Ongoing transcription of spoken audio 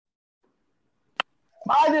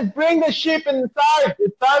I just bring the ship inside.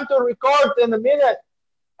 It's time to record in a minute.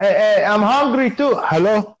 I'm hungry too.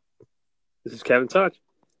 Hello? This is Kevin Touch.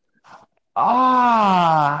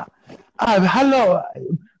 Ah, hello.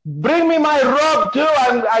 Bring me my robe too.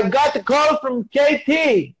 I got a call from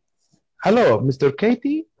KT. Hello, Mr.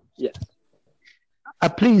 KT? Yes.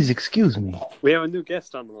 Please excuse me. We have a new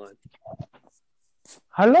guest on the line.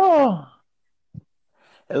 Hello.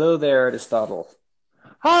 Hello there, Aristotle.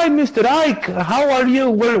 Hi, Mr. Ike. How are you?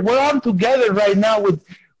 We're on together right now with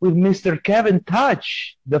Mr. Kevin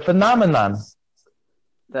Touch, the phenomenon.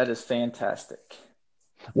 That is fantastic.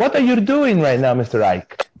 What are you doing right now, Mr.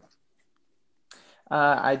 Ike?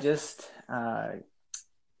 I just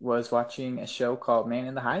was watching a show called Man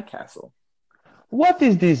in the High Castle. What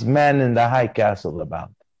is this Man in the High Castle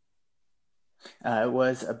about? It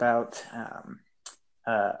was about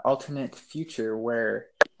alternate future where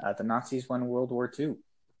the Nazis won World War II.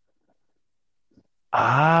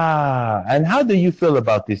 And how do you feel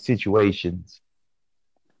about these situations?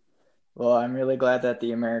 Well, I'm really glad that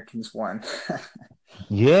the Americans won.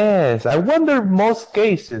 Yes, I wonder most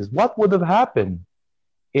cases, what would have happened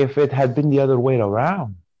if it had been the other way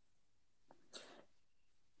around?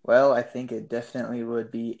 Well, I think it definitely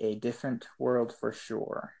would be a different world for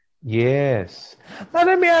sure. Yes. Now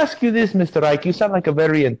let me ask you this, Mr. Ike. You sound like a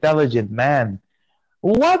very intelligent man.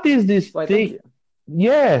 What is this Why, thank thing? you.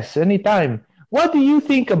 Yes, anytime. What do you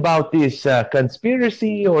think about this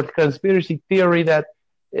conspiracy or conspiracy theory that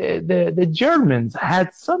the Germans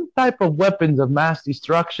had some type of weapons of mass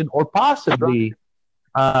destruction or possibly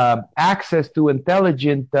access to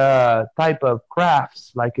intelligent type of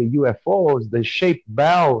crafts like a UFOs, the shaped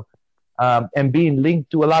bell, and being linked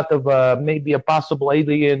to a lot of maybe a possible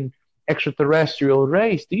alien extraterrestrial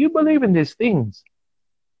race? Do you believe in these things?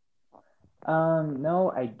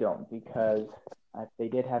 No, I don't, because if they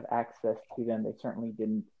did have access to them, they certainly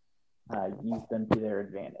didn't use them to their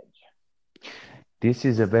advantage. This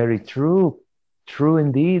is a very true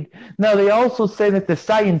indeed. Now they also say that the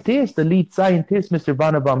scientist, the lead scientist, Mr.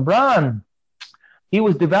 Werner von Braun, he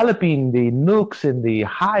was developing the nukes and the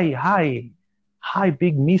high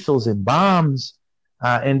big missiles and bombs.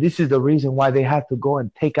 And this is the reason why they had to go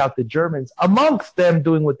and take out the Germans, amongst them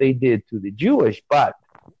doing what they did to the Jewish. But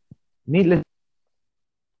needless,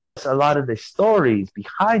 a lot of the stories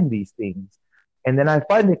behind these things. And then I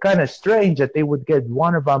find it kind of strange that they would get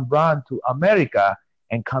Warner von Braun to America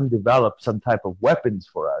and come develop some type of weapons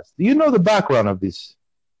for us. Do you know the background of this?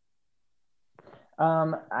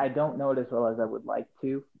 I don't know it as well as I would like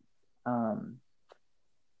to.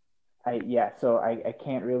 So I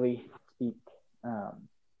can't really speak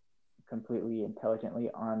completely intelligently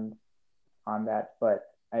on that, but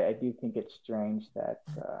I do think it's strange that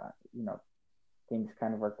things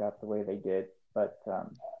kind of worked out the way they did. But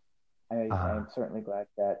I'm certainly glad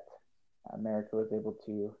that America was able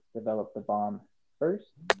to develop the bomb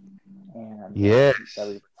first, and Yes. that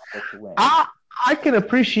we were able to win. I can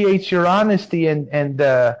appreciate your honesty and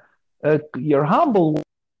your humble.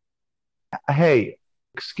 Hey,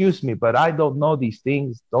 excuse me, but I don't know these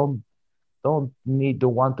things. Don't need to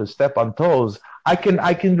want to step on toes. I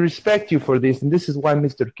can respect you for this, and this is why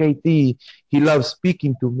Mr. KT, he loves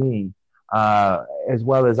speaking to me, as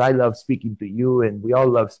well as I love speaking to you, and we all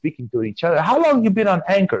love speaking to each other. How long you been on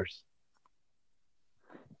Anchors?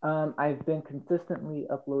 I've been consistently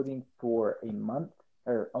uploading for a month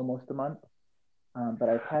or almost a month, but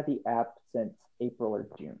I've had the app since April or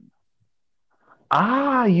June.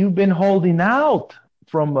 You've been holding out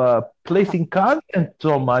from placing content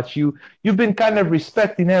so much. You've been kind of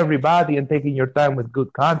respecting everybody and taking your time with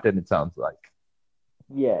good content. It sounds like.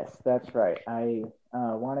 Yes, that's right. I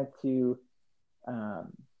wanted to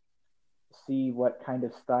um, see what kind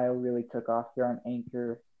of style really took off here on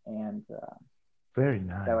Anchor, and Very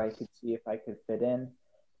so I nice. could see if I could fit in.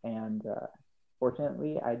 And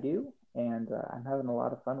fortunately, I do, and I'm having a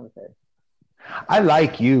lot of fun with it. I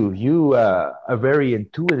like you. You are very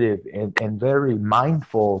intuitive and very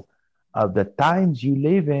mindful of the times you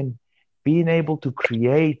live in, being able to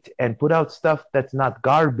create and put out stuff that's not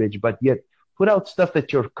garbage, but yet put out stuff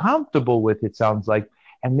that you're comfortable with, it sounds like.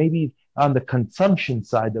 And maybe on the consumption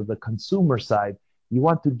side, of the consumer side, you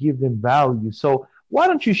want to give them value. So why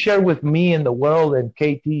don't you share with me and the world and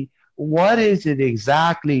KT, what is it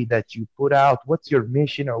exactly that you put out? What's your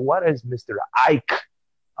mission, or what is Mr. Ike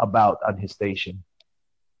about on his station?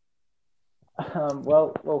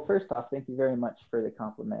 Well, first off, thank you very much for the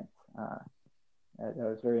compliment. Uh, that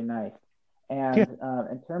was very nice. Yeah. And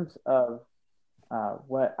in terms of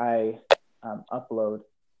what I upload,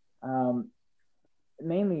 um,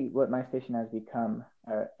 mainly what my station has become,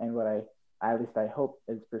 and what at least I hope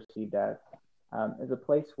is perceived as, is a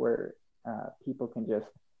place where people can just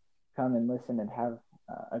come and listen and have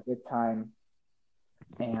a good time,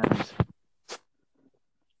 and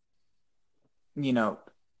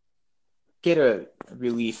get a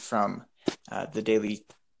relief from the daily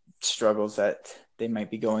struggles that they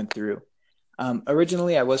might be going through.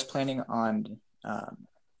 Originally, I was planning on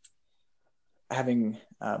having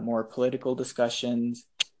more political discussions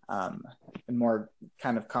and more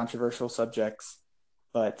kind of controversial subjects,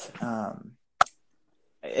 but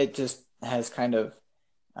it just has kind of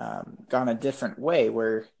gone a different way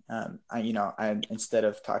where I instead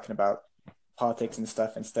of talking about politics and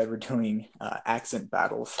stuff, instead we're doing accent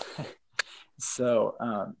battles. So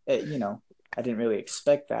I didn't really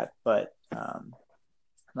expect that, but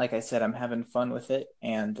like I said, I'm having fun with it,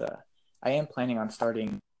 and I am planning on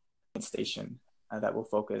starting a station that will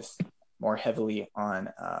focus more heavily on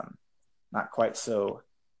not quite so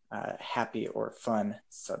happy or fun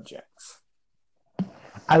subjects.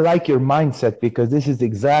 I like your mindset because this is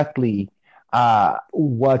exactly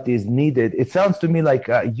what is needed. It sounds to me like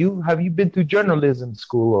have you been to journalism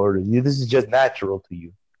school, or this is just natural to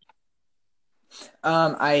you?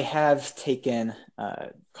 I have taken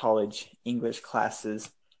college English classes,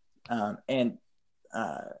 and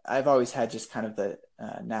I've always had just kind of the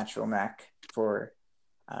natural knack for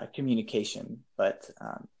communication, but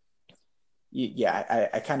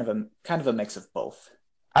I kind of a mix of both.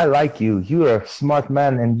 I like you. You're a smart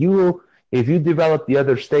man, and if you develop the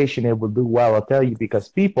other station, it will do well. I'll tell you, because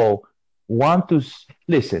people want to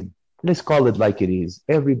listen. Let's call it like it is.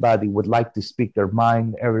 Everybody would like to speak their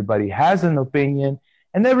mind. Everybody has an opinion,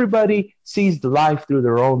 and everybody sees the life through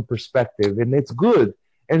their own perspective, and it's good.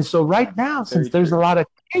 And so right now, since there's a lot of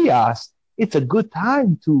chaos, it's a good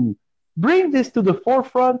time to bring this to the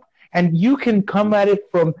forefront, and you can come at it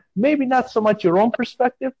from maybe not so much your own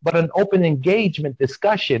perspective, but an open engagement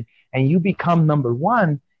discussion, and you become number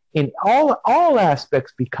one in all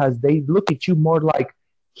aspects, because they look at you more like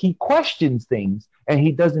he questions things and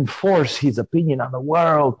he doesn't force his opinion on the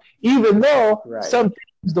world, even though sometimes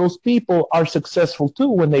those people are successful too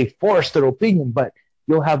when they force their opinion, but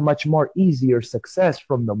you'll have much more easier success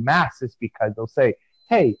from the masses because they'll say,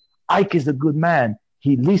 hey, Ike is a good man.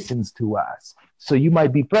 He listens to us. So you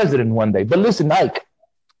might be president one day. But listen, Ike,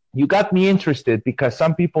 you got me interested because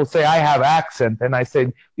some people say I have accent, and I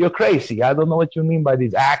said, you're crazy. I don't know what you mean by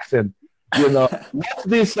this accent. What's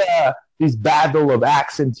this battle of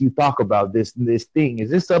accents you talk about, this thing? Is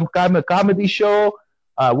this some kind of comedy show?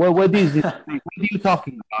 What are you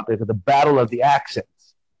talking about, the battle of the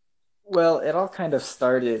accents? Well, it all kind of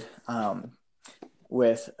started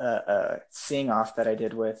with a sing-off that I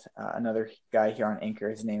did with another guy here on Anchor.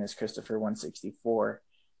 His name is Christopher164.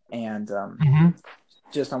 And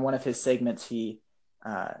just on one of his segments, he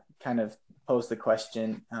kind of posed the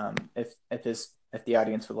question if the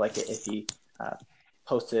audience would like it, if he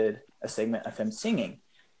posted a segment of him singing.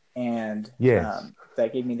 And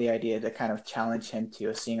that gave me the idea to kind of challenge him to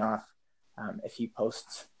a sing-off. If he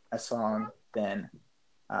posts a song, then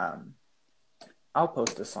I'll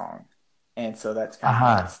post a song. And so that's kind of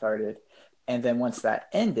how it started. And then once that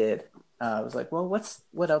ended, I was like, well,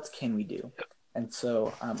 what else can we do? And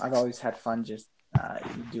so I've always had fun just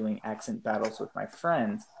doing accent battles with my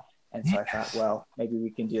friends. And so I thought, well, maybe we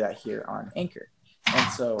can do that here on Anchor.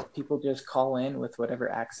 And so people just call in with whatever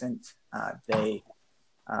accent they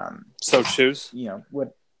so choose.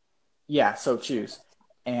 So choose.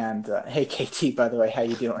 And hey, KT, by the way, how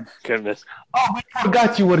you doing? Goodness. Oh, I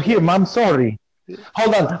forgot you were here. I'm sorry.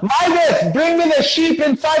 Hold on, Midas, bring me the sheep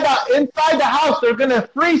inside the house. They're gonna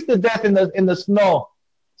freeze to death in the snow.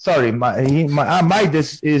 Sorry,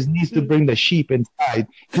 Midas needs to bring the sheep inside.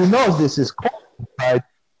 He knows this is cold inside.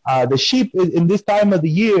 The sheep in this time of the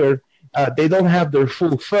year, they don't have their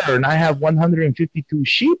full fur, and I have 152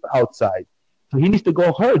 sheep outside, so he needs to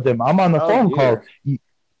go herd them. I'm on a phone call.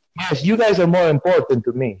 Yes, you guys are more important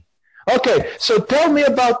to me. Okay, so tell me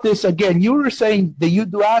about this again. You were saying that you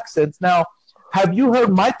do accents now. Have you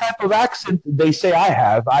heard my type of accent? They say I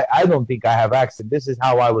have. I don't think I have accent. This is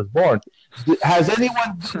how I was born. Has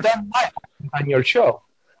anyone done my accent on your show?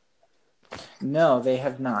 No, they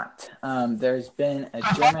have not. There's been a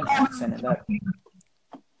German accent in that.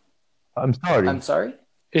 I'm sorry. I'm sorry?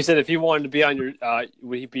 He said if he wanted to be on your,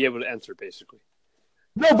 would he be able to answer, basically?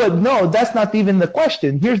 No, that's not even the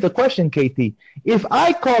question. Here's the question, KT. If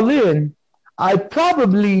I call in,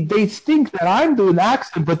 they think that I'm doing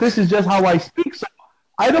accent, but this is just how I speak. So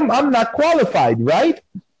I'm not qualified, right?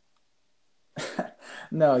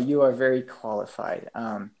 No, you are very qualified.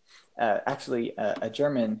 Actually, a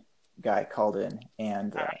German guy called in,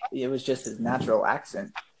 and it was just his natural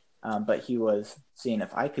accent, but he was seeing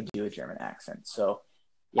if I could do a German accent. So,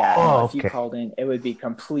 yeah, if you called in, it would be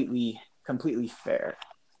completely fair.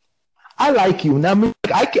 I like you. Now,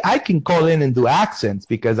 I can call in and do accents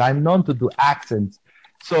because I'm known to do accents.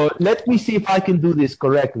 So let me see if I can do this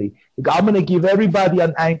correctly. I'm going to give everybody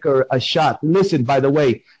on Anchor a shot. Listen, by the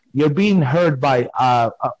way, you're being heard by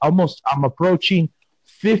I'm approaching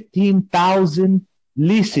 15,000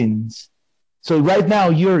 listens. So right now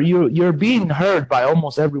you're being heard by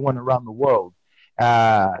almost everyone around the world.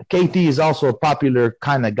 KT is also a popular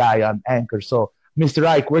kind of guy on Anchor. So Mr.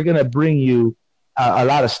 Ike, we're going to bring you a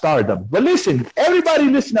lot of stardom. But listen, everybody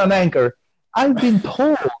listen on Anchor. I've been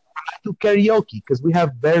told to do karaoke because we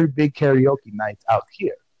have very big karaoke nights out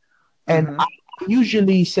here. And I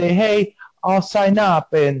usually say, hey, I'll sign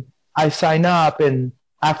up. And I sign up. And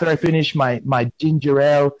after I finish my ginger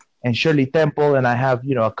ale and Shirley Temple and I have,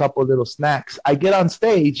 a couple little snacks, I get on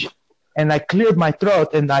stage and I clear my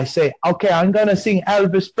throat and I say, okay, I'm going to sing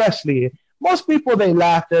Elvis Presley. Most people, they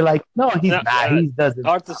laugh. They're like, no, he's not. He doesn't.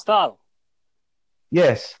 Artistado.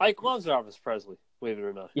 Yes. Ike loves Elvis Presley, believe it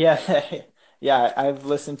or not. Yeah, yeah, I've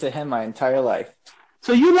listened to him my entire life.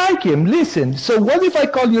 So you like him. Listen, so what if I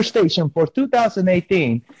call your station for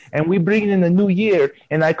 2018 and we bring in a new year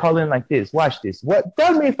and I call in like this? Watch this.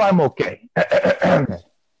 Tell me if I'm okay.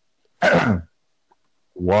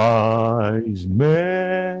 Wise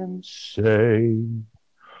men say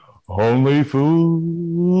only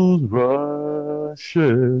fools rush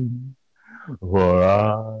in, for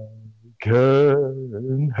I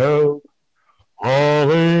can't help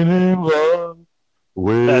falling in love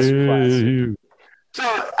with you. So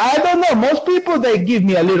I don't know. Most people, they give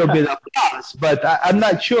me a little bit of applause, but I'm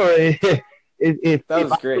not sure if that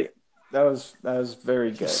was great. That was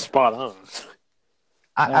very good. Spot on.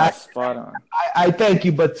 Spot on. I thank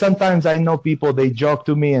you, but sometimes I know people, they joke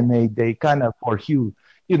to me and they kind of, for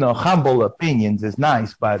humble opinions is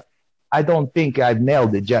nice, but I don't think I've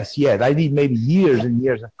nailed it just yet. I need maybe years and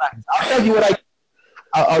years of practice. I'll tell you what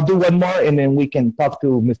I'll do one more and then we can talk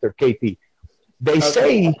to Mr. KT. They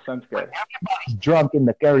say everybody's drunk in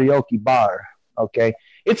the karaoke bar, okay?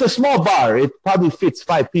 It's a small bar. It probably fits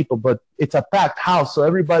 5 people, but it's a packed house. So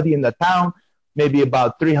everybody in the town, maybe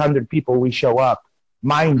about 300 people, we show up.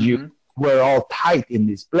 Mind you, we're all tight in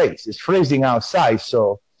this place. It's freezing outside,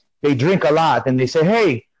 so they drink a lot. And they say,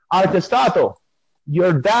 hey, Artistado,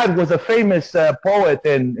 your dad was a famous poet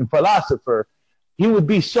and philosopher. He would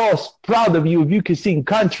be so proud of you if you could sing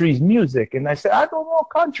country's music. And I said, I don't know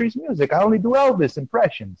country's music. I only do Elvis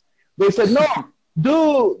impressions. They said, no,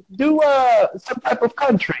 do some type of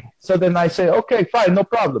country. So then I say, okay, fine, no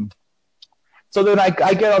problem. So then I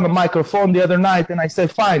get on the microphone the other night and I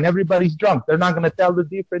said, fine, everybody's drunk. They're not going to tell the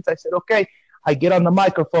difference. I said, okay. I get on the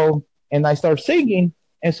microphone and I start singing.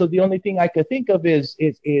 And so the only thing I could think of is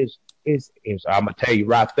I'm going to tell you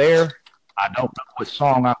right there, I don't know what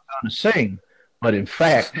song I'm going to sing. But in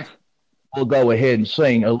fact, we'll go ahead and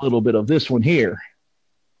sing a little bit of this one here.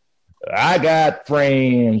 I got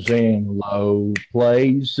friends in low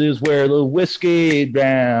places where the whiskey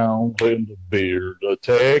drowns and the beer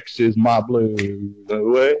takes my blues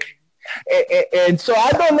away. And so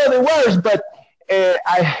I don't know the words, but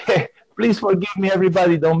please forgive me,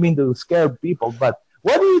 everybody. Don't mean to scare people, but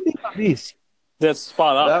what do you think of this? That's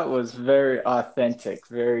spot on. That was very authentic.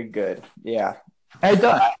 Very good. Yeah. I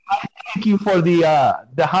thank you for the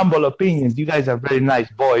humble opinions. You guys are very nice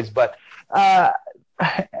boys. But,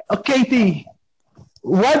 KT,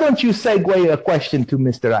 why don't you segue a question to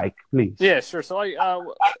Mr. Ike, please? Yeah, sure. So I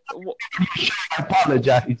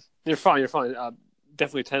apologize. You're fine.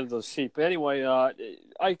 Definitely tend to those sheep. But anyway,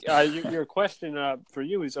 Ike, your question for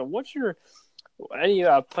you is, what's your any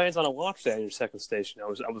plans on a launch day at your second station? I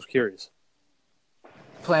was curious.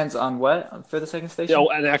 Plans on what for the second station?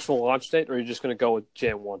 An actual launch date, or are you just going to go with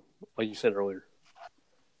Jan 1, like you said earlier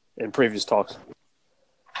in previous talks?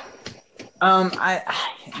 I'm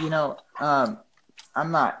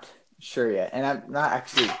not sure yet, and I'm not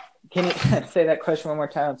actually. Can you say that question one more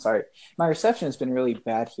time? I'm sorry. My reception has been really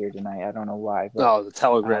bad here tonight. I don't know why. But, the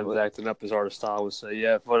Telegram was acting up, as Artistado would say.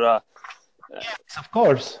 Yeah, but yes, of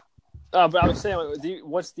course. But I was saying,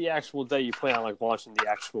 what's the actual day you plan on launching the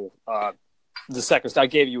actual? The second, I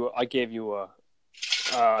gave you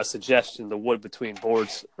a suggestion: the wood between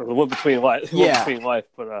boards, or the wood between life. Yeah. Between life,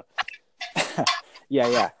 but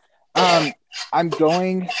yeah. I'm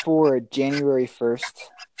going for January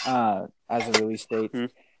 1st as a release date.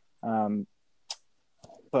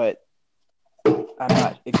 But I'm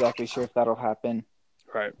not exactly sure if that'll happen.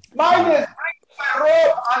 Right.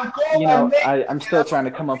 I'm still trying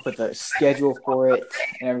to come up with a schedule for it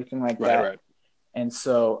and everything like that. Right. And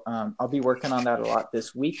so I'll be working on that a lot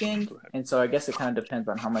this weekend. And so I guess it kind of depends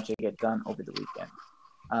on how much I get done over the weekend.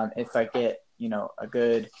 If I get, a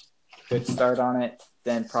good start on it,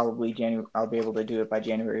 then probably I'll be able to do it by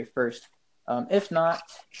January 1st. If not,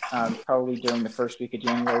 probably during the first week of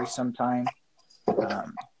January sometime.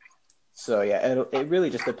 So yeah, it really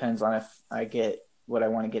just depends on if I get what I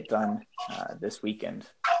want to get done this weekend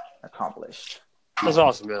accomplished. That's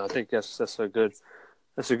awesome, man. I think that's a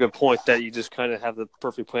good point that you just kind of have the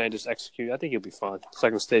perfect plan, just execute. I think you'll be fine.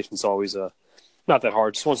 Second station's always not that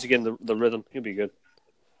hard. Just once you get in the rhythm, you'll be good.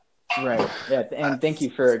 Right. Yeah. And thank you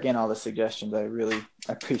for, again, all the suggestions. I really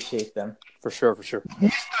appreciate them. For sure.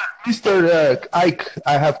 Mr. Ike,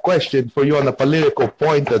 I have a question for you on the political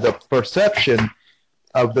point of the perception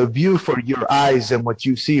of the view for your eyes and what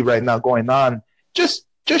you see right now going on. Just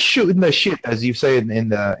shooting the shit, as you say in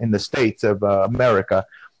the States of America.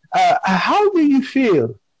 How do you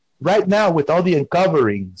feel right now with all the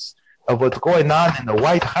uncoverings of what's going on in the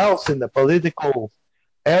White House, in the political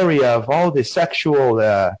area of all the sexual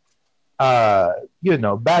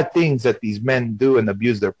bad things that these men do and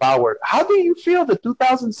abuse their power? How do you feel the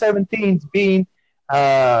 2017's being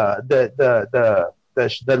the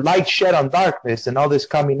light shed on darkness and all this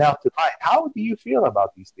coming out to light? How do you feel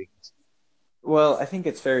about these things? Well, I think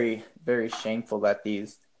it's very, very shameful that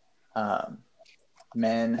these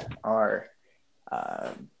men are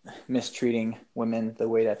mistreating women the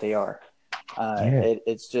way that they are.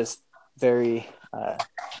 It's just very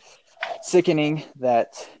sickening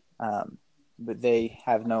that they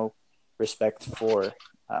have no respect for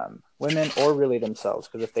women or really themselves.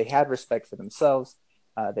 Because if they had respect for themselves,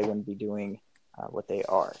 they wouldn't be doing what they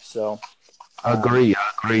are. So, agree.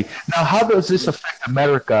 Now, how does this affect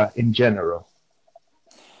America in general?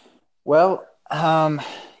 Well, I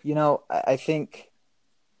think,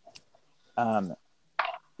 I've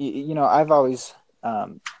always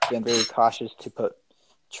been very cautious to put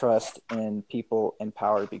trust in people in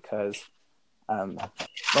power because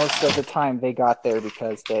most of the time they got there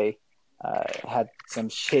because they had some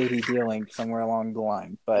shady dealing somewhere along the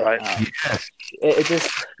line. But right. It just,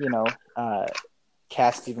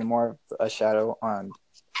 cast even more of a shadow on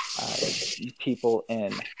people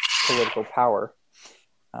in political power.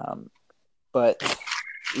 But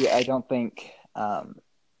yeah, I don't think, I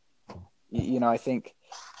think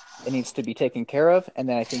it needs to be taken care of, and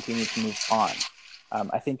then I think we need to move on.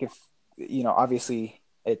 I think if, obviously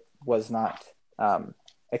it was not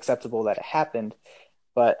acceptable that it happened,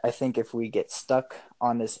 but I think if we get stuck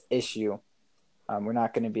on this issue, we're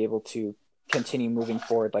not going to be able to continue moving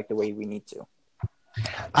forward like the way we need to.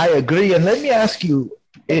 I agree. And let me ask you,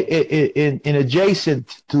 in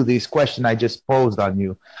adjacent to this question I just posed on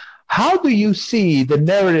you, how do you see the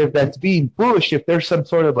narrative that's being pushed, if there's some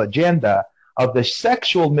sort of agenda of the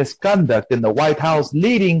sexual misconduct in the White House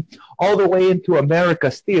leading all the way into America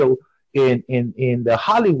still in the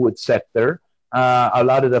Hollywood sector, a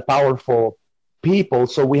lot of the powerful people.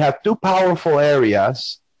 So we have two powerful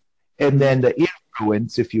areas and then the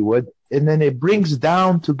influence, if you would, and then it brings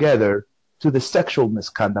down together to the sexual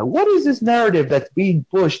misconduct. What is this narrative that's being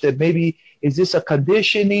pushed? That maybe is this a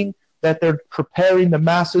conditioning that they're preparing the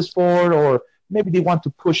masses for, or maybe they want to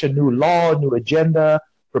push a new law, new agenda,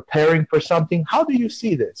 preparing for something? How do you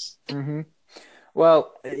see this? Mm-hmm.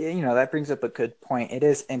 Well, that brings up a good point. It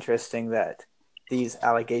is interesting that these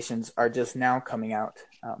allegations are just now coming out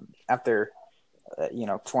after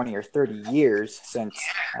 20 or 30 years since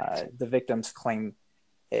the victims claim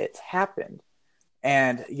it happened.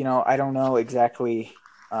 And, I don't know exactly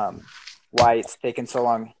why it's taken so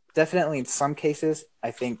long. Definitely in some cases,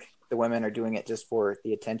 I think the women are doing it just for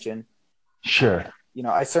the attention. Sure.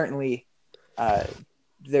 I certainly, I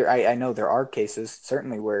know there are cases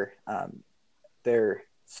certainly where their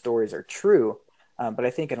stories are true. But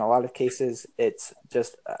I think in a lot of cases, it's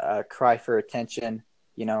just a cry for attention.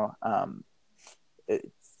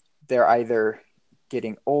 They're either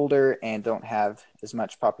getting older and don't have as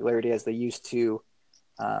much popularity as they used to,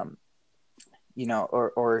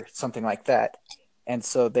 or something like that. And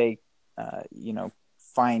so they,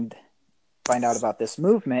 find out about this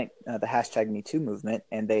movement, the hashtag #MeToo movement,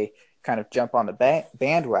 and they kind of jump on the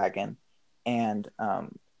bandwagon. And,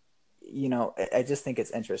 I just think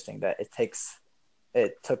it's interesting that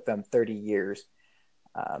it took them 30 years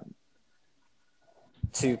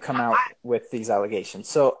to come out with these allegations.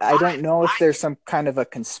 So I don't know if there's some kind of a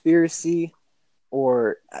conspiracy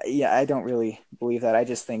or, I don't really believe that. I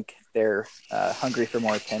just think they're hungry for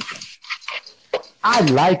more attention. I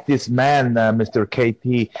like this man, Mr.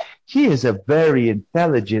 KT. He is a very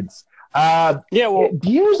intelligent. Mike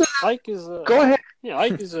is. Go ahead. Yeah,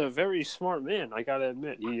 Ike is a very smart man. I gotta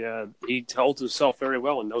admit, he holds himself very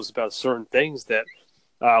well and knows about certain things that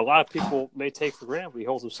a lot of people may take for granted. But he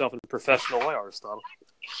holds himself in a professional way, Aristotle.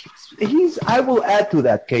 I will add to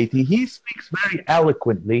that, Katie. He speaks very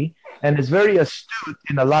eloquently and is very astute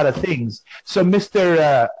in a lot of things. So,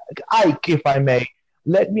 Mr. Ike, if I may,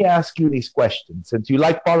 let me ask you these questions. Since you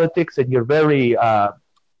like politics and you're very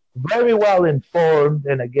well informed,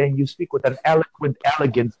 and again, you speak with an eloquent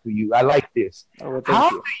elegance to you. I like this. Oh, well, How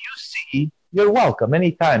do you see? You're welcome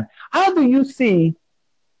anytime. How do you see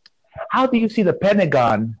the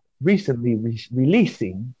Pentagon recently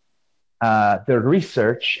releasing their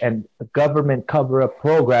research and government cover-up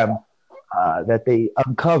program that they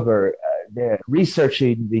uncover? They're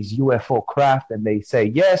researching these UFO craft, and they say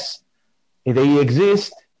yes, they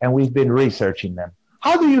exist, and we've been researching them.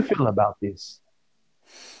 How do you feel about this?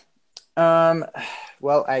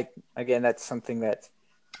 Well, again, that's something that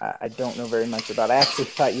I don't know very much about. I actually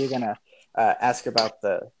thought you were gonna ask about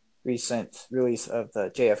the recent release of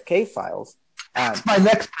the JFK files. That's my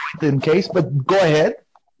next point in case, but go ahead.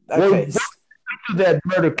 Okay. We'll get to that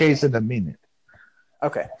murder case in a minute.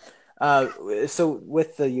 Okay. So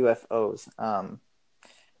with the UFOs,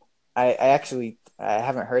 I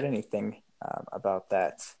haven't heard anything about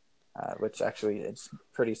that, which actually is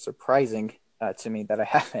pretty surprising to me that I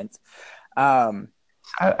haven't.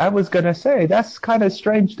 I was going to say, that's kind of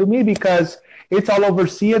strange to me because it's all over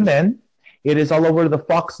CNN. It is all over the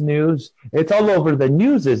Fox News. It's all over the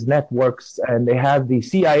news' networks, and they have the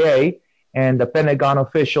CIA and the Pentagon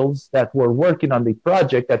officials that were working on the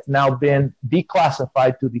project that's now been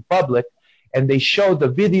declassified to the public. And they show the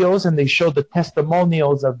videos and they show the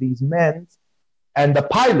testimonials of these men and the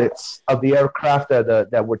pilots of the aircraft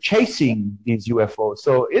that were chasing these UFOs.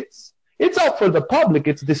 So it's out for the public.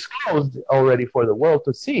 It's disclosed already for the world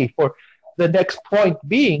to see. For the next point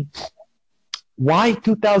being, why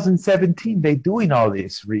 2017 they doing all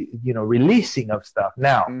this, releasing of stuff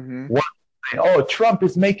now? Mm-hmm. Oh, Trump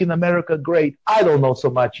is making America great. I don't know so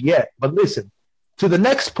much yet. But listen, to the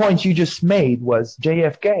next point you just made was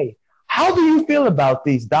JFK. How do you feel about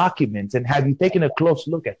these documents, and have you taken a close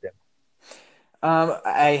look at them?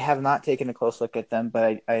 I have not taken a close look at them,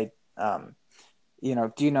 but I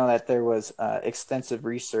do know that there was extensive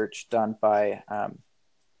research done by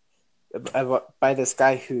this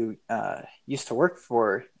guy who used to work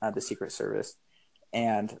for the Secret Service,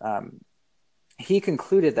 and he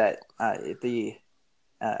concluded that the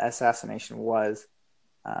assassination was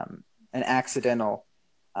an accidental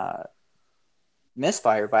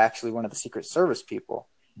misfire by actually one of the Secret Service people,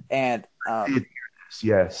 and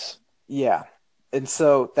yes, yeah, and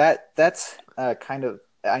so that's kind of,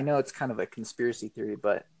 I know it's kind of a conspiracy theory,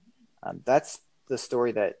 but that's the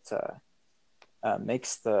story that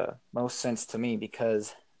makes the most sense to me,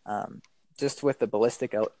 because just with the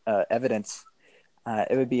ballistic evidence,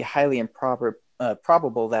 it would be highly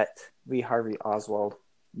probable that Lee Harvey Oswald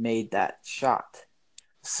made that shot.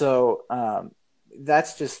 So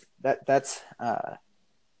that's just that's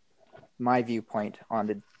my viewpoint on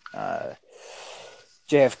the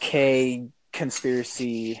JFK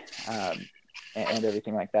conspiracy and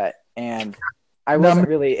everything like that. And I wasn't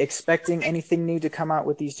really expecting anything new to come out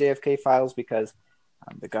with these JFK files, because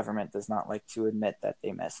the government does not like to admit that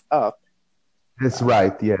they mess up. That's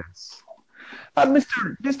right. Yes.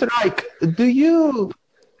 Mr. Ike, do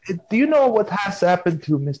you know what has happened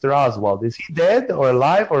to Mr. Oswald? Is he dead or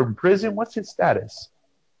alive or in prison? What's his status?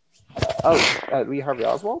 Oh, Lee Harvey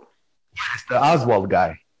Oswald? Yes, the Oswald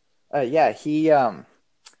guy. Yeah, he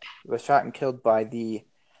was shot and killed by the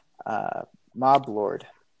mob lord,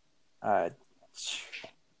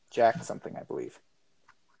 Jack something, I believe.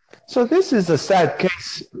 So this is a sad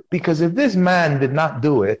case, because if this man did not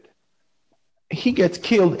do it, he gets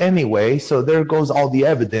killed anyway. So there goes all the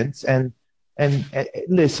evidence. And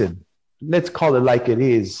listen, let's call it like it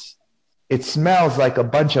is. It smells like a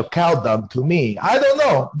bunch of cow dung to me. I don't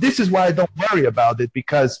know. This is why I don't worry about it,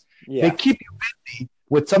 because they keep you busy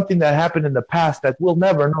with something that happened in the past that we'll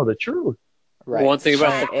never know the truth. Right. One thing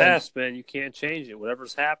about the past, man, you can't change it.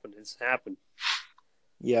 Whatever's happened, it's happened.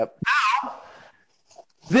 Yep. Now,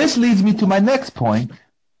 this leads me to my next point.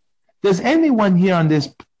 Does anyone here on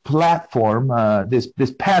this platform,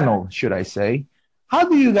 this panel, should I say, how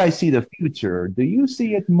do you guys see the future? Do you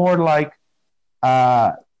see it more like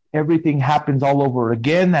everything happens all over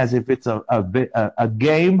again, as if it's a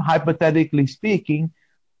game, hypothetically speaking,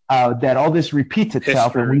 that all this repeats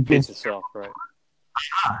itself? History repeats itself, right?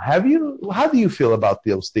 How do you feel about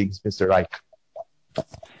those things, Mr. Ike?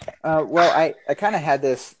 Well, I kind of had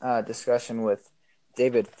this discussion with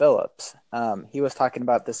David Phillips. He was talking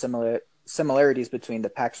about the similarities between the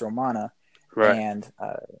Pax Romana Right. and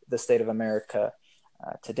the state of America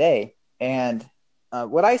today. And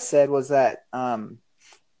what I said was that,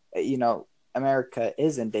 America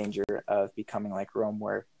is in danger of becoming like Rome,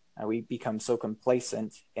 where we become so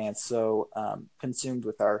complacent and so consumed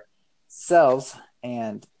with ourselves,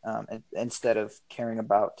 and instead of caring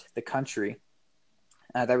about the country,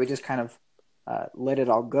 that we just kind of let it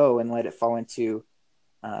all go and let it fall into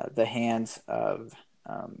the hands of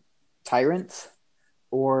tyrants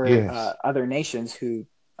or Yes. other nations who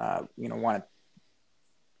want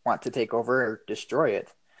to take over or destroy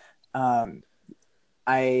it.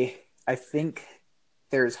 I think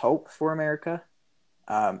there's hope for America,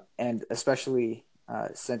 and especially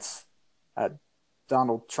since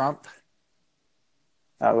Donald Trump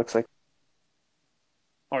looks like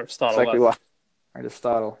Aristotle we left. lost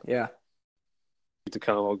Aristotle. Yeah. Keep the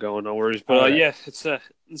convo going, no worries. All But right. yeah, it's an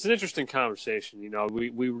interesting conversation.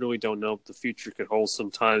 We really don't know what the future could hold.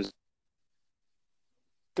 Sometimes it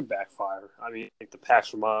could backfire. I mean, like the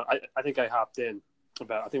Pax Romana. I think I hopped in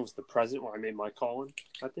about. I think it was the president when I made my call in.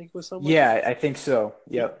 I think it was somewhere. Yeah, I think so.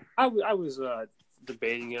 Yep. I was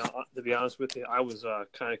debating it. To be honest with you, I was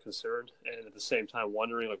kind of concerned, and at the same time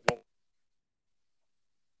wondering, like,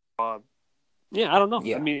 what. Yeah, I don't know.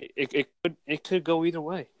 Yeah. I mean, it could go either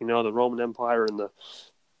way. The Roman Empire and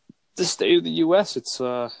the state of the U.S. It's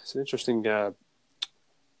an interesting. I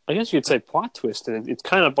guess you'd say plot twist, and it's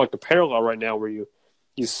kind of like a parallel right now where you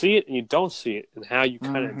see it and you don't see it, and how you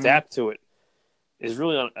kind of adapt to it is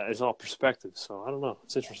really is all perspective. So I don't know.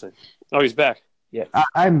 It's interesting. Oh, he's back. Yeah.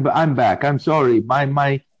 I'm back. I'm sorry.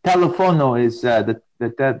 My telefono is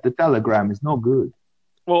the telegram is no good.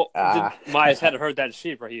 Well, Myers hadn't heard that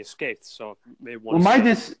sheep, right? He escaped, so maybe one. Well,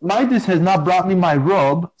 Midas has not brought me my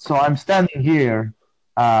robe, so I'm standing here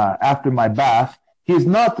after my bath. He's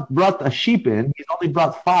not brought a sheep in. He's only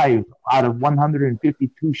brought 5 out of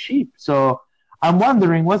 152 sheep. So I'm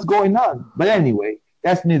wondering what's going on. But anyway,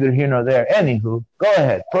 that's neither here nor there. Anywho, go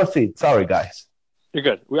ahead. Proceed. Sorry, guys. You're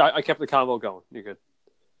good. I kept the convo going. You're good.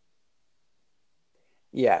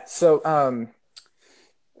 Yeah. So,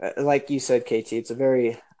 like you said, KT, it's a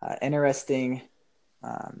very interesting,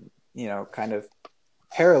 kind of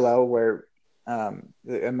parallel where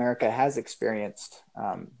America has experienced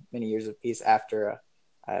many years of peace after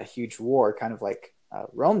a huge war, kind of like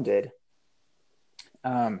Rome did.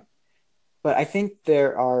 But I think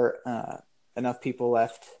there are enough people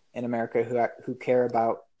left in America who care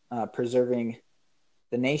about preserving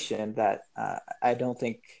the nation that I don't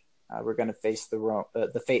think we're going to face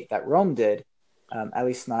the fate that Rome did. At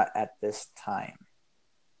least not at this time.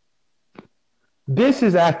 This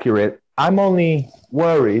is accurate. I'm only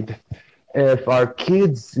worried if our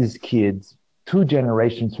kids' kids, 2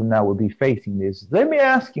 generations from now, will be facing this. Let me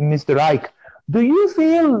ask you, Mr. Ike, do you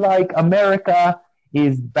feel like America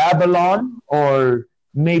is Babylon or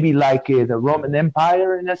maybe like the Roman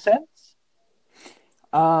Empire in a sense?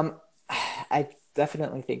 I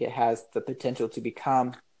definitely think it has the potential to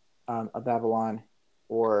become a Babylon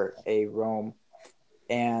or a Rome.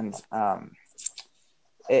 And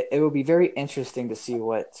it will be very interesting to see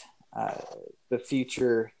what the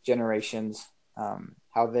future generations,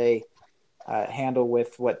 how they handle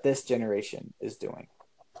with what this generation is doing.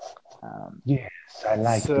 Yes, I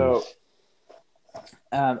like this.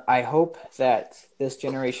 I hope that this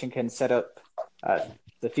generation can set up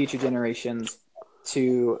the future generations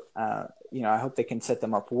to, I hope they can set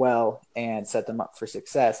them up well and set them up for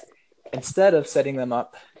success instead of setting them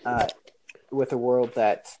up with a world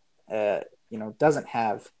that doesn't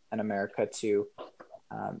have an America to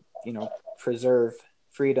preserve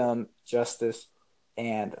freedom, justice,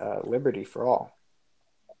 and liberty for all.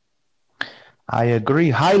 I agree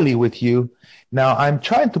highly with you. Now I'm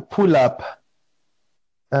trying to pull up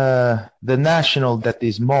the national at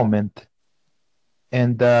this moment,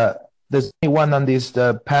 and does anyone on this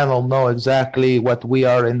panel know exactly what we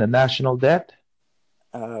are in the national debt?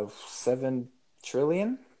 7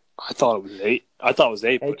 trillion. I thought it was 8. I thought it was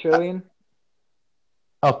 8. 8 trillion?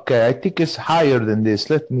 Okay, I think it's higher than this.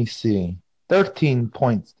 Let me see. 13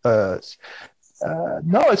 points. No,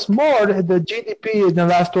 it's more. The GDP in the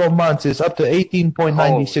last 12 months is up to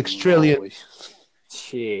 18.96 trillion.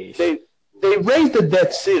 Jeez. They raised the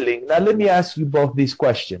debt ceiling. Now, let me ask you both these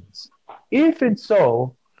questions. If and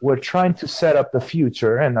so we're trying to set up the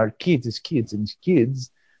future and our kids' kids and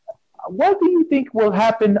kids, what do you think will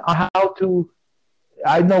happen?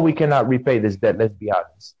 I know we cannot repay this debt, let's be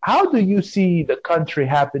honest. How do you see the country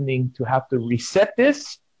happening to have to reset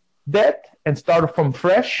this debt and start from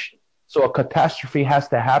fresh? So a catastrophe has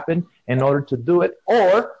to happen in order to do it?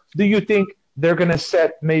 Or do you think they're going to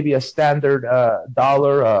set maybe a standard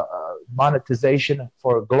dollar, monetization,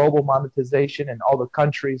 for global monetization, and all the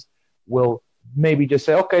countries will maybe just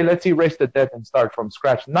say, okay, let's erase the debt and start from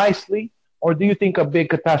scratch nicely? Or do you think a big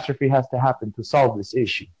catastrophe has to happen to solve this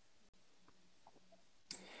issue?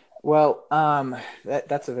 Well,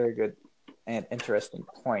 that's a very good and interesting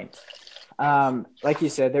point. Like you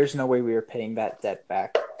said, there's no way we are paying that debt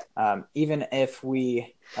back. Even if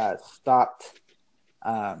we stopped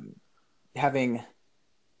having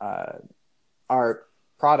our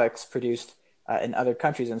products produced in other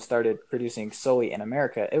countries and started producing solely in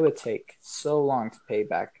America, it would take so long to pay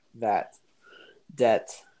back that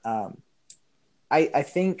debt. I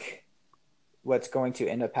think what's going to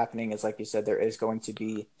end up happening is, like you said, there is going to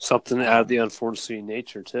be something out of the unforeseen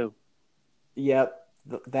nature too. Yep,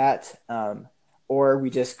 that. Or we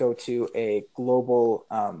just go to a global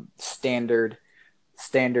standard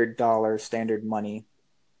dollar, standard money,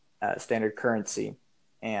 standard currency,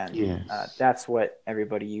 and Yes. that's what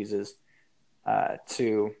everybody uses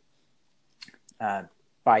to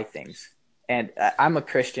buy things. And I'm a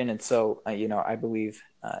Christian, and so I believe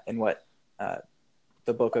in what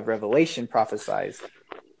the book of Revelation prophesies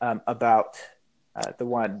about the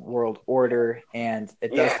one world order, and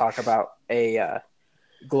it does talk about a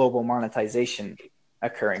global monetization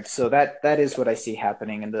occurring. So that is what I see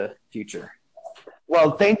happening in the future.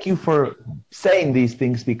 Well, thank you for saying these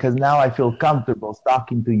things, because now I feel comfortable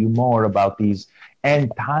talking to you more about these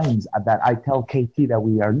end times that I tell KT that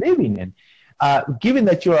we are living in. Given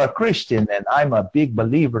that you're a Christian and I'm a big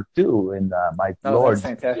believer too in my Lord.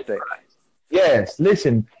 That's fantastic. Yes,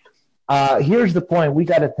 listen, here's the point. We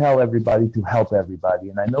got to tell everybody to help everybody.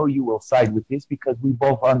 And I know you will side with this because we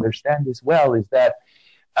both understand this well, is that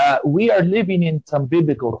we are living in some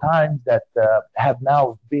biblical times that have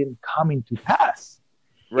now been coming to pass.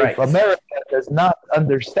 Right. If America does not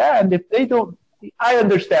understand, if they don't, I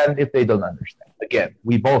understand if they don't understand. Again,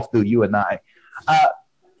 we both do, you and I.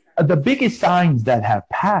 The biggest signs that have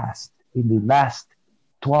passed in the last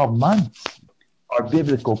 12 months are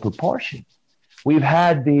biblical proportions. We've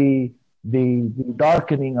had the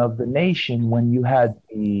darkening of the nation when you had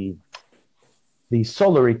the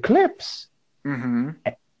solar eclipse. Mm-hmm.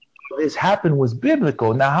 This happened was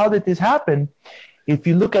biblical. Now, how did this happen? If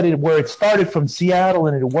you look at it where it started from Seattle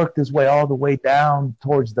and it worked its way all the way down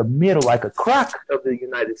towards the middle, like a crack of the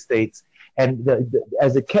United States, and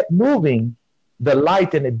as it kept moving, the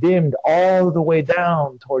light and it dimmed all the way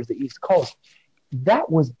down towards the East Coast. That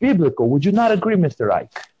was biblical. Would you not agree, Mr.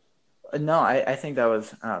 Ike? No, I think that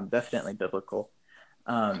was definitely biblical.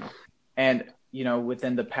 And,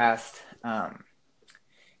 within the past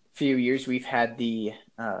few years, we've had the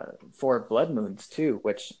 4 blood moons too,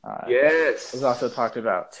 which is also talked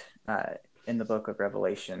about in the book of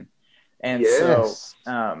Revelation. And so,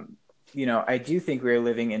 I do think we're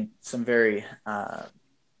living in some very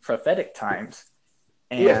prophetic times.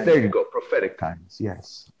 And, yes, there you go, prophetic times,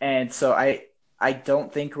 yes. And so I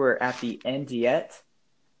don't think we're at the end yet.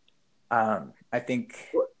 I think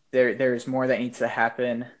there's more that needs to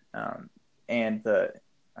happen, and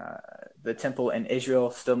the temple in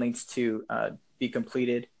Israel still needs to be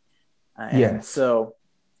completed. So,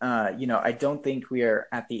 I don't think we are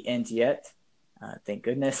at the end yet. Thank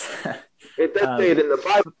goodness. It does say it in the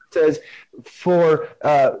Bible. It says, for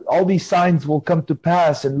all these signs will come to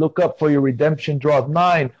pass, and look up, for your redemption draweth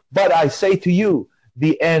nigh. But I say to you,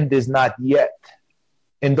 the end is not yet.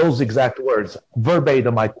 In those exact words,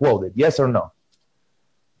 verbatim, I quoted. Yes or no?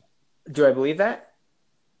 Do I believe that?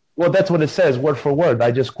 Well, that's what it says, word for word.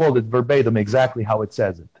 I just quoted verbatim exactly how it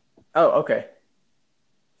says it. Oh, okay.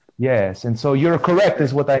 Yes, and so you're correct,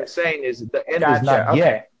 is what I'm saying, is the end is not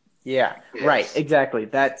yet. Yeah, yes. Right, exactly.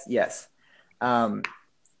 That's, yes. And,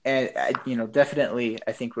 definitely,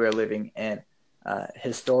 I think we're living in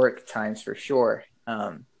historic times for sure.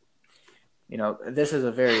 This is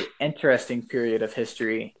a very interesting period of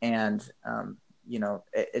history, and,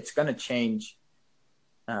 it's going to change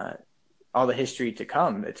all the history to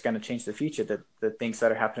come. It's going to change the future, the things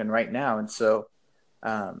that are happening right now. And so,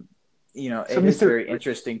 it is very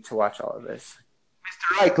interesting to watch all of this.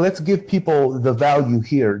 Mr. Ike, let's give people the value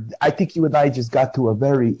here. I think you and I just got to a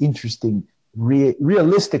very interesting,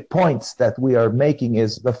 realistic points that we are making.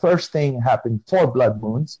 Is the first thing happened 4 blood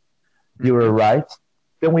moons. You were right.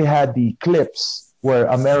 Then we had the eclipse where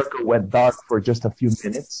America went dark for just a few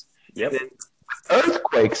minutes. Yep. Then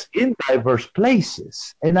earthquakes in diverse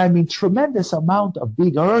places. And I mean, tremendous amount of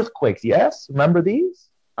big earthquakes. Yes? Remember these?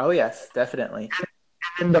 Oh, yes, definitely.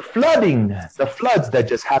 And the floods that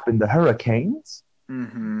just happened, the hurricanes.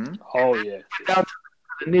 Mm-hmm. Oh, yeah. Down to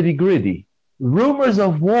the nitty-gritty. Rumors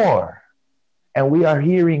of war. And we are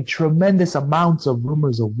hearing tremendous amounts of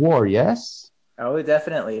rumors of war, yes? Oh,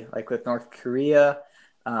 definitely. Like with North Korea,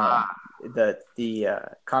 um,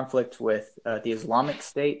 the conflict with the Islamic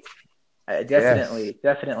State. I Yes.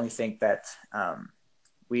 definitely think that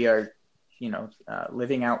we are,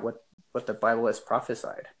 living out what the Bible has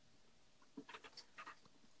prophesied.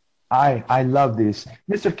 I love this.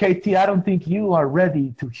 Mr. KT, I don't think you are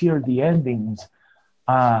ready to hear the endings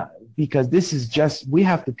uh, because this is just, we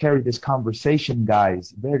have to carry this conversation,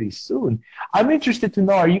 guys, very soon. I'm interested to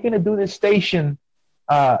know, are you going to do this station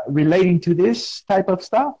relating to this type of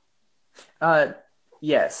stuff? Uh,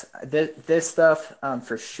 yes, this stuff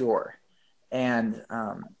for sure. And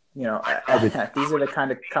Love it. these are the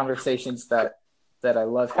kind of conversations that I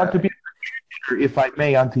love I want to be, having. if I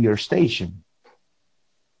may, onto your station.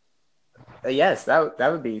 Yes, that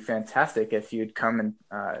would be fantastic if you'd come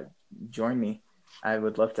and join me. I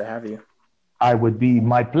would love to have you. I would be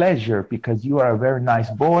my pleasure because you are a very nice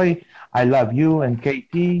boy. I love you and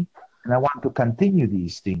KT, and I want to continue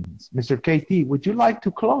these things. Mr. KT, would you like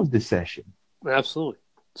to close the session? Absolutely.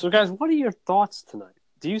 So, guys, what are your thoughts tonight?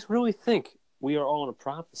 Do you really think we are all in a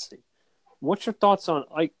prophecy? What's your thoughts on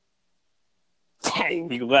Ike? Dang,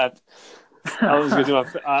 he left. I was going to do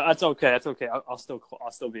my. That's okay. That's okay. I'll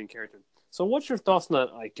still be in character. So, what's your thoughts on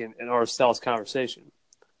Ike and Arstell's conversation?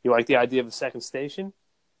 You like the idea of a second station?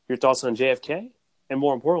 Your thoughts on JFK? And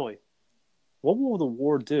more importantly, what will the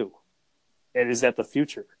war do? And is that the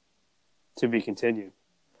future to be continued?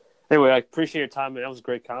 Anyway, I appreciate your time, man. That was a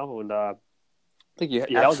great combo, and I think you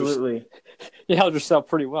Absolutely. you held yourself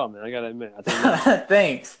pretty well, man. I gotta admit. I think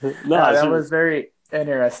Thanks. no, That was very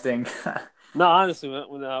interesting. no. Honestly,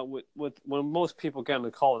 when most people kind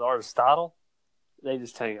of call it Aristotle, they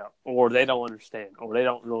just hang up, or they don't understand, or they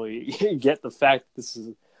don't really get the fact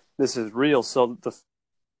that this is real. So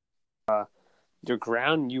your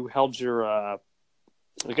ground, you held your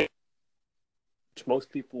okay.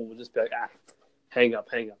 Most people will just be like, hang up,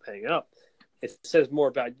 hang up, hang up. It says more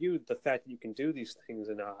about you, the fact that you can do these things,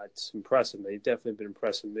 and it's impressive. They've definitely been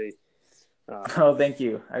impressing me. Oh, thank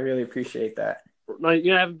you. I really appreciate that. No,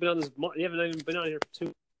 you haven't been on this. You haven't even been on here for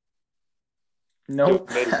 2.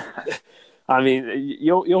 Nope. I mean,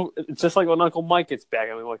 you'll just like when Uncle Mike gets back.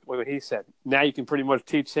 I mean, like what he said. Now you can pretty much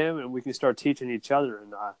teach him, and we can start teaching each other.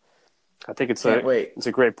 And I think it's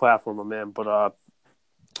a great platform, my man. But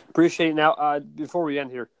appreciate it. Now. Before we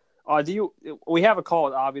end here, we have a call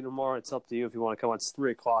with Avi tomorrow. It's up to you if you want to come. It's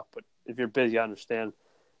 3:00, but if you're busy, I understand.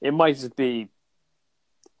 It might just be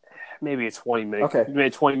maybe a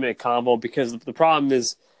 20-minute combo because the problem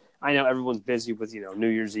is I know everyone's busy with New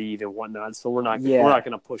Year's Eve and whatnot, so we're not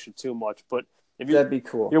going to push it too much. But if that'd be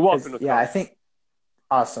cool. You're welcome to come. Yeah, I think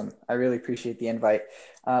awesome. I really appreciate the invite.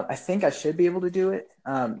 I think I should be able to do it.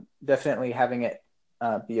 Definitely having it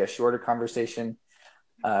be a shorter conversation.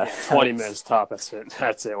 20 minutes top. That's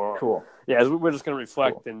it. Well, cool. Yeah, we're just going to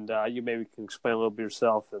reflect, and you maybe can explain a little bit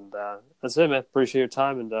yourself, and that's it, man. Appreciate your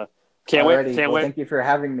time, and can't wait. Thank you for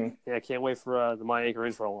having me. Yeah, can't wait for the My Anchor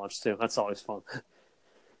Info launch too. That's always fun.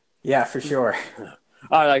 Yeah, for sure.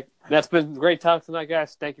 All right, that's been a great talk tonight,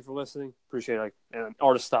 guys. Thank you for listening. Appreciate it. And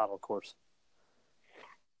Aristotle, of course.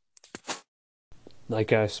 Night,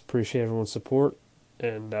 guys. Appreciate everyone's support,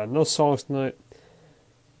 and no songs tonight.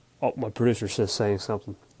 Oh, my producer says saying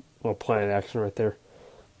something. Little planned action right there.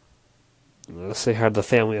 Let's say hi to the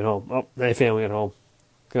family at home. Oh, hey, family at home.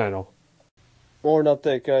 Good night, all. Morning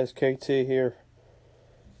update, guys. KT here.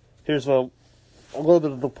 Here's a little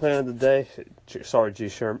bit of the plan of the day. Sorry, G.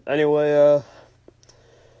 Sherm. Anyway,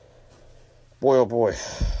 boy, oh boy.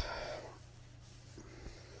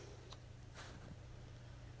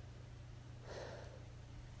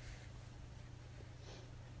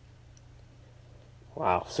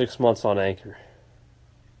 Wow, 6 months on Anchor.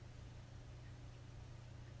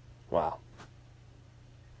 Wow.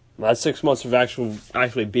 That's 6 months of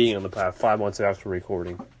actually being on the path. 5 months of actual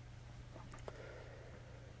recording.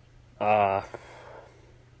 I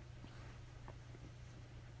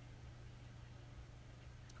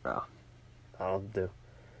don't know what to do.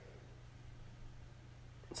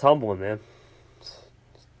 It's humbling, man. It's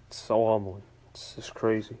so humbling. It's just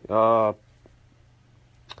crazy. I'd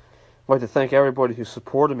like to thank everybody who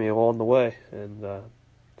supported me along the way, and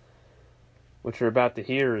what you're about to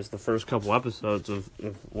hear is the first couple episodes of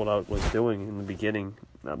what I was doing in the beginning.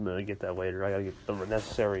 I'm going to get that later. I got to get the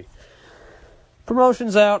necessary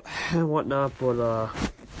promotions out and whatnot, but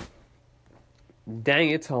dang,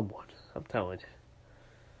 it's humbling. I'm telling you.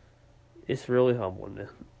 It's really humbling, man.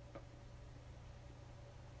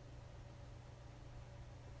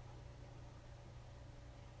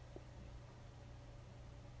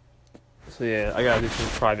 So yeah, I gotta do some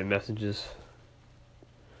private messages.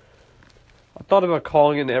 thought about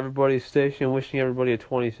calling into everybody's station, wishing everybody a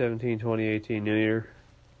 2017-2018 New Year.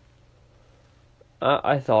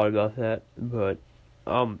 I thought about that, but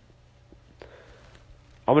I'm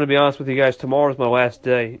gonna be honest with you guys. Tomorrow's my last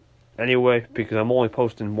day, anyway, because I'm only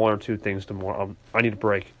posting 1 or 2 things tomorrow. I need a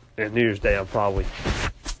break, and New Year's Day I'm probably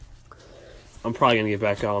gonna get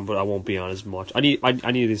back on, but I won't be on as much. I need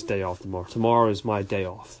this day off tomorrow. Tomorrow is my day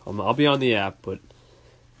off. I'll be on the app, but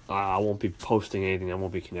I won't be posting anything. I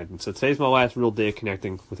won't be connecting. So today's my last real day of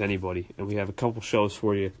connecting with anybody, and we have a couple shows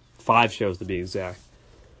for you. 5 shows to be exact.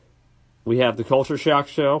 We have the Culture Shock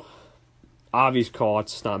show. Avi's call.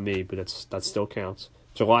 It's not me, but that still counts.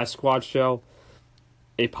 July Squad show.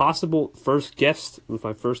 A possible first guest with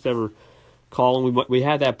my first ever calling. We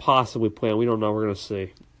had that possibly planned. We don't know. We're gonna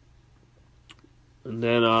see. And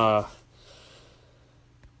then the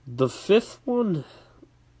 5th one.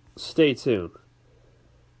 Stay tuned.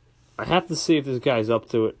 I have to see if this guy's up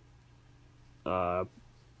to it. But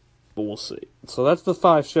we'll see. So that's the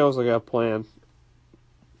 5 shows I got planned.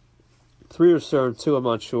 3 are certain, 2 I'm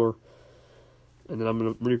not sure. And then I'm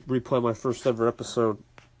going to replay my first ever episode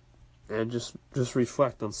and just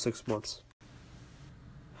reflect on 6 months.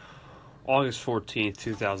 August 14th,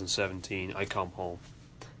 2017, I come home.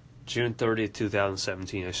 June 30th,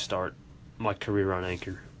 2017, I start my career on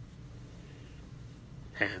Anchor.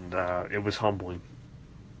 And it was humbling.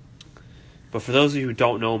 But for those of you who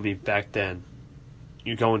don't know me back then,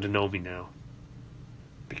 you're going to know me now.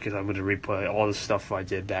 Because I'm going to replay all the stuff I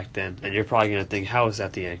did back then. And you're probably going to think, how is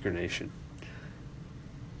that the Anchor Nation?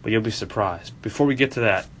 But you'll be surprised. Before we get to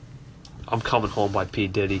that, I'm Coming Home by P.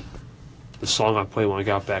 Diddy. The song I played when I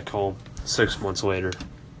got back home 6 months later.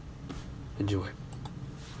 Enjoy.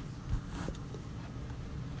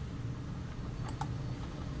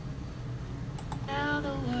 Tell the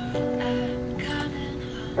world I'm coming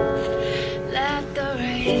home. Let the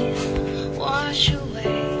rain wash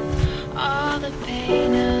away all the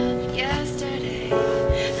pain of yesterday.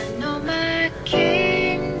 I know my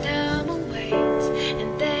kingdom awaits,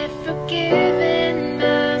 and they've forgiven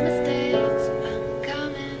my mistakes. I'm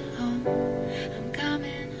coming home, I'm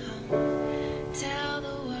coming home. Tell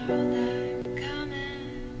the world I'm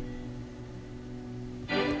coming.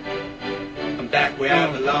 I'm back where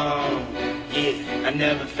I belong. Yeah, I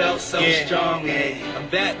never felt so strong. Yeah, I'm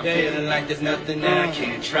back, I'm feeling like there's nothing that I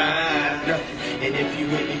can't try. And if you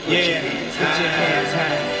with me, put your hands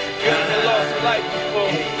high. You haven't lost a life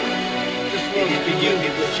before. This one's for you.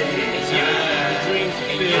 Put your hands high. Dreams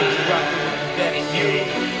fulfilled, rocking with the best.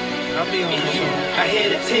 I'll be home soon. I hear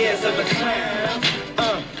the tears of a clown.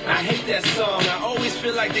 I hate that song. I always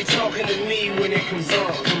feel like they talking to me when it comes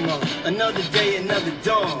on. Come on, another day, another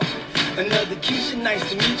dawn. Another Keisha, nice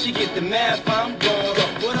to meet you. Get the math, I'm gone.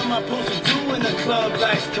 What am I supposed to do when the club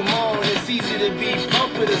lights come on? It's easy to be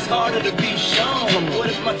pumped, but it's harder to be shown. What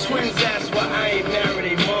if my twins ask why I ain't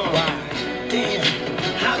married a mom? Damn,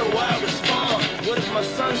 how do I respond? What if my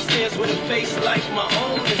son stares with a face like my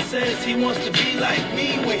own and says he wants to be like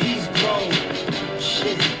me when he's grown?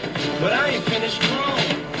 Shit, but I ain't finished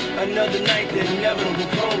grown. Another night that never will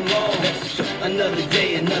prolong. Another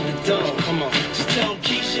day, another dawn. Come on, just tell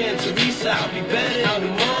Keisha and Teresa I'll be better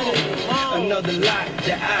tomorrow. Another life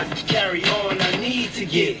that I carry on. I need to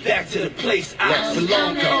get back to the place I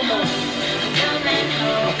belong. Come on, I'm coming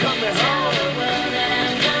home. I'm coming home. Tell the world that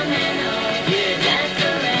I'm coming home. Yeah, let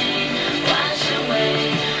the rain wash away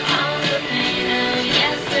all the pain of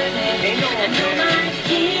yesterday. Ain't no I know my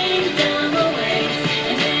kingdom awaits,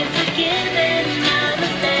 and they've forgiven my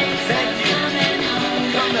mistakes. I'm coming home.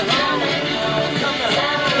 Coming home. Coming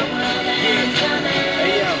home.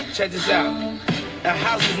 Hey yo, check this out. A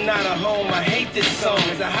house is not a home, I hate this song.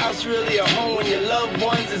 Is a house really a home when your loved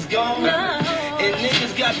ones is gone? And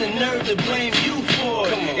niggas got the nerve to blame you for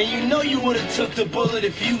it. And you know you would've took the bullet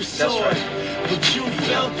if you saw it. But you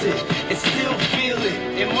felt it, and still feel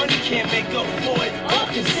it. And money can't make up for it or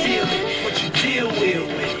conceal it. But you deal with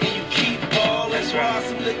it, and you keep ballin'. Raw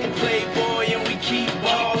some looking playboy, and we keep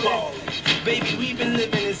ballin'. Baby, we've been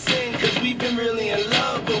living in sin, cause we've been really in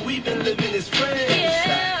love, but we've been living as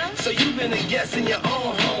friends. So you've been a guest in your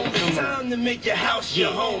own home. It's time to make your house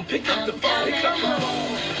your home. Pick up the phone, pick up the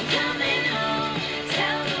phone. I'm coming home.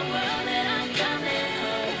 Tell the world that I'm coming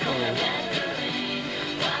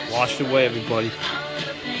home. Washed away, everybody.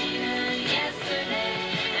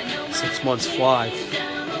 6 months fly.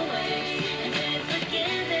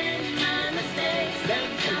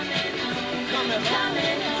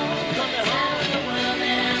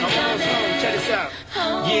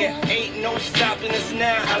 Yeah, ain't no stopping us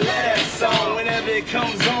now. I love that song. Whenever it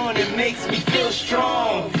comes on, it makes me feel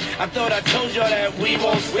strong. I thought I told y'all that we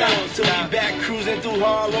won't stop till we back cruising through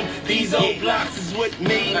Harlem. These old blocks is what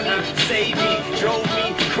made me, saved me, drove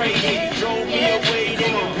me crazy, drove me away,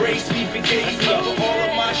 then embraced me, forgave me for all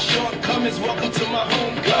of my shortcomings. Welcome to my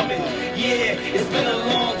homecoming. Yeah, it's been a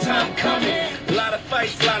long time coming. A lot of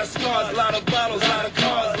fights, a lot of scars, a lot of bottles, a lot of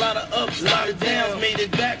cars, a lot of ups, a lot of downs. Made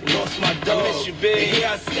it back, lost my dog. I miss you, big. And here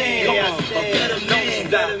I stand, a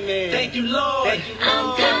better man. Thank you, Lord.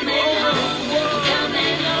 I'm coming home,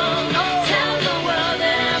 coming home. Tell the world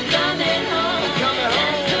that I'm coming home.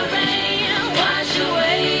 Let the rain wash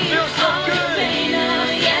away all the pain of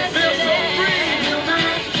yesterday.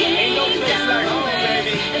 My kingdom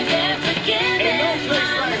lives, and can't forget it.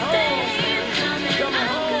 My mistakes. I'm coming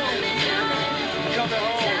home. Tell the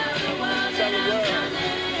world that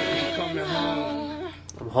I'm coming home.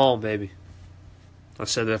 I'm home, baby. I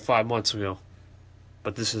said that 5 months ago,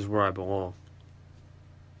 but this is where I belong.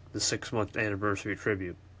 The 6-month anniversary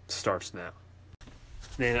tribute starts now.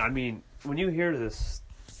 Man, I mean, when you hear this,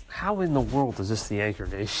 how in the world is this the Anchor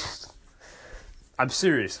Nation? I'm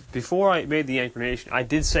serious. Before I made the Anchor Nation, I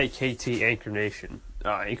did say KT Anchor Nation,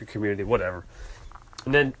 Anchor Community, whatever.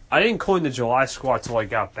 And then I didn't coin the July Squad till I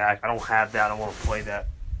got back. I don't have that. I don't want to play that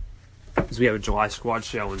because we have a July Squad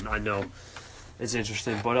show, and I know it's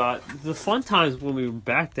interesting. But the fun times when we were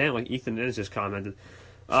back then, like Ethan Innes just commented,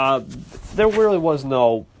 there really was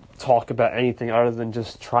no talk about anything other than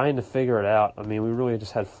just trying to figure it out. I mean, we really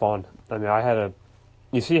just had fun. I mean,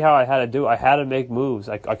 you see how I had to do? I had to make moves.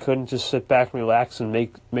 I couldn't just sit back and relax and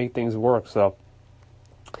make things work. So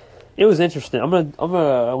it was interesting. I'm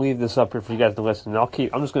gonna leave this up here for you guys to listen. I'm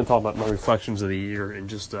just gonna talk about my reflections of the year and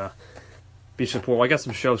just be supportive. I got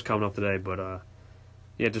some shows coming up today, but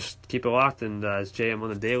yeah, just keep it locked. And as JM on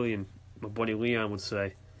the Daily and my buddy Leon would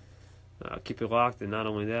say, keep it locked. And not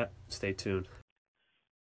only that, stay tuned.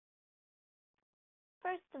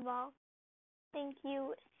 First of all, thank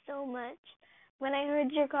you so much. When I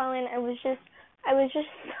heard your call in, I was just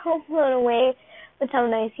so blown away with how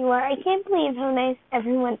nice you are. I can't believe how nice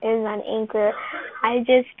everyone is on Anchor.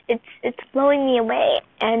 It's blowing me away.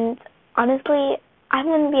 And honestly, I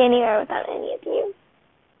wouldn't be anywhere without any of you.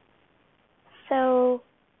 So,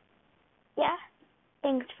 yeah,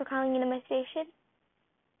 thanks for calling into my station.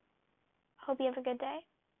 Hope you have a good day.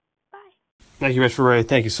 Bye. Thank you, Mr. Ray.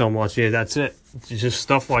 Thank you so much. Yeah, that's it. It's just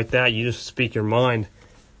stuff like that. You just speak your mind,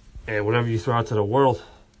 and whatever you throw out to the world,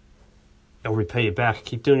 it'll repay you back.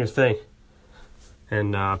 Keep doing your thing.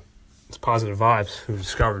 And it's Positive Vibes who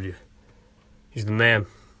discovered you. He's the man.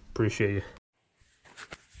 Appreciate you.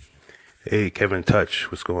 Hey, Kevin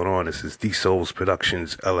Touch, what's going on? This is D Souls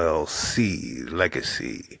Productions LLC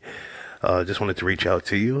Legacy. Just wanted to reach out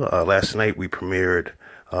to you. Last night we premiered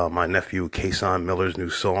my nephew Kason Miller's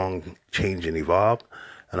new song, Change and Evolve.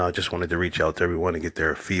 And I just wanted to reach out to everyone and get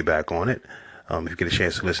their feedback on it. If you get a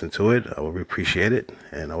chance to listen to it, I would appreciate it.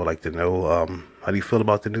 And I would like to know, how do you feel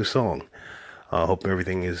about the new song? Hope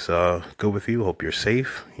everything is good with you. Hope you're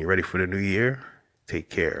safe. You're ready for the new year. Take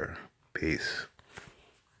care. Peace.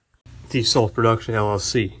 D Soul Production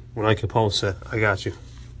LLC. When I compose said, I got you.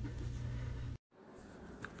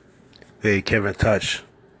 Hey, Kevin Touch.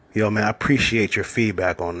 Yo, man, I appreciate your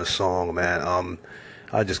feedback on the song, man.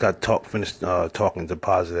 I just got finished talking to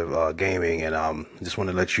Positive Gaming, and just want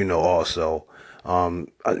to let you know also, we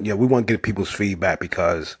want to get people's feedback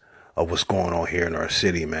because of what's going on here in our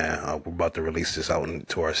city, man. We're about to release this out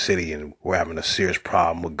into our city, and we're having a serious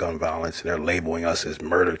problem with gun violence, and they're labeling us as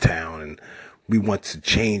Murder Town, and we want to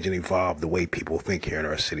change and evolve the way people think here in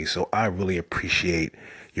our city. So I really appreciate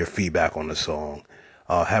your feedback on the song.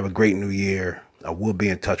 Have a great new year. I will be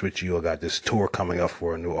in touch with you. I got this tour coming up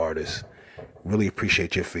for a new artist. Really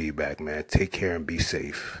appreciate your feedback, man. Take care and be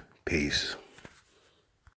safe. Peace.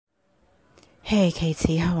 Hey,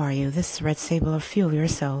 KT, how are you? This is Red Sable of Fuel Your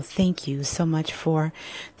Soul. Thank you so much for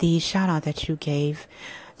the shout out that you gave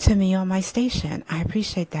to me on my station. I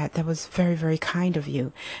appreciate that. That was very, very kind of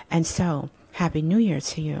you. And so, Happy New Year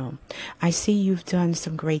to you. I see you've done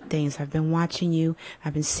some great things. I've been watching you.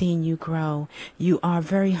 I've been seeing you grow. You are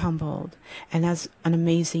very humbled. And that's an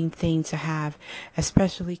amazing thing to have,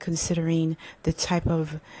 especially considering the type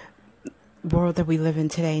of world that we live in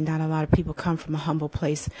today. Not a lot of people come from a humble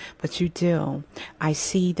place, but you do. I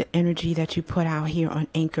see the energy that you put out here on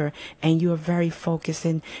Anchor, and you are very focused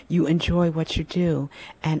and you enjoy what you do.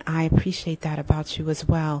 And I appreciate that about you as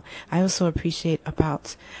well. I also appreciate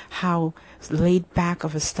about how laid back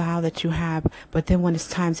of a style that you have, but then when it's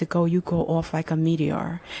time to go, you go off like a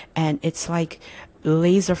meteor, and it's like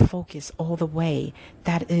laser focus all the way.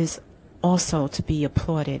 That is also to be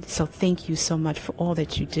applauded. So thank you so much for all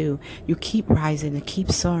that you do. You keep rising and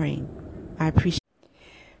keep soaring. I appreciate.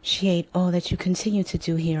 appreciate all that you continue to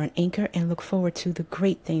do here on Anchor and look forward to the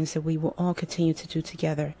great things that we will all continue to do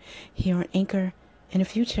together here on Anchor in the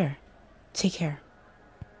future. Take care.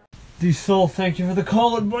 D-Soul, thank you for the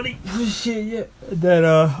call-in, buddy. Appreciate you.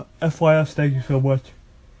 That, FYS, thank you so much.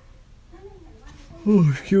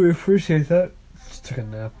 Oh, Q, appreciate that. Just took a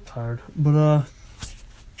nap, tired. But,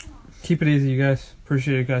 keep it easy, you guys.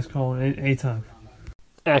 Appreciate you guys calling anytime.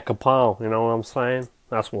 At Capone, you know what I'm saying?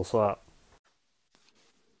 That's what's up.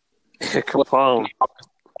 Capone.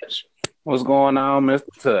 What's going on, Mr.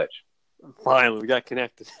 Touch? Finally, we got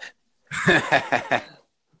connected.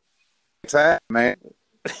 Time, man.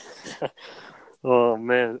 Oh,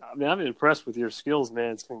 man. I mean, I'm impressed with your skills,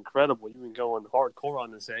 man. It's been incredible. You've been going hardcore on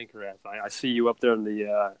this Anchor app. I see you up there in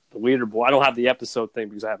the leaderboard. I don't have the episode thing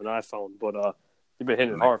because I have an iPhone, but you've been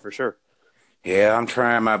hitting it hard for sure. Yeah, I'm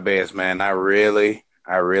trying my best, man. I really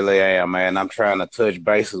am, man. I'm trying to touch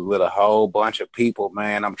bases with a whole bunch of people,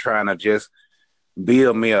 man. I'm trying to just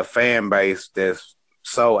build me a fan base that's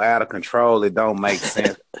so out of control it don't make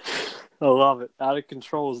sense. I love it. Out of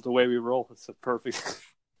control is the way we roll. It's a perfect.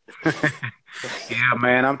 Yeah,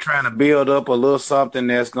 man. I'm trying to build up a little something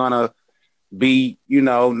that's gonna be,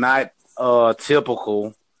 not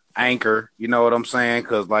typical Anchor. You know what I'm saying?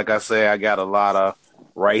 Because, like I say, I got a lot of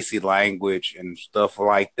racy language and stuff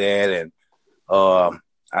like that, and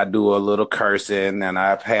I do a little cursing, and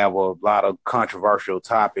I have a lot of controversial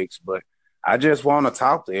topics. But I just want to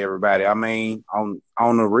talk to everybody. I mean,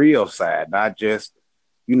 on the real side, not just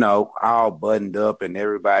all buttoned up and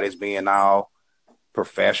everybody's being all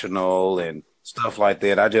professional and stuff like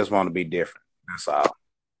that. I just want to be different. That's all.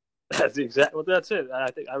 That's exactly. Well, that's it. I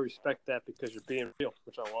think I respect that because you're being real,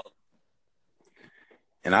 which I love.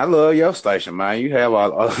 And I love your station, man. You have a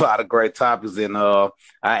lot of great topics. And I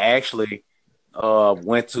actually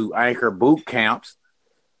went to Anchor boot camps,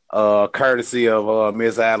 courtesy of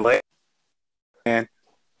Miss Adelaide. And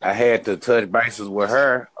I had to touch bases with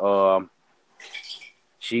her.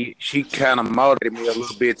 She kind of motivated me a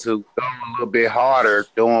little bit to go a little bit harder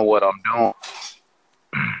doing what I'm doing.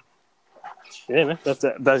 Yeah, man. That's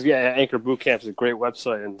Anchor Bootcamp is a great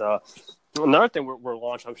website. And another thing we're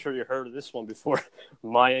launching, I'm sure you heard of this one before,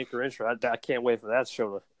 My Anchor Intro. I can't wait for that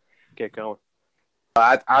show to get going.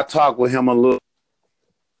 I talked with him a little,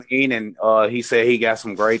 and he said he got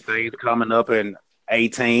some great things coming up in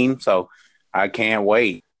 2018, so I can't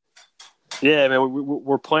wait. Yeah, man,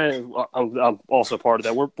 we're planning. I'm also part of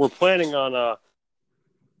that. We're planning on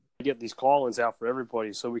get these call-ins out for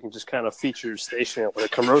everybody, so we can just kind of feature your station with a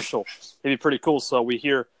commercial. It'd be pretty cool. So we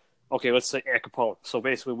hear, okay, let's say Aunt Capone. So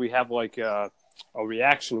basically, we have like a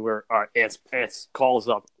reaction where our Aunt's calls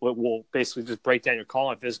up. We'll basically just break down your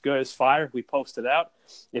call. If it's good, it's fire. We post it out.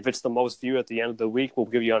 If it's the most view at the end of the week, we'll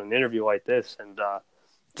give you on an interview like this, and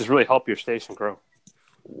just really help your station grow.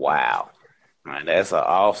 Wow. Man, that's an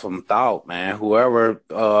awesome thought, man. Whoever,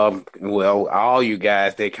 all you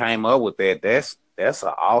guys that came up with that, that's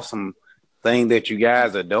an awesome thing that you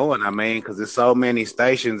guys are doing. I mean, because there's so many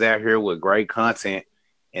stations out here with great content,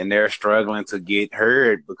 and they're struggling to get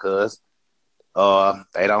heard because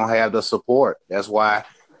they don't have the support. That's why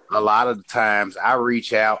a lot of the times I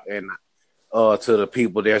reach out and to the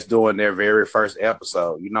people that's doing their very first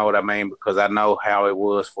episode. You know what I mean? Because I know how it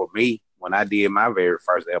was for me when I did my very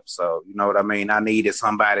first episode. You know what I mean? I needed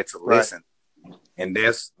somebody to listen. Right. And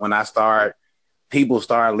that's when people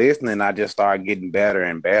start listening, I just start getting better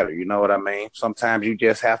and better. You know what I mean? Sometimes you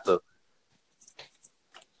just have to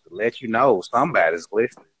let somebody's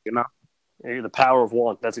listening, The power of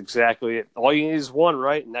one. That's exactly it. All you need is one,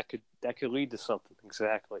 right? And that could lead to something.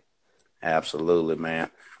 Exactly. Absolutely,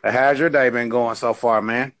 man. How's your day been going so far,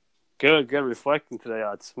 man? Good reflecting today.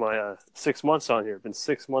 It's my 6 months on here. Been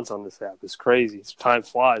 6 months on this app. It's crazy. Time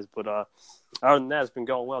flies. But other than that, it's been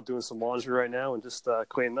going well. Doing some laundry right now and just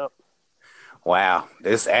cleaning up. Wow.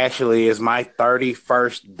 This actually is my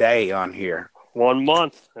 31st day on here. 1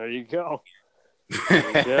 month. There you go.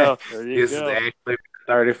 There you go. This is actually my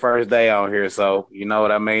 31st day on here. So, you know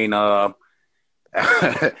what I mean?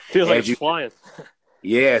 Feels like it's flying.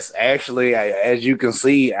 Yes. Actually, as you can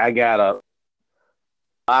see, I got a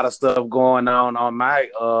lot of stuff going on my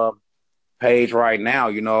page right now.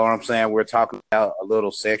 You know what I'm saying? We're talking about a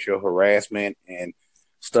little sexual harassment and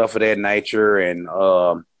stuff of that nature. And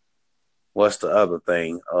what's the other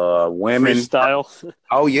thing? Women freestyle.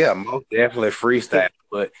 Oh yeah, most definitely freestyle.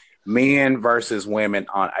 But men versus women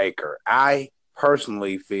on Anchor. I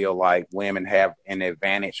personally feel like women have an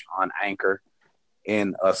advantage on Anchor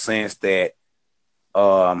in a sense that,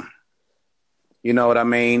 you know what I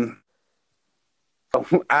mean?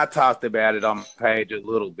 I talked about it on my page a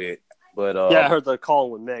little bit, but yeah, I heard the call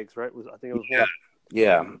with Megs, right? I think it was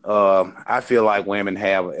Yeah, I feel like women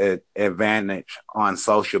have an advantage on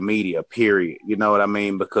social media, period. You know what I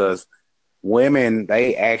mean? Because women,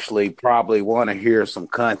 they actually probably want to hear some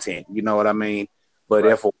content. You know what I mean? But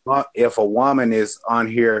Right. if a woman is on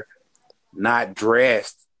here not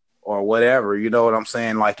dressed or whatever, you know what I'm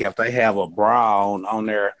saying? Like if they have a bra on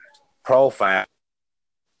their profile,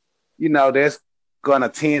 you know, that's gonna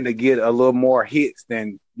tend to get a little more hits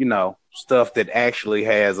than, you know, stuff that actually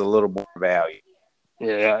has a little more value.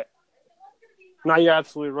 Yeah. No, you're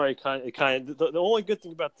absolutely right. The only good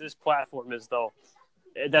thing about this platform is though,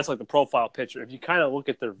 that's like the profile picture. If you kind of look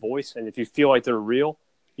at their voice and if you feel like they're real,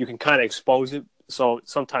 you can kind of expose it. So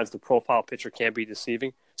sometimes the profile picture can be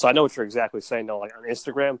deceiving. So I know what you're exactly saying. Though, like on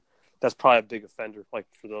Instagram, that's probably a big offender. Like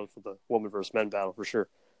for the woman versus men battle for sure.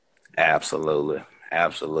 Absolutely.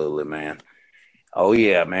 Absolutely, man. Oh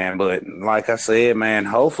yeah, man. But like I said, man,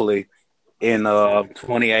 hopefully in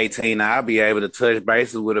 2018 I'll be able to touch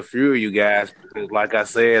bases with a few of you guys because like I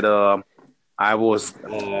said, I was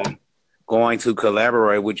going to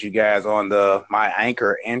collaborate with you guys on the my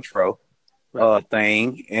anchor intro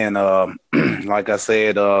thing. And like I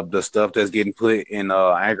said, the stuff that's getting put in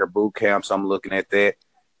anchor boot camps, I'm looking at that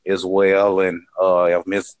as well. And if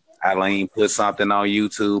Miss Eileen put something on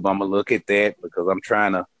YouTube, I'm gonna look at that because I'm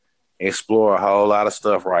trying to explore a whole lot of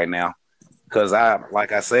stuff right now. Because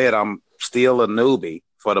like I said, I'm still a newbie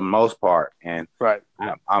for the most part, and Right.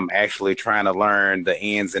 I'm actually trying to learn the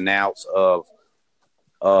ins and outs of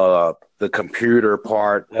the computer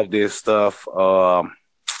part of this stuff,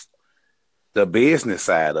 the business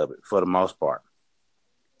side of it for the most part.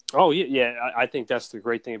 Oh yeah. I think that's the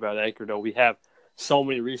great thing about Anchor. Though we have so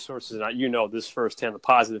many resources, and you know this firsthand, the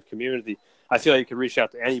positive community. I feel like you can reach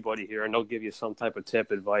out to anybody here, and they'll give you some type of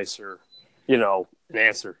tip, advice, or an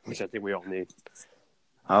answer, which I think we all need.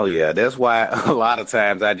 Oh yeah, that's why a lot of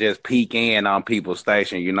times I just peek in on people's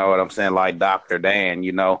station. You know what I'm saying? Like Dr. Dan.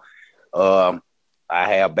 I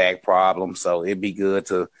have back problems, so it'd be good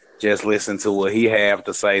to just listen to what he have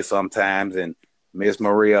to say sometimes. And Miss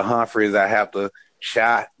Maria Humphreys, I have to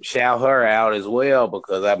shout her out as well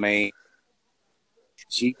because I mean,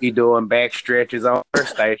 she be doing back stretches on her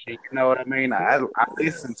station. You know what I mean? I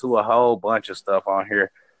listen to a whole bunch of stuff on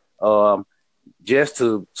here, just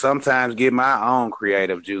to sometimes get my own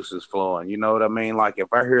creative juices flowing. You know what I mean? Like if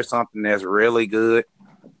I hear something that's really good,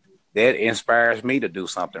 that inspires me to do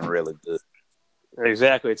something really good.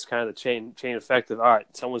 Exactly. It's kind of the chain effect of, all right,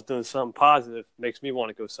 someone's doing something positive, makes me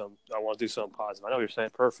want to I want to do something positive. I know what you're saying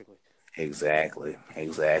perfectly. Exactly.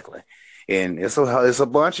 And it's a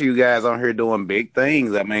bunch of you guys on here doing big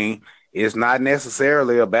things. I mean, it's not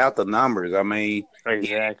necessarily about the numbers. I mean,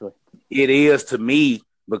 exactly, it is to me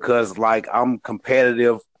because like I'm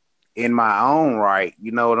competitive in my own right.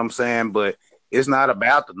 You know what I'm saying? But it's not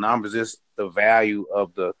about the numbers. It's the value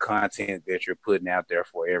of the content that you're putting out there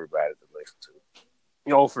for everybody to listen to.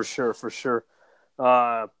 Oh, for sure.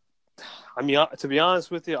 I mean, to be honest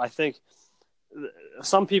with you, I think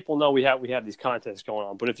some people know we have these contests going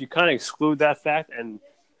on, but if you kind of exclude that fact and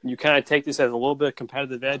you kind of take this as a little bit of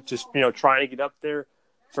competitive edge, just trying to get up there.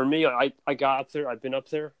 For me, I got up there. I've been up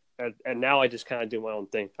there, and now I just kind of do my own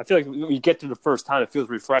thing. I feel like when you get to the first time, it feels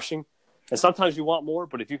refreshing, and sometimes you want more.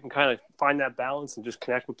 But if you can kind of find that balance and just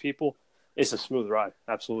connect with people, it's a smooth ride.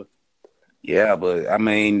 Absolutely. Yeah, but I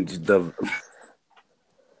mean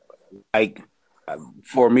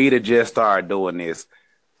for me to just start doing this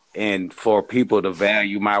and for people to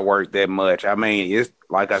value my work that much. I mean, it's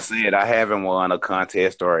like I said, I haven't won a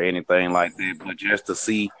contest or anything like that, but just to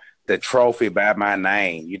see the trophy by my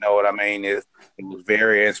name, you know what I mean? It was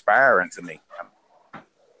very inspiring to me.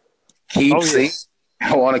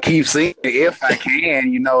 I want to keep seeing it if I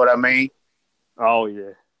can, you know what I mean? Oh,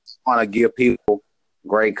 yeah. I want to give people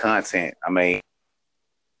great content. I mean,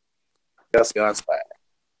 just inspired.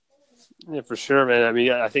 Yeah, for sure, man. I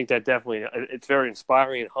mean, I think that definitely it's very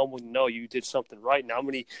inspiring and humbling to know you did something right. Now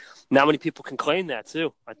many people can claim that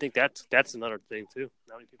too. I think that's another thing too.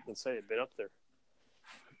 How many people can say they've been up there?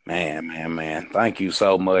 Man. Thank you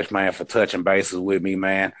so much, man, for touching bases with me,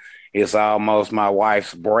 man. It's almost my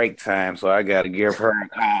wife's break time, so I got to give her a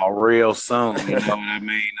call real soon. You know what I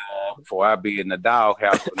mean? Before I be in the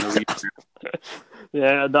doghouse for New Year.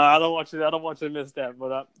 Yeah, no, I don't want you to miss that.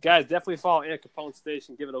 But guys, definitely follow Ant Capone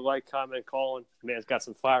Station. Give it a like, comment, calling. Man's got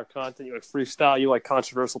some fire content. You like freestyle. You like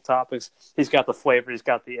controversial topics. He's got the flavor. He's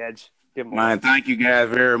got the edge. Give him a man, thank you guys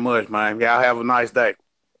very much, man. Y'all have a nice day.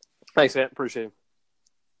 Thanks, Ant. Appreciate it.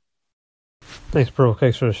 Thanks, bro.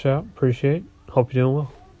 Thanks for the shout. Appreciate it. Hope you're doing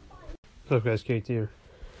well. What's up, guys? KT here.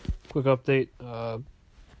 Quick update.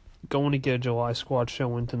 Going to get a July Squad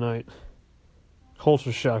show in tonight.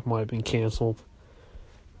 Culture Shock might have been canceled.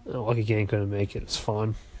 Lucky Gang couldn't make it. It's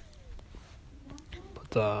fun.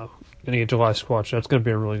 But gonna get July Squad Show. It's gonna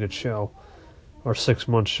be a really good show. Our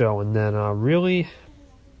 6-month show. And then really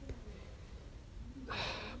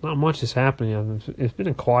not much is happening. It's been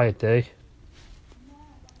a quiet day.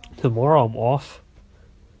 Tomorrow I'm off.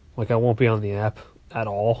 Like I won't be on the app at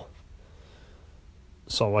all.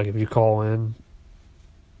 So like if you call in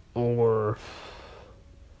or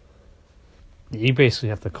you basically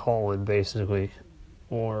have to call in basically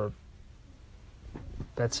or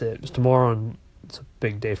that's it. Just tomorrow and it's a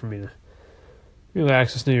big day for me to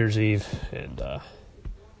relax. It's New Year's Eve and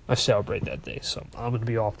I celebrate that day. So I'm gonna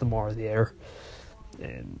be off tomorrow the air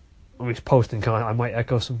and I'll be posting content. I might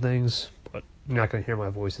echo some things, but you're not gonna hear my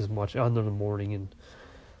voice as much other than the morning and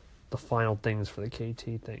the final things for the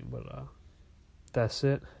KT thing, but that's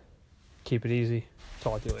it. Keep it easy.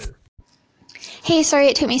 Talk to you later. Hey, sorry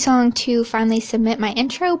it took me so long to finally submit my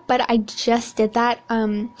intro, but I just did that.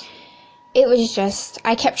 It was just,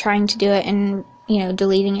 I kept trying to do it and,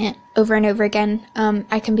 deleting it over and over again.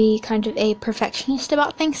 I can be kind of a perfectionist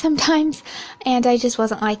about things sometimes, and I just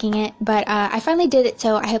wasn't liking it, but I finally did it,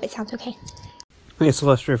 so I hope it sounds okay. Thanks,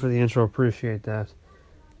 Celestia, for the intro. Appreciate that.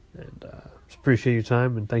 And appreciate your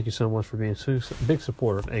time, and thank you so much for being a big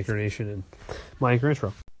supporter of Anchor Nation and my Anchor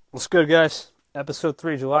intro. What's good, guys? Episode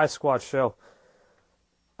 3, July Squad Show.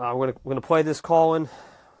 We're gonna play this call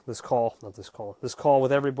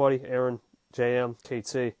with everybody. Aaron, JM,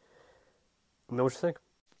 KT. Let me know what you think.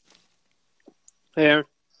 Hey, Aaron.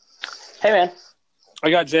 Hey, man. I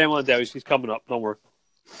got JM on deck. He's coming up. Don't worry.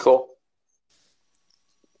 Cool.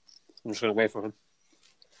 I'm just gonna wait for him.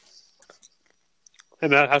 Hey,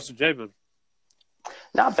 man. How's the J been?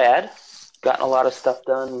 Not bad. Gotten a lot of stuff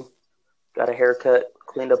done. Got a haircut.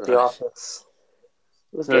 Cleaned up the office.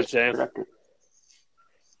 It was good.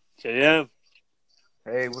 JM.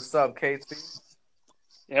 Hey, what's up, KT?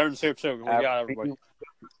 Aaron's here too. We got everybody.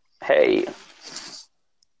 Hey.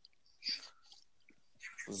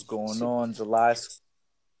 What's going on, July?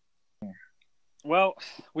 Well,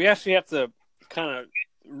 we actually have to kind of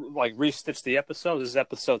like restitch the episode. This is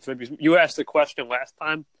episode 3. Because you asked the question last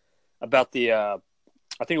time about the, I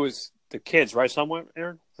think it was the kids, right? Somewhere,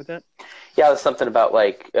 Aaron, with that? Yeah, it was something about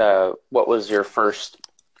like, what was your first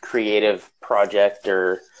creative project,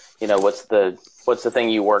 or what's the thing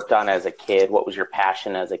you worked on as a kid? What was your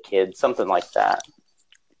passion as a kid? Something like that.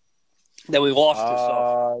 Then we lost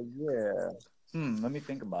this. Yeah. Let me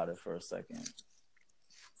think about it for a second.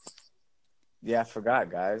 Yeah, I forgot,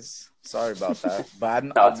 guys. Sorry about that.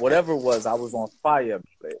 But whatever it was, I was on fire.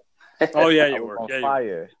 Oh yeah, you were on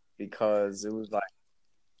fire because it was like,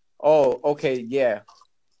 oh, okay, yeah.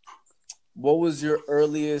 What was your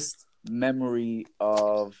earliest memory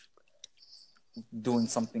of doing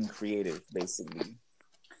something creative, basically?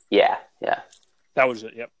 Yeah. That was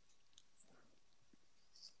it, yep.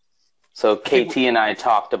 So KT and I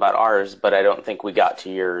talked about ours, but I don't think we got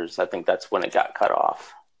to yours. I think that's when it got cut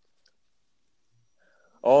off.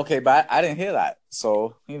 Okay, but I didn't hear that.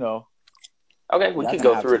 So, Okay, we can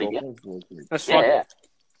go through it again. That's fine. Yeah.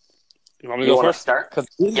 You want me to go first? Start? Because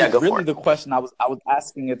go really for it. The question I was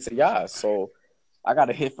asking it to y'all, so I got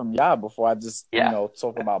to hear from y'all before I just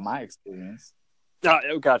talk about my experience.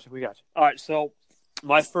 We got you. All right, so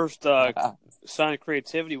my first sign of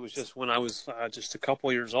creativity was just when I was just a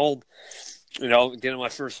couple years old. Getting my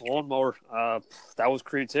first lawnmower. That was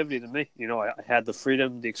creativity to me. I had the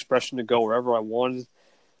freedom, the expression to go wherever I wanted,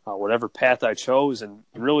 whatever path I chose, and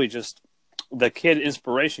really just the kid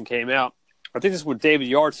inspiration came out. I think this is what David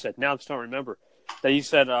Yard said. Now I'm starting to remember that he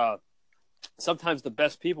said sometimes the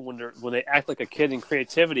best people when they act like a kid in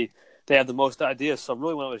creativity, they have the most ideas. So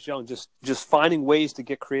really, when I was young, just finding ways to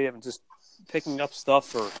get creative and just picking up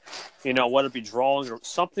stuff, or whether it be drawing or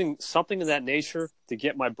something of that nature to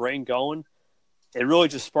get my brain going. It really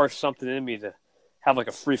just sparked something in me to have like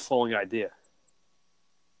a free flowing idea.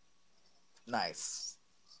 Nice.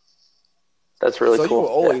 That's really cool. So you were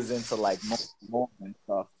always into like lawn and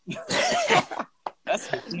stuff. That's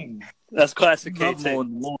the thing. That's classic KT.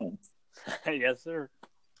 Lawn. Yes, sir.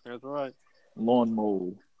 That's right. Lawn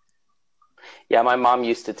mowing. Yeah, my mom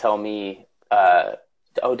used to tell me,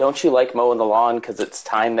 "Oh, don't you like mowing the lawn? Because it's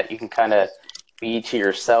time that you can kind of be to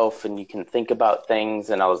yourself and you can think about things."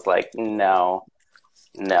 And I was like, no.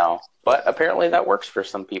 But apparently that works for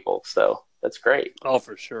some people, so that's great. Oh,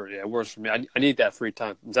 for sure. Yeah, it works for me. I need that free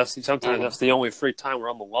time. That's the only free time where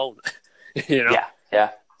I'm alone. Yeah.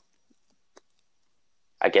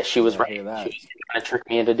 I guess she was right. She was trying to trick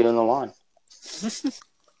me into doing the lawn.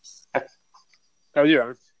 How are you,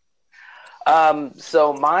 Aaron?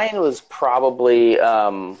 So mine was probably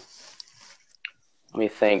Let me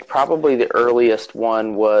think. Probably the earliest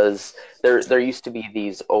one was there used to be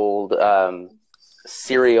these old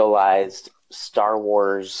serialized Star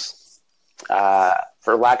Wars,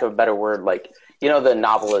 for lack of a better word, like, the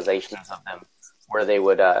novelizations of them, where they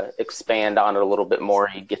would expand on it a little bit more.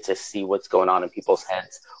 You'd get to see what's going on in people's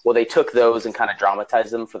heads. Well, they took those and kind of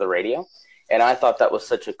dramatized them for the radio, and I thought that was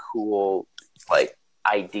such a cool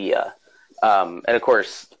idea. And of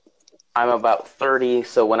course, I'm about 30,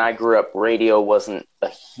 so when I grew up, radio wasn't a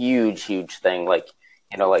huge thing. Like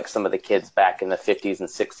some of the kids back in the 50s and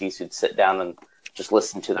 60s who'd sit down and just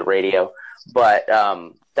listen to the radio. But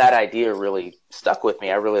that idea really stuck with me.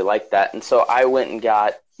 I really liked that. And so I went and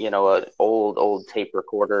got, an old tape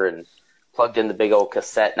recorder and plugged in the big old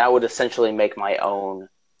cassette. And I would essentially make my own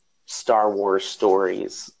Star Wars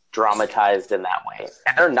stories dramatized in that way.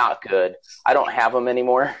 And they're not good. I don't have them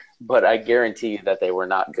anymore, but I guarantee you that they were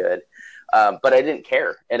not good. But I didn't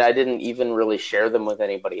care, and I didn't even really share them with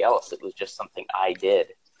anybody else. It was just something I did,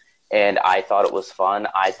 and I thought it was fun.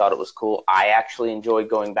 I thought it was cool. I actually enjoyed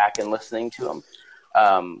going back and listening to them,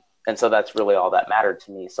 and so that's really all that mattered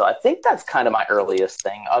to me. So I think that's kind of my earliest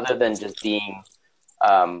thing, other than just being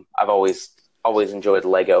I've always enjoyed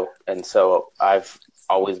Lego, and so I've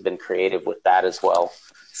always been creative with that as well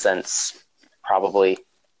since probably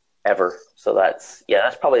ever. So that's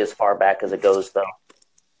probably as far back as it goes, though,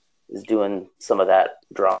 is doing some of that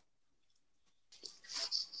drama.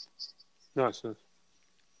 Nice.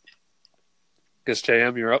 Guess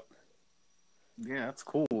JM, you're up. Yeah, that's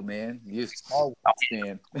cool, man. You're a Star Wars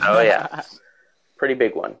fan. Oh yeah, pretty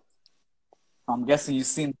big one. I'm guessing you've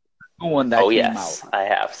seen the new one that came out. I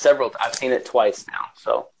have several. I've seen it twice now,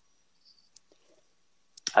 so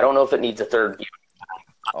I don't know if it needs a third view.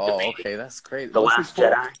 Oh, okay, that's great. The Last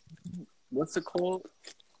Jedi. What's it called?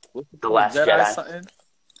 The Last Jedi. Something?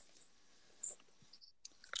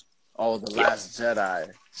 Oh, The Last Jedi.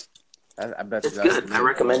 I bet it's you that's good. I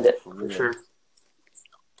recommend it for sure.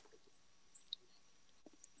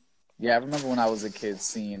 Yeah, I remember when I was a kid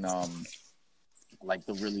seeing like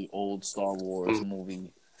the really old Star Wars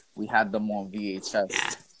movie. We had them on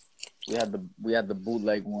VHS. We had the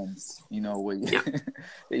bootleg ones, where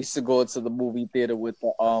they used to go to the movie theater with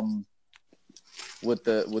the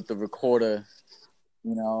recorder,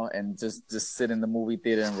 and just sit in the movie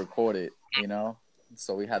theater and record it,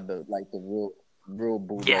 So we had the real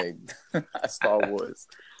bootleg Star Wars.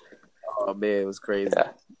 Oh man, it was crazy.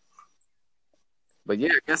 Yeah. But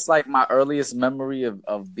yeah, I guess my earliest memory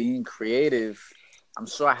of being creative, I'm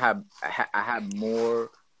sure I had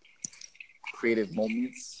more creative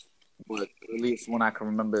moments, but at least one I can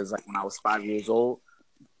remember is when I was 5 years old.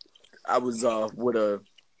 I was with a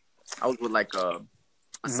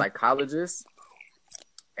psychologist,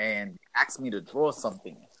 and asked me to draw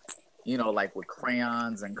something, with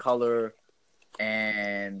crayons and color,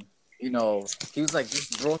 and he was like,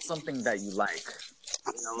 just draw something that you like,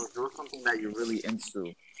 draw something that you're really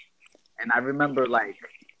into. And I remember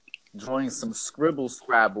drawing some scribble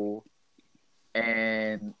scrabble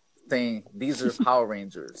and saying, these are Power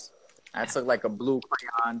Rangers. I took a blue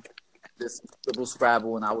crayon, this scribble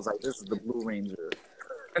scrabble, and I was like, this is the Blue Ranger.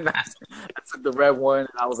 And I took the red one,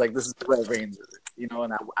 and I was like, this is the Red Ranger.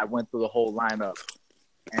 And I went through the whole lineup.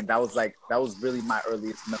 And that was really my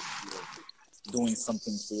earliest memory of doing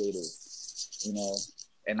something creative,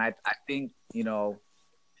 And I think,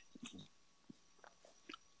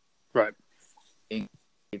 right.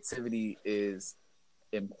 Creativity is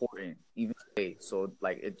important even today. So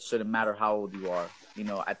it shouldn't matter how old you are.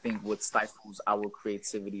 I think what stifles our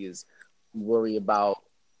creativity is we worry about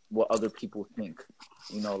what other people think.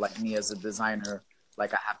 Like me as a designer, I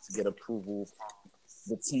have to get approval from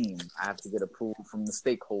the team. I have to get approval from the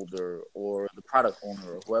stakeholder or the product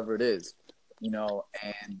owner or whoever it is.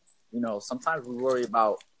 And sometimes we worry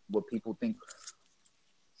about what people think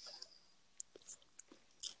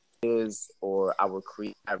is, or our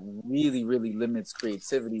really, really limits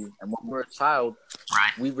creativity. And when we're a child,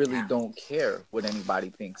 we really don't care what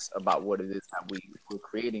anybody thinks about what it is that we're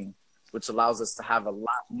creating, which allows us to have a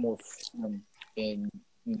lot more fun in,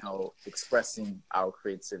 expressing our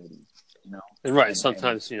creativity. And right,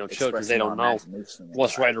 sometimes children, they don't know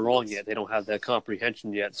what's right or wrong yet. They don't have that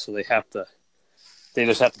comprehension yet, so they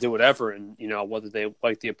just have to do whatever, and whether they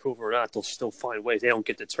like the approval or not, they'll still find ways. They don't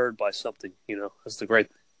get deterred by something. That's the great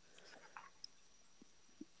thing.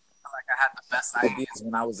 I had the best ideas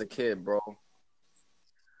when I was a kid, bro.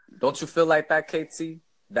 Don't you feel like that, KT?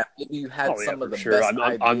 That maybe you had some of the best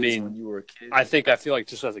ideas when you were a kid? I feel like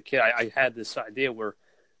just as a kid, I had this idea where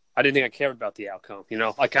I didn't think I cared about the outcome.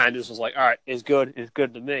 I kind of just was like, all right, it's good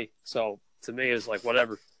to me. So to me, it's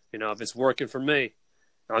whatever. If it's working for me,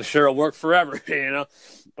 I'm sure it'll work forever,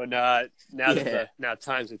 But now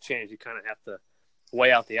times have changed. You kind of have to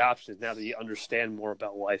weigh out the options now that you understand more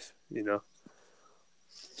about life,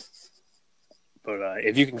 But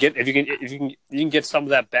if you can get some of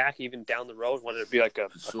that back even down the road, whether it be like a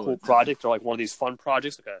cool project or like one of these fun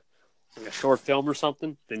projects, like a short film or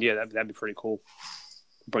something, then yeah, that'd be pretty cool.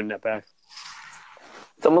 Bring that back.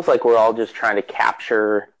 It's almost like we're all just trying to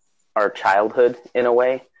capture our childhood in a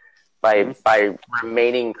way by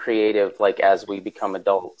remaining creative. Like as we become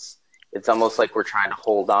adults, it's almost like we're trying to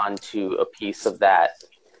hold on to a piece of that,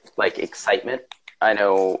 like excitement. I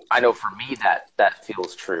know for me that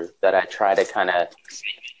feels true, that I try to kind of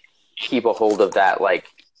keep a hold of that, like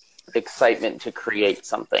excitement to create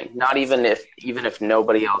something. Not even if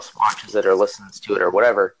nobody else watches it or listens to it or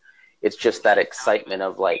whatever, it's just that excitement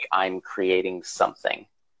of like, I'm creating something,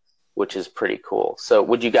 which is pretty cool. So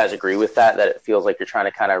would you guys agree with that it feels like you're trying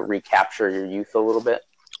to kind of recapture your youth a little bit?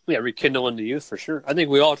 Yeah, rekindling the youth for sure. I think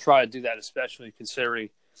we all try to do that, especially considering,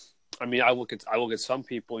 I mean, I look at some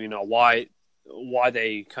people, why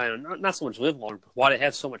they kind of not so much live longer, but why they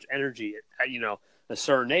have so much energy at a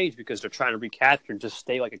certain age, because they're trying to recapture and just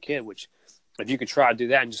stay like a kid. Which, if you could try to do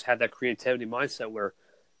that and just have that creativity mindset where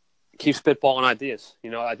keep spitballing ideas,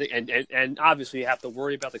 I think, and obviously you have to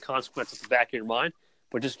worry about the consequences at the back of your mind,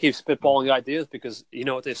 but just keep spitballing ideas, because you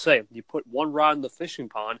know what they say: you put one rod in the fishing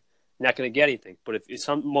pond, you're not going to get anything. But if it's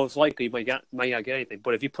most likely you might not get anything.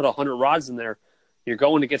 But if you put 100 rods in there, you're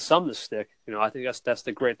going to get some to stick. I think that's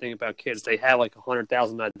the great thing about kids. They have like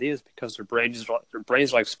 100,000 ideas because their brains are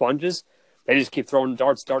like sponges. They just keep throwing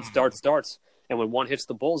darts. And when one hits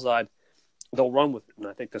the bullseye, they'll run with it. And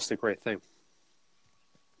I think that's the great thing.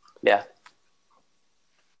 Yeah.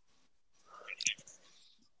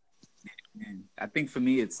 I think for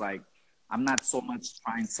me, it's like, I'm not so much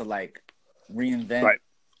trying to like reinvent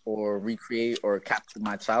or recreate or capture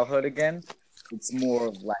my childhood again. It's more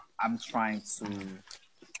of like, I'm trying to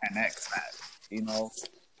 10x that,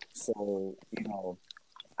 So,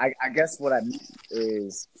 I guess what I mean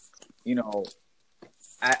is,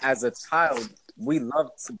 as a child, we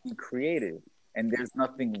love to be creative, and there's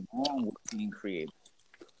nothing wrong with being creative.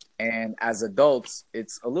 And as adults,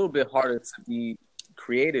 it's a little bit harder to be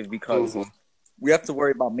creative because we have to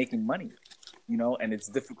worry about making money, and it's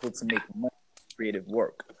difficult to make money creative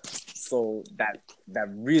work. So that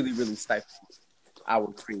really, really stifles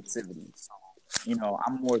our creativity. So,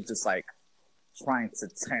 I'm more just like trying to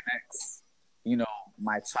 10x,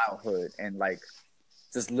 my childhood and like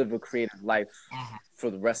just live a creative life for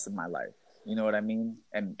the rest of my life. You know what I mean?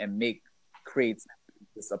 And make creativity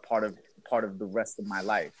just a part of the rest of my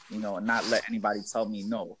life, and not let anybody tell me,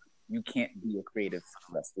 no, you can't be a creative for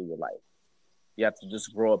the rest of your life. You have to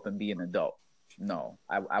just grow up and be an adult. No,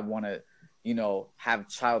 I want to, have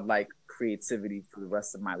childlike creativity for the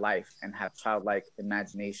rest of my life and have childlike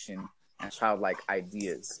imagination and childlike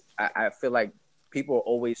ideas. I feel like people are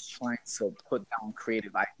always trying to put down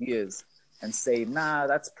creative ideas and say, nah,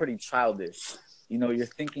 that's pretty childish. You're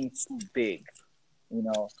thinking too big,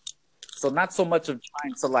 So not so much of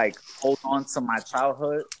trying to like hold on to my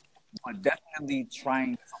childhood, but definitely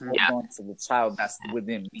trying to hold on to the child that's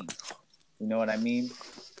within me. You know what I mean?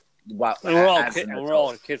 And we're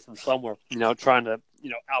all a kid from somewhere, trying to,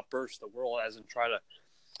 outburst the world as in try to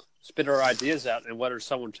spit our ideas out. And whether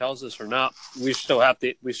someone tells us or not, we still have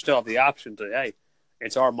the option to, hey,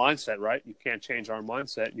 it's our mindset, right? You can't change our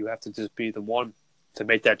mindset. You have to just be the one to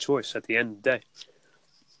make that choice at the end of the day.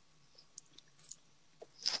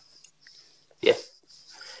 Yeah.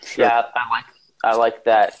 Sure. Yeah, I like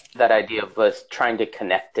that idea of us trying to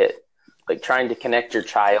connect it. Like trying to connect your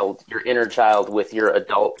inner child with your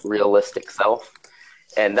adult realistic self.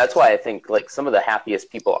 And that's why I think like some of the happiest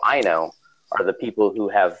people I know are the people who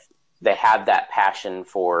have that passion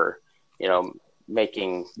for,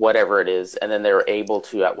 making whatever it is. And then they were able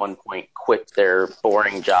to at one point quit their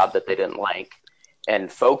boring job that they didn't like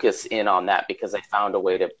and focus in on that because they found a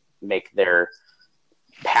way to make their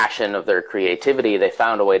passion of their creativity. They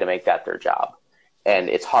found a way to make that their job. And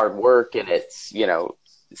it's hard work and it's,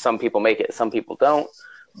 some people make it, some people don't,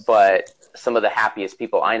 but some of the happiest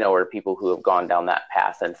people I know are people who have gone down that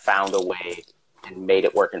path and found a way and made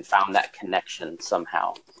it work and found that connection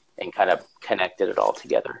somehow and kind of connected it all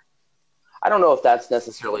together. I don't know if that's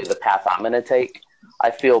necessarily the path I'm going to take. I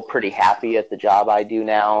feel pretty happy at the job I do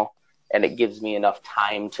now, and it gives me enough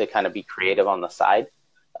time to kind of be creative on the side.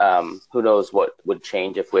 Who knows what would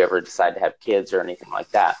change if we ever decide to have kids or anything like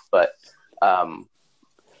that. But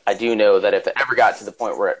I do know that if it ever got to the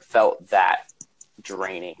point where it felt that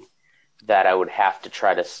draining, that I would have to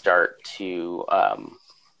try to start to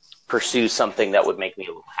pursue something that would make me a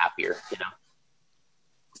little happier,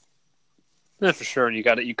 Yeah, for sure. And you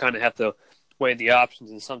kind of have to weigh the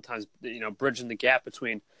options, and sometimes bridging the gap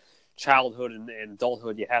between childhood and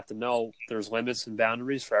adulthood, you have to know there's limits and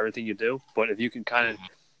boundaries for everything you do. But if you can kind of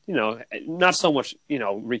not so much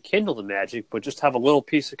rekindle the magic, but just have a little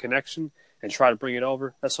piece of connection and try to bring it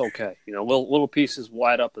over, that's okay. Little pieces will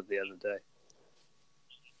add up at the end of the day.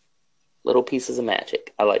 Little pieces of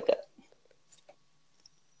magic. I like that.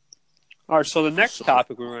 All right, so the next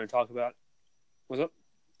topic we're going to talk about. What's up?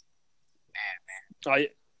 Oh, yeah.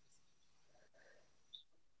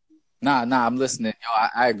 Nah, I'm listening. Yo,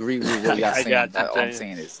 I agree with what y'all saying. All I'm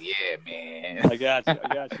saying is, yeah, man. I got you.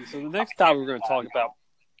 So the next topic we're going to talk about.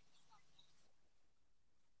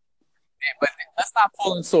 Yeah, but let's not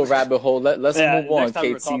fall into a rabbit hole. Let's move on,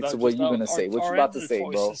 KT, to what you're going to say. What you about to say,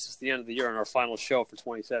 bro? This is the end of the year and our final show for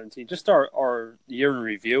 2017. Just our year in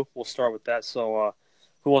review. We'll start with that. So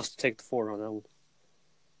who wants to take the floor on that one?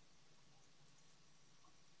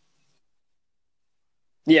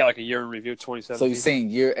 Yeah, like a year in review, 2017. So you're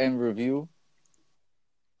saying year-end review?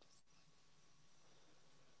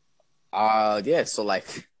 Yeah. So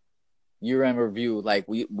like year-end review, like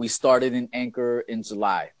we started in Anchor in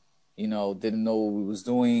July. Didn't know what we was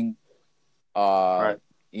doing. Right.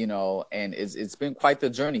 And it's been quite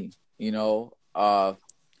the journey. We've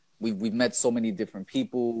met so many different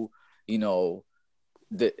people. The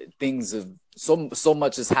things of so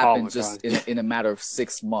much has happened just in a matter of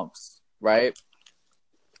 6 months, right?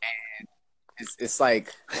 It's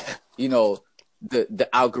like, the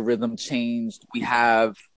algorithm changed. We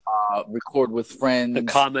have record with friends. The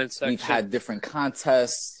comment section. We've had different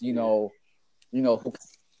contests. The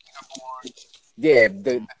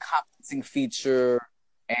commenting feature,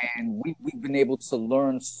 and we've been able to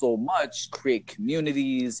learn so much, create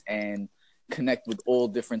communities, and connect with all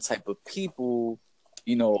different type of people.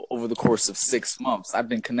 Over the course of 6 months, I've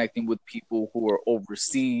been connecting with people who are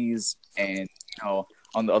overseas and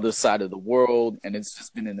on the other side of the world, and it's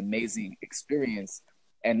just been an amazing experience.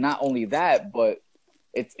 And not only that, but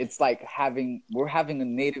it's like we're having a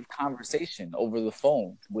native conversation over the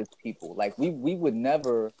phone with people. Like we would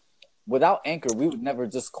never, without Anchor, we would never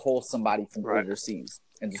just call somebody from overseas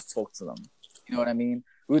and just talk to them. You know what I mean?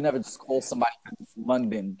 We would never just call somebody from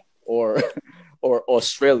London or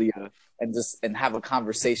Australia and have a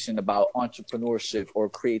conversation about entrepreneurship or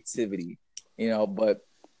creativity. But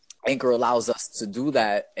Anchor allows us to do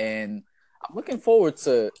that, and I'm looking forward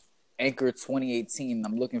to Anchor 2018.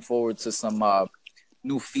 I'm looking forward to some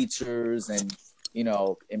new features, and they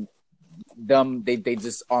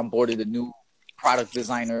just onboarded a new product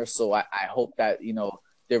designer, so I hope that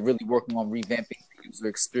they're really working on revamping the user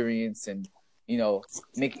experience and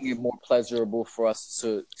making it more pleasurable for us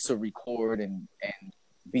to record and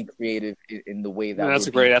be creative in the way that that's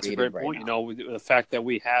a great point. Now. The fact that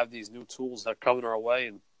we have these new tools that are coming our way,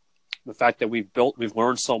 and the fact that we've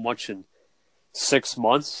learned so much in 6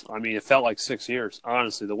 months. I mean, it felt like 6 years.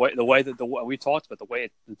 Honestly, the way that we talked about, the way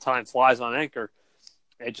the time flies on Anchor,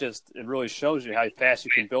 it really shows you how fast you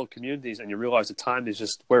can build communities, and you realize the time is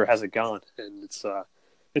just where has it gone. And it's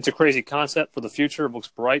a crazy concept for the future. It looks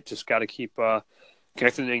bright. Just got to keep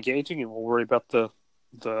connecting and engaging, and we'll worry about the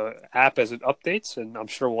app as it updates, and I'm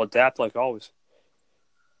sure we'll adapt like always.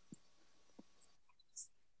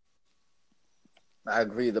 I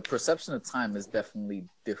agree. The perception of time is definitely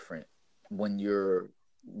different when you're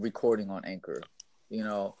recording on Anchor.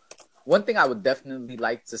 One thing I would definitely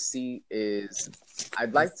like to see is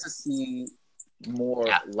I'd like to see more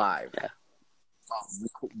live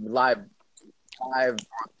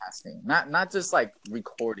broadcasting, not just like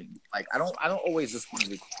recording. Like I don't always just want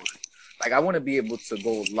to record. Like I want to be able to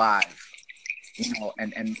go live,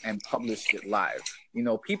 and publish it live.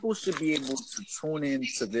 People should be able to tune in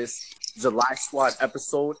to this July Squad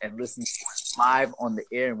episode and listen to it live on the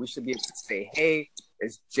air, and we should be able to say, hey,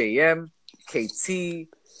 it's JM, KT,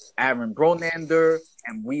 Aaron Bronander,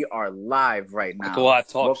 and we are live right now.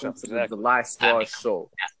 Welcome to the July Squad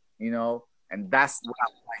show. And that's what I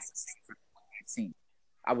would like to see for 2018.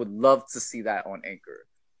 I would love to see that on Anchor.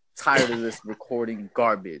 Tired of this recording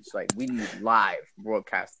garbage. Like, we need live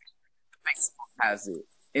broadcasting. Facebook has it.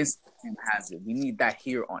 Instagram has it. We need that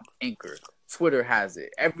here on Anchor. Twitter has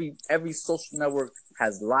it. Every social network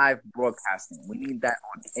has live broadcasting. We need that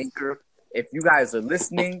on Anchor. If you guys are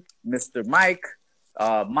listening, Mr. Mike,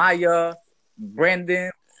 Maya,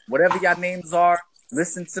 Brandon, whatever your names are,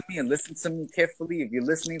 listen to me and listen to me carefully. If you're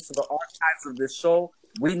listening to the archives of this show,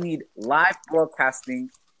 we need live broadcasting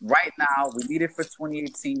right now. We need it for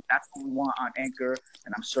 2018. That's what we want on Anchor,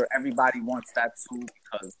 and I'm sure everybody wants that too,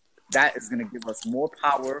 because that is going to give us more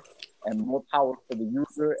power and more power for the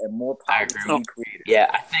user and more power to the creator. Yeah,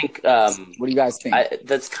 I think. What do you guys think?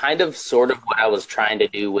 That's kind of sort of what I was trying to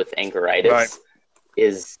do with Anchoritis. Right.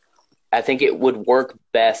 Is I think it would work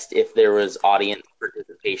best if there was audience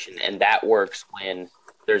participation, and that works when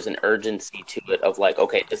there's an urgency to it of like,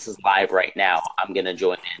 okay, this is live right now. I'm gonna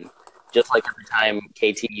join in. Just like every time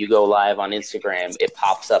KT you go live on Instagram, it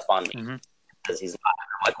pops up on me because he's live.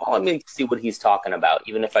 I'm like, well, let me see what he's talking about,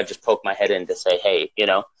 even if I just poke my head in to say, hey,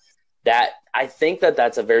 that I think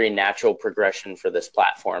that's a very natural progression for this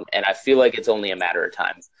platform, and I feel like it's only a matter of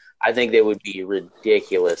time. I think they would be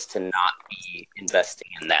ridiculous to not be investing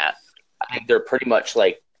in that. I think they're pretty much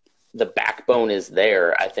like the backbone is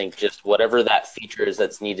there. I think just whatever that feature is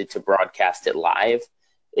that's needed to broadcast it live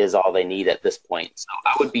is all they need at this point. So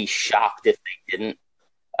I would be shocked if they didn't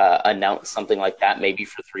announce something like that, maybe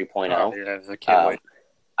for 3.0. Yeah, I can't wait.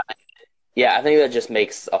 Yeah, I think that just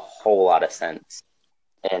makes a whole lot of sense.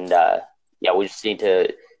 And we just need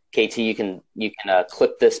to, KT, you can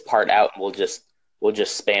clip this part out, and we'll just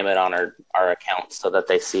spam it on our accounts so that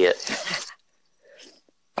they see it.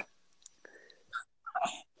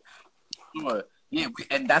 Yeah,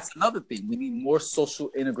 and that's another thing. We need more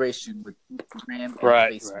social integration with Instagram and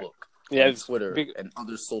Facebook, and Twitter, and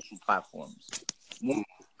other social platforms. More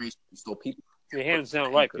integration so people. Your hands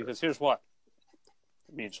down right, because here's what.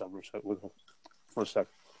 Me and Summer. One sec.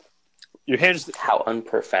 Your hands. How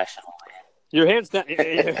unprofessional. Your hands down.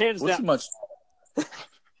 Your hands down. Too much.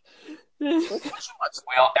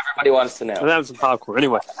 Everybody wants to know. I'm having some popcorn.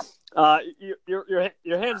 Anyway,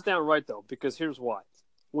 your hands down right though, because here's why.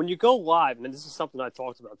 When you go live, and this is something I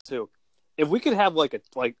talked about too, if we could have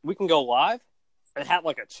we can go live and have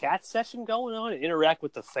like a chat session going on and interact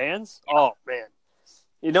with the fans. Oh man,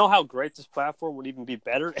 you know how great this platform would even be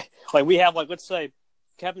better. Like we have let's say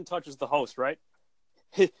Kevin Touch is the host, right?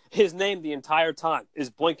 His name the entire time is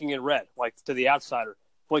blinking in red, like to the outsider,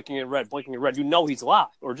 blinking in red, blinking in red. You know he's live,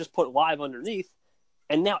 or just put live underneath,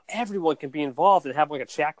 and now everyone can be involved and have like a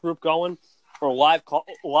chat group going or live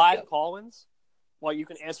call-ins. Well, you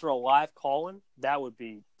can answer a live call-in. That would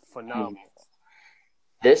be phenomenal.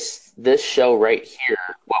 This show right here,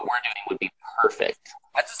 what we're doing would be perfect.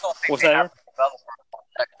 I just don't think What's that?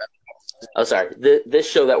 Oh, sorry. This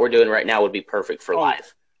show that we're doing right now would be perfect for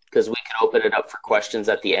live, because we could open it up for questions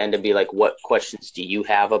at the end and be like, what questions do you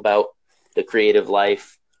have about the creative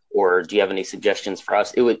life, or do you have any suggestions for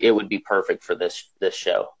us? It would be perfect for this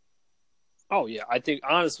show. Oh, yeah. I think,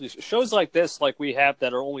 honestly, shows like this, like we have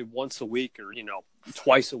that are only once a week or,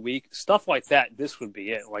 twice a week, stuff like that, this would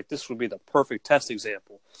be it. Like, this would be the perfect test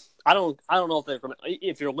example. I don't know if they're going to –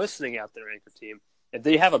 if you're listening out there, Anchor Team, if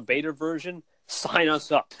they have a beta version, sign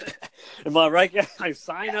us up. Am I right, guys?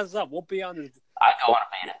 Sign us up. We'll be on the – I go on a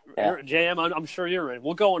beta. Yeah. JM, I'm sure you're in.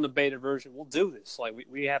 We'll go on the beta version. We'll do this. Like,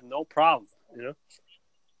 we have no problem,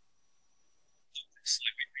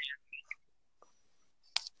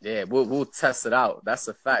 Yeah, we'll test it out. That's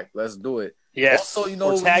a fact. Let's do it. Yes. Also,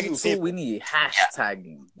 We're tagging people. We need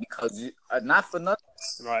hashtagging because not for nothing.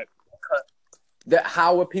 Right.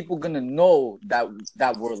 How are people gonna know that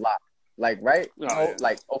we're live? Like, right?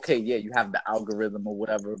 Like, okay, yeah, you have the algorithm or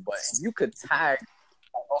whatever, but if you could tag,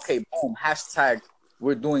 okay, boom, hashtag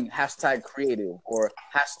we're doing hashtag creative or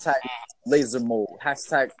hashtag laser mode,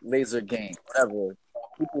 hashtag laser game, whatever.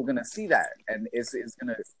 People are gonna see that, and it's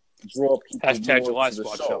gonna draw people hashtag more July to the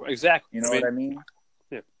Squad show. Exactly. You know what I mean?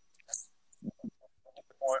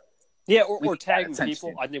 Yeah, or tagging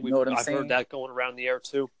people. I think I've saying? heard that going around the air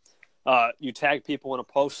too. You tag people in a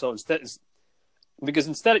post, so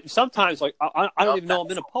sometimes like I don't even know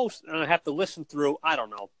I'm in a post and I have to listen through. I don't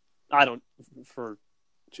know. I don't for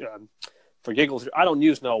giggles. I don't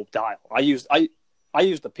use no dial. I use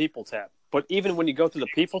the people tab. But even when you go through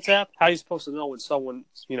the people tab, how are you supposed to know when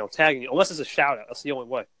someone's tagging you? Unless it's a shout out. That's the only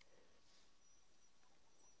way.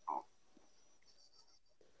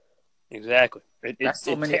 Exactly. I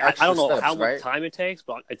don't know steps, how much right? time it takes,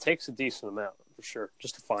 but it takes a decent amount for sure,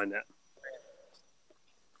 just to find that.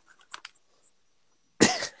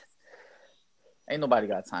 Ain't nobody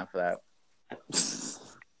got time for that.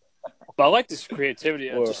 But I like this creativity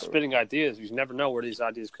and just spitting ideas. You never know where these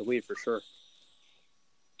ideas could lead for sure.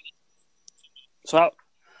 So I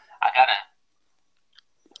gotta.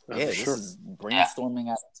 Yeah, this is brainstorming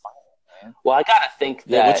at the time, man. Well, I gotta think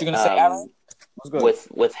that. What you gonna say, Aaron?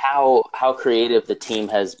 With how creative the team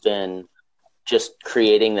has been just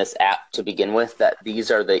creating this app to begin with, that these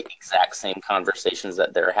are the exact same conversations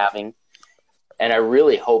that they're having. And I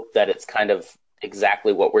really hope that it's kind of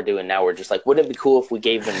exactly what we're doing now. We're just like, wouldn't it be cool if we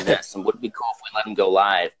gave them this? And wouldn't it be cool if we let them go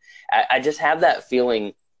live? I just have that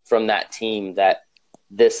feeling from that team that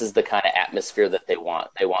this is the kind of atmosphere that they want.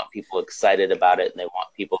 They want people excited about it, and they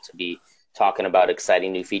want people to be talking about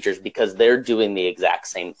exciting new features because they're doing the exact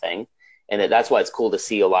same thing. And that's why it's cool to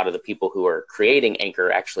see a lot of the people who are creating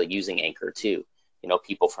Anchor actually using Anchor too. You know,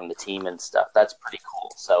 people from the team and stuff. That's pretty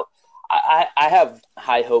cool. So I have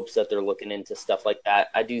high hopes that they're looking into stuff like that.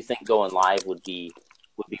 I do think going live would be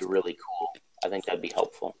really cool. I think that'd be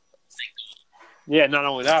helpful. Yeah, not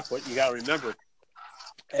only that, but you got to remember,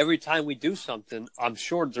 every time we do something, I'm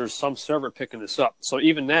sure there's some server picking this up. So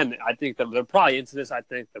even then, I think that they're probably into this. I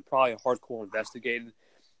think they're probably hardcore investigating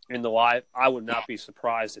in the live. I would not be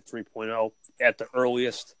surprised at 3.0 at the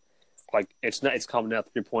earliest. Like it's coming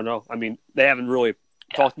out 3.0. I mean, they haven't really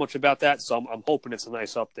talked much about that, so I'm hoping it's a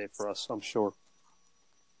nice update for us. I'm sure.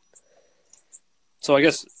 So I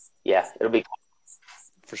guess it'll be cool.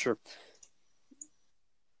 For sure.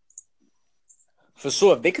 For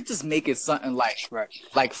sure, if they could just make it something like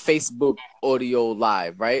Facebook audio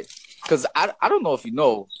live, right? Because I don't know if you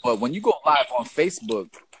know, but when you go live on Facebook,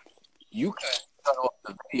 you can turn off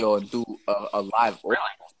the video and do a live audio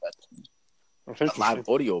session. A live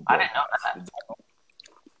audio. Bro. I didn't know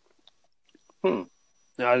that.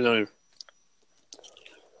 No, I didn't know.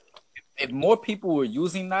 If more people were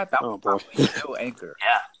using that would probably kill Anchor.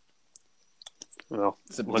 Yeah. Well,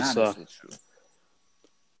 to be let's. honest with you.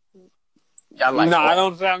 Like, I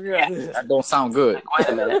don't sound good. That don't sound good. Like, wait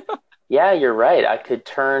a minute. Yeah, you're right. I could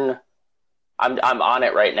turn. I'm on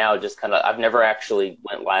it right now. Just kind of. I've never actually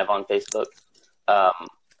went live on Facebook,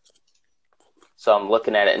 so I'm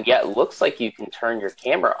looking at it, and it looks like you can turn your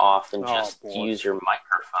camera off and just use your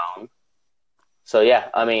microphone. So yeah,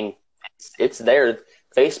 I mean, it's there.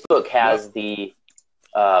 Facebook has the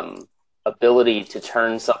ability to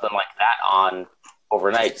turn something like that on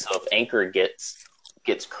overnight. So if Anchor gets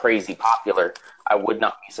crazy popular, I would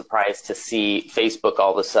not be surprised to see Facebook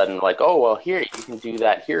all of a sudden like, oh, well, here, you can do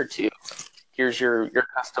that here too. Here's your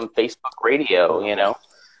custom Facebook radio, you know.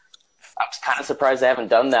 I'm kind of surprised they haven't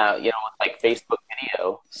done that, you know, with like Facebook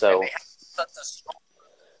video. So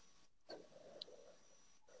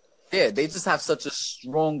they just have such a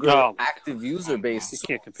stronger active user base. You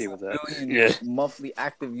can't compete with that. Monthly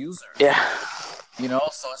active users. Yeah. You know,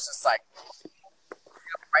 so it's just like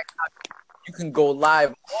right now you can go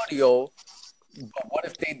live audio, but what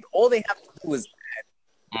if all they have to do is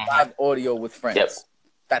add live audio with friends? Yep.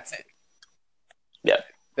 That's it. Yep.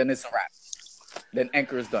 Then it's a wrap. Then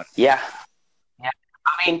Anchor is done. Yeah.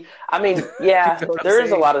 I mean, yeah, You know what I'm there is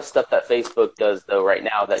a saying? lot of stuff that Facebook does though right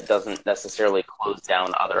now that doesn't necessarily close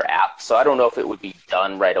down other apps. So I don't know if it would be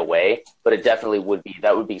done right away, but it definitely would be.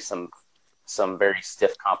 That would be some very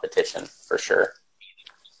stiff competition for sure.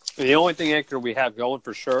 The only thing, Anchor, we have going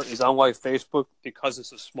for sure is unlike Facebook, because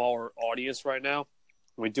it's a smaller audience right now,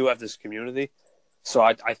 we do have this community. So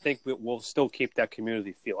I think we'll still keep that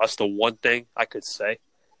community feel. That's the one thing I could say.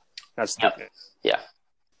 That's the thing. Yeah.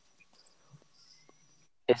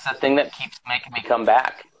 It's the thing that keeps making me come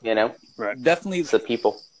back, you know? Right. Definitely. It's the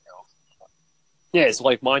people. Yeah, it's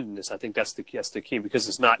like-mindedness. I think that's the key because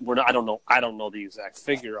it's not. I don't know the exact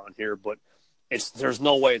figure on here, but there's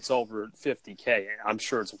no way it's over 50K. I'm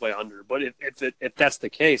sure it's way under. But if that's the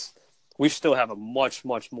case, we still have a much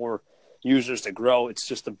more users to grow. It's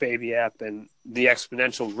just a baby app, and the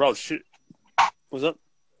exponential growth. What's up?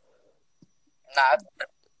 Nah, it's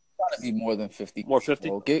gotta be more than 50. More 50.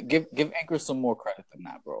 Bro. Give Anchor some more credit than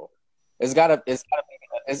that, bro. It's gotta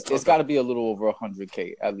be a little over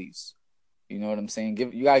 100K at least. You know what I'm saying?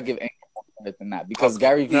 You gotta give Anchor more credit than that because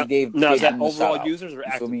Gary Vee gave. Now, is that him a overall shout-out. users or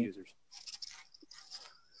active users?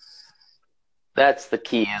 That's the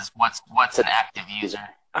key. Is what's an active user?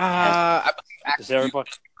 I believe active Is everybody?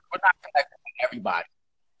 We're not connected with everybody.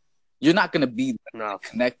 You're not gonna be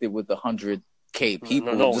connected with 100K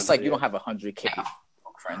people, No, just like you don't have 100K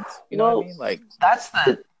friends. You know what I mean? Like that's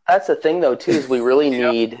the thing though too, is we really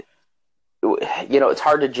need. You know, it's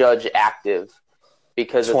hard to judge active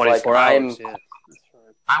because it's like hours,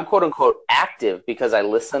 I'm quote unquote active because I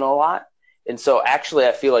listen a lot. And so actually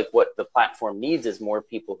I feel like what the platform needs is more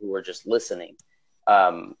people who are just listening. It's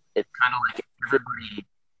kind of like everybody.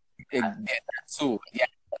 That too. Yeah.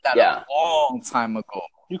 A long time ago.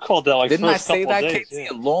 You called that like Didn't I first say couple that, days, Casey,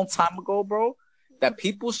 a long time ago, bro? That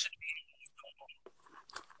people should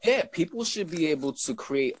be able to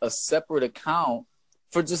create a separate account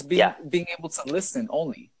for just being able to listen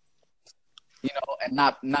only. You know, and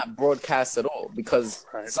not broadcast at all because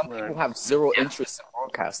some people have zero interest in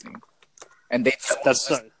broadcasting. And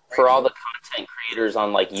that's for all the content creators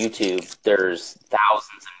on like YouTube, there's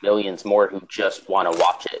thousands and millions more who just want to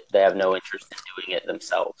watch it. They have no interest in doing it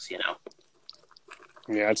themselves, you know.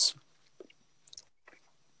 Yeah,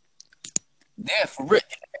 Yeah, for real.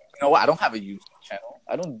 You know what? I don't have a YouTube channel.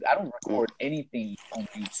 I don't record anything on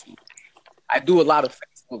YouTube. I do a lot of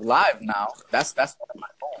Facebook Live now. That's one of my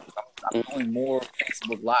goals. I'm doing more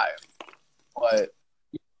Facebook Live. But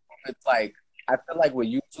it's like, I feel like with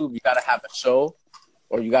YouTube, you gotta have a show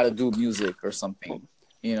or you gotta do music or something,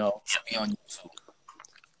 you know, to be on YouTube.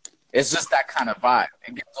 It's just that kind of vibe.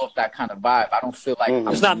 It gives off that kind of vibe. I don't feel like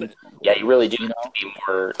it's not. Yeah, you really do have to be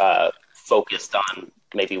more focused on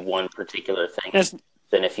maybe one particular thing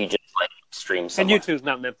than if you just like stream somewhere. And YouTube's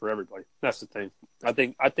not meant for everybody. That's the thing. I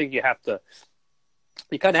think you have to.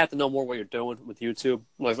 You kind of have to know more what you're doing with YouTube.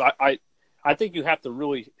 Like I think you have to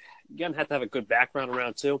really. You have to have a good background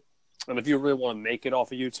around too. And if you really want to make it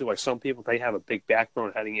off of YouTube, like some people, they have a big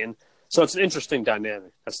background heading in. So it's an interesting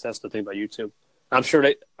dynamic. That's the thing about YouTube. I'm sure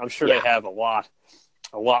they have a lot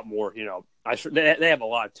more. You know, they have a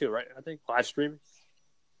lot too, right? I think live streaming.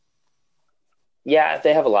 Yeah,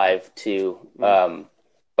 they have a live too.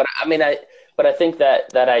 But I mean, I think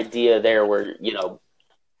that idea there, where you know,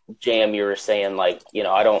 Jam, you were saying like, you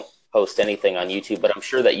know, I don't post anything on YouTube, but I'm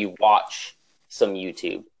sure that you watch some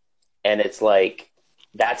YouTube, and it's like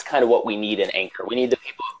that's kind of what we need in Anchor. We need the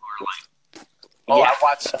people who are like, I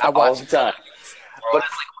watch all the time. But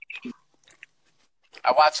it's like,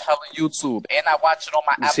 I watch hella YouTube, and I watch it on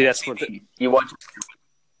my Apple that's TV. What you watch.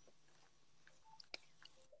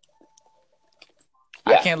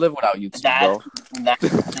 I can't live without YouTube, bro. That's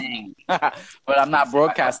the thing. But I'm not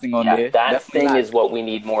broadcasting on there. That Definitely thing not. is what we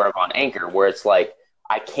need more of on Anchor, where it's like,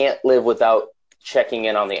 I can't live without checking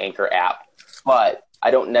in on the Anchor app, but I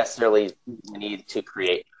don't necessarily need to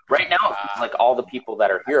create. Right now, like all the people that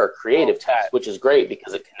are here are creative types, which is great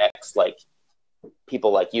because it connects like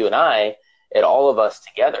people like you and I and all of us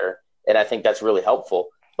together. And I think that's really helpful.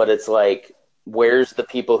 But it's like, where's the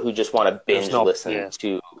people who just want to binge listen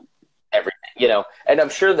to everything, you know? And I'm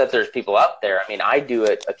sure that there's people out there. I mean, I do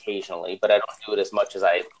it occasionally, but I don't do it as much as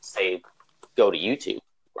I say go to YouTube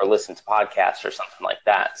or listen to podcasts or something like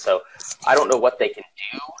that. So I don't know what they can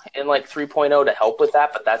do in like 3.0 to help with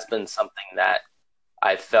that, but that's been something that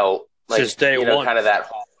I felt like, since day you know, one. kind of that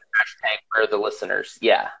whole hashtag, where are the listeners?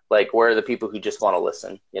 Yeah. Like, where are the people who just want to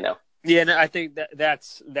listen, you know? Yeah, and I think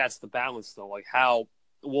that's the balance, though. Like, how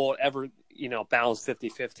will it ever, you know, balance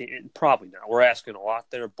 50-50? Probably not. We're asking a lot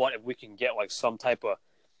there, but if we can get, like, some type of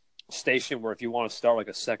station where if you want to start, like,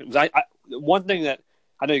 a second. One thing that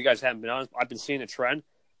I know you guys haven't been on, I've been seeing a trend.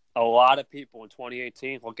 A lot of people in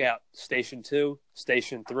 2018 look out Station 2,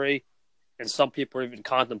 Station 3, and some people are even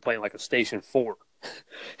contemplating, like, a Station 4.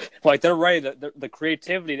 Like, they're ready. The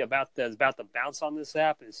creativity about the bounce on this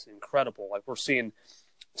app is incredible. Like, we're seeing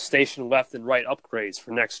station left and right upgrades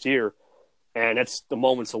for next year, and it's the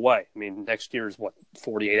moments away. I mean, next year is what,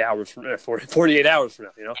 48 hours from now,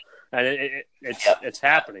 you know, and it's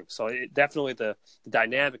happening. So definitely the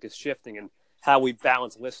dynamic is shifting, and how we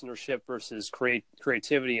balance listenership versus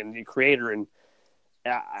creativity and the creator, and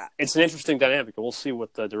it's an interesting dynamic. We'll see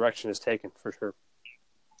what the direction is taken for sure.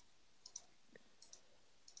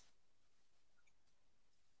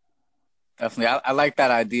 Definitely. I like that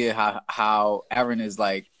idea, how Aaron is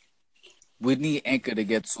like, we need Anchor to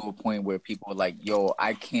get to a point where people are like, yo,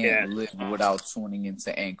 I can't live without tuning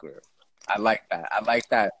into Anchor. I like that. I like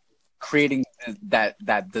that, creating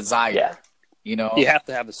that desire. Yeah. You know? You have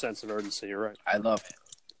to have a sense of urgency. You're right. I love it.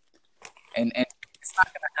 And it's not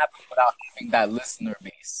going to happen without having that listener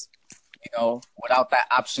base, you know, without that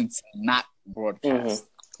option to not broadcast,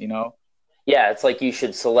 you know? Yeah, it's like you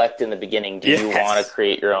should select in the beginning, do you want to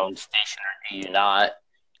create your own station or do you not?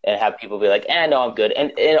 And have people be like, no, I'm good.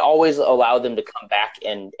 And always allow them to come back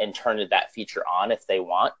and turn that feature on if they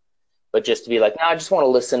want. But just to be like, no, I just want to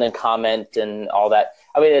listen and comment and all that.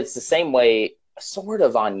 I mean, it's the same way sort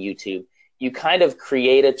of on YouTube. You kind of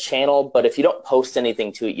create a channel, but if you don't post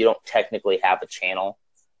anything to it, you don't technically have a channel.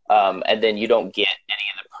 And then you don't get any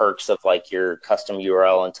of the perks of like your custom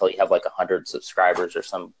URL until you have like 100 subscribers or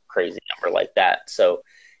some crazy number like that. So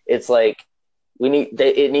it's like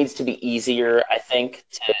it needs to be easier, I think,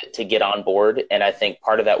 to get on board. And I think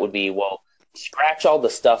part of that would be, well, scratch all the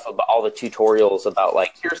stuff about all the tutorials about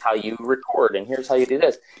like, here's how you record and here's how you do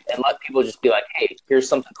this, and let people just be like, hey, here's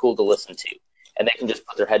something cool to listen to. And they can just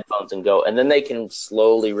put their headphones and go. And then they can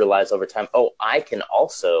slowly realize over time, oh, I can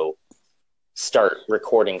also start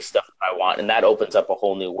recording stuff I want. And that opens up a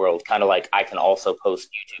whole new world. Kind of like I can also post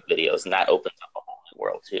YouTube videos, and that opens up a whole new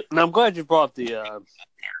world too. Now, I'm glad you brought up the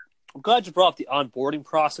onboarding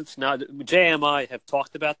process. Now, Jay and I have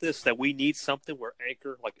talked about this, that we need something where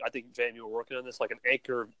Anchor, like I think Jay and you were working on this, like an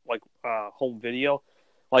Anchor, like home video,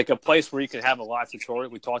 like a place where you can have a live tutorial.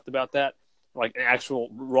 We talked about that, like an actual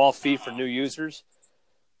raw feed for new users.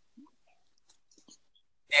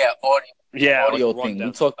 Yeah, audio like a thing. We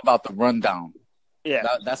rundown. talked about the rundown. Yeah,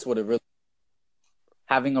 That's what it really.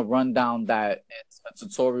 Having a rundown that it's a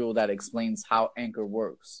tutorial that explains how Anchor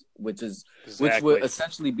works, which exactly. would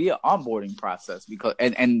essentially be an onboarding process because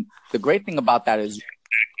and the great thing about that is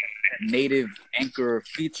native Anchor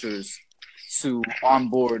features to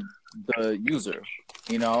onboard the user,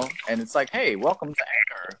 you know, and it's like, hey, welcome to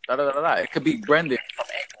Anchor. Da, da, da, da. It could be Brendan from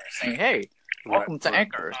Anchor saying, hey, welcome to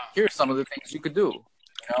Anchor. Here's some of the things you could do,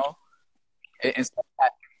 you know, and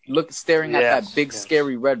staring at that big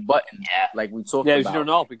scary red button, like we talked about. Yeah, you don't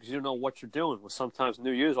know because you don't know what you're doing. With sometimes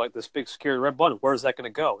new users like this big scary red button, where is that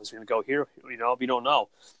going to go? Is it going to go here? You know, you don't know.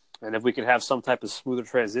 And if we could have some type of smoother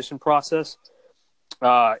transition process,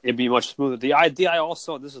 it'd be much smoother. The idea,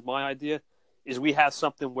 this is my idea, is we have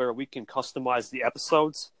something where we can customize the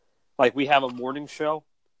episodes. Like we have a morning show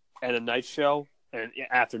and a night show and an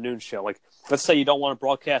afternoon show. Like let's say you don't want to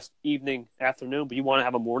broadcast evening, afternoon, but you want to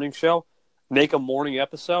have a morning show. Make a morning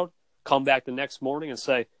episode, come back the next morning and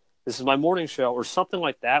say, this is my morning show or something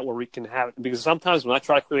like that where we can have it. Because sometimes when I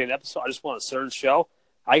try to create an episode, I just want a certain show.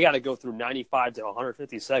 I got to go through 95 to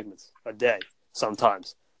 150 segments a day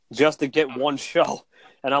sometimes just to get one show.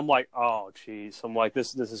 And I'm like, oh, geez. I'm like,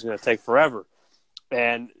 this is going to take forever.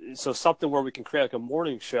 And so something where we can create like a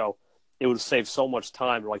morning show, it would save so much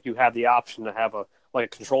time. Like you have the option to have a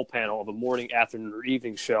control panel of a morning, afternoon, or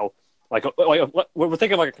evening show. Like we're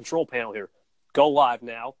thinking like a control panel here. Go live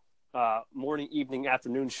now, morning, evening,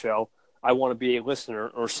 afternoon show. I want to be a listener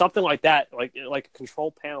or something like that. Like a control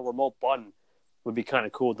panel remote button would be kind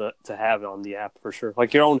of cool to have on the app for sure.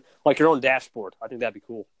 Like your own dashboard. I think that'd be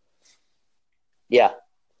cool. Yeah.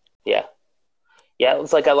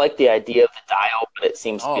 It's like I like the idea of the dial, but it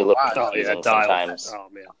seems to be a little confusing sometimes. Oh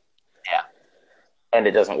man. Yeah, and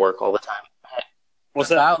it doesn't work all the time. What's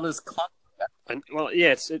the that? dial is clunky. Well,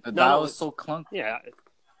 yeah, the dial is so clunky. Yeah,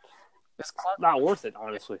 it's clunky. Not worth it,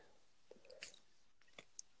 honestly.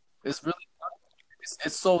 It's really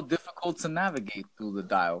it's so difficult to navigate through the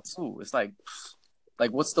dial too. It's like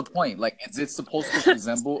what's the point? Like, is it supposed to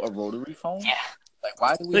resemble a rotary phone? Yeah. Like,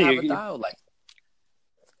 why do we have a dial?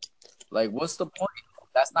 Like, what's the point?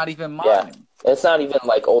 That's not even modern. Yeah. It's not even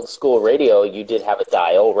like old school radio. You did have a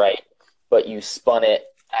dial, right? But you spun it.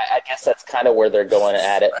 I guess that's kind of where they're going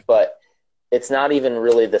at it, but it's not even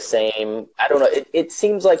really the same. I don't know. It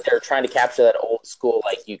seems like they're trying to capture that old school,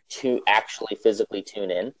 like you actually physically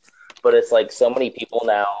tune in. But it's like so many people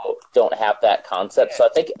now don't have that concept. So I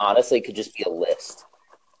think honestly it could just be a list.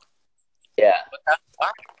 Yeah. But that's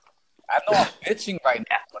whack. I know I'm bitching right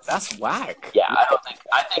now, but that's whack. Yeah,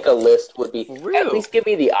 I think a list would be at least give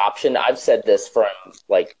me the option. I've said this from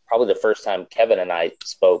like probably the first time Kevin and I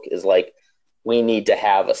spoke is like we need to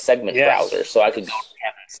have a segment browser. So I could go to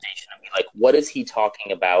Kevin's station and be like, what is he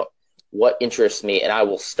talking about? What interests me? And I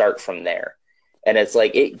will start from there. And it's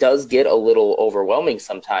like, it does get a little overwhelming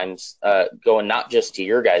sometimes going not just to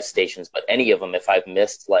your guys' stations, but any of them. If I've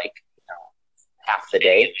missed like half the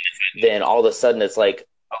day, then all of a sudden it's like,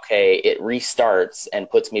 okay, it restarts and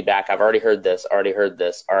puts me back. I've already heard this, already heard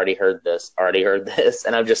this, already heard this, already heard this.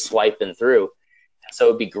 And I'm just swiping through. So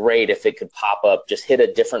it'd be great if it could pop up, just hit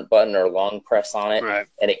a different button or long press on it. Right.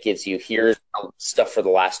 And it gives you, here's stuff for the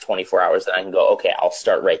last 24 hours. And I can go, okay, I'll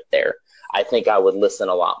start right there. I think I would listen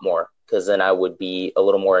a lot more because then I would be a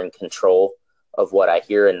little more in control of what I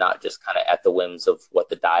hear and not just kind of at the whims of what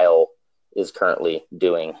the dial is currently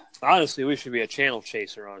doing. Honestly, we should be a channel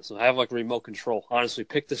chaser, honestly. Have like remote control. Honestly,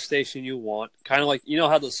 pick the station you want. Kind of like, you know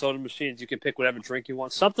how the soda machines, you can pick whatever drink you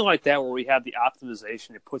want. Something like that where we have the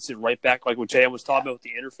optimization. It puts it right back, like what JM was talking about with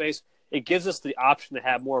the interface. It gives us the option to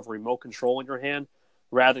have more of a remote control in your hand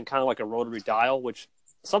rather than kind of like a rotary dial, which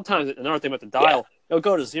sometimes, another thing about the dial, it'll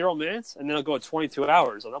go to 0 minutes and then it'll go to 22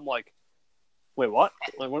 hours. And I'm like, wait, what?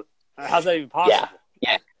 Like, what? How's that even possible?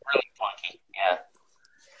 Yeah, really funky. Yeah.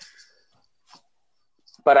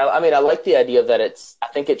 But I mean, I like the idea that I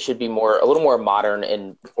think it should be a little more modern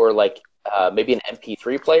and or like maybe an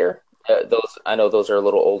MP3 player. I know those are a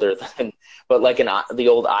little older than, but like the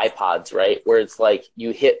old iPods, right? Where it's like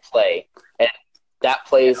you hit play and that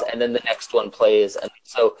plays and then the next one plays. And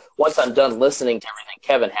so once I'm done listening to everything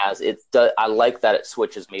Kevin has, I like that it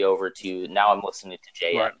switches me over to now I'm listening to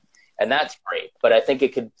JM. Right. And that's great. But I think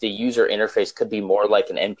the user interface could be more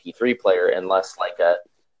like an MP3 player and less like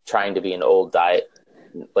trying to be an old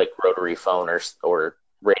like rotary phone or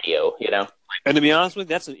radio, you know? And to be honest with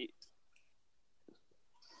you,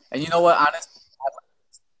 and you know what, honestly,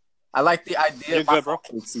 I like the idea. You're good, bro.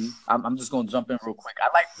 I'm just going to jump in real quick. I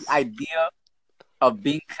like the idea of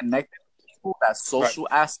being connected with people, that social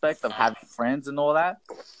aspect of having friends and all that,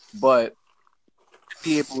 but to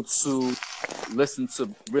be able to listen to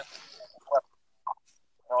really, you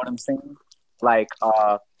know what I'm saying? Like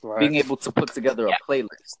being able to put together a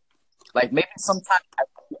playlist. Like maybe sometimes I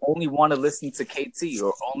only want to listen to KT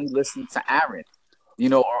or only listen to Aaron, you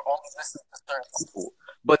know, or only listen to certain people,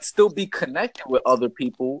 but still be connected with other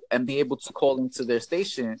people and be able to call into their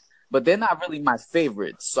station. But they're not really my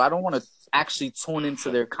favorites, so I don't want to actually tune into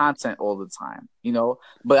their content all the time, you know.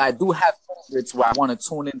 But I do have favorites where I want to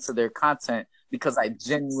tune into their content because I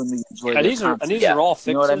genuinely enjoy their content. And these are all fixes.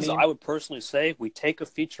 You know what I mean? I would personally say we take a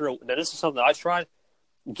feature. Now, this is something I tried.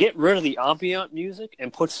 Get rid of the ambient music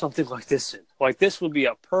and put something like this in. Like this would be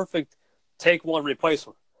a perfect take one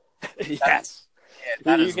replacement. Yes.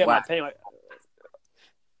 That you is get whack. my payment.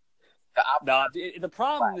 No, the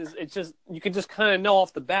problem is it's just you can just kind of know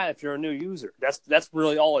off the bat if you're a new user. That's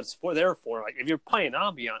really all it's there for. Like if you're playing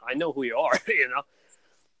ambient, I know who you are. You know.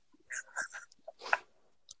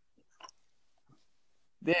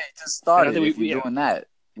 Yeah, it just started if you're doing that.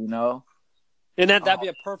 You know. And that'd be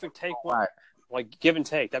a perfect take one, like give and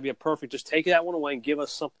take. That'd be a perfect. Just take that one away and give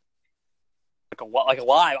us something like a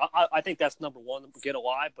live. I think that's number one. Get a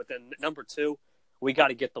live, but then number two, we got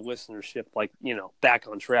to get the listenership back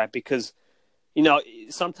on track because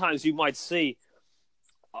sometimes you might see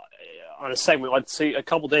on a segment, let's see, a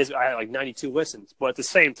couple days I had like 92 listens, but at the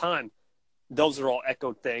same time, those are all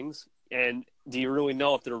echoed things. And do you really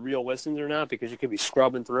know if they're real listens or not? Because you could be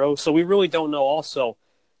scrubbing through. So we really don't know. Also,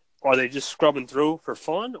 are they just scrubbing through for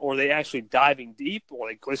fun, or are they actually diving deep, or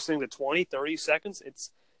like listening to 20, 30 seconds?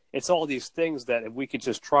 It's all these things that if we could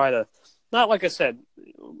just try to, not like I said,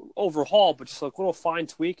 overhaul, but just like a little fine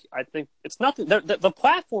tweak. I think it's nothing. The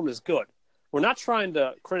platform is good. We're not trying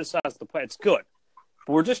to criticize the play. It's good.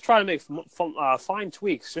 But we're just trying to make fine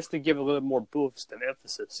tweaks just to give it a little more boost and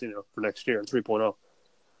emphasis, for next year in 3.0.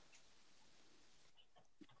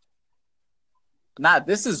 Nah,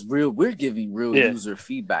 this is real. We're giving real user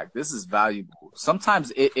feedback. This is valuable.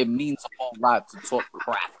 Sometimes it means a whole lot to talk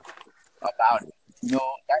crap about it.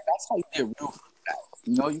 That's how you get real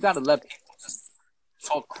feedback. You got to let people just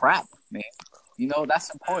talk crap, man.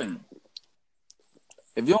 That's important.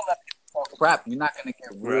 If you don't let people talk crap, you're not going to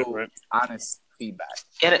get real, honest feedback.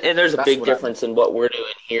 And there's a big difference in what we're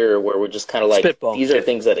doing here, where we're just kind of like, these are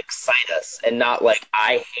things that excite us, and not like,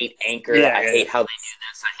 I hate Anchor, I hate how they do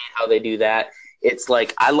this, I hate how they do that. It's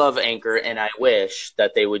like, I love Anchor, and I wish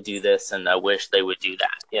that they would do this, and I wish they would do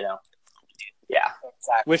that, Yeah.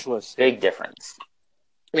 Exactly. Wish list. Big difference.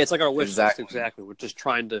 Yeah, it's like our wish list, exactly. We're just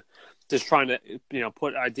trying to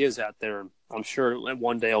put ideas out there, and I'm sure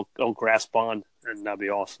one day it'll grasp on, and that'd be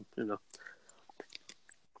awesome, Because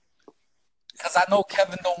I know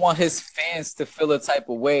Kevin don't want his fans to feel a type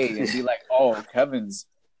of way and be like, oh, Kevin's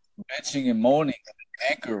bitching and moaning at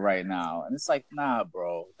Anchor right now. And it's like, nah,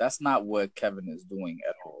 bro, that's not what Kevin is doing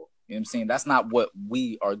at all. You know what I'm saying? That's not what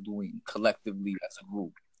we are doing collectively as a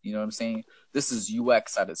group. You know what I'm saying? This is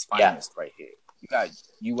UX at its finest right here. You got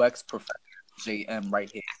UX Professor JM right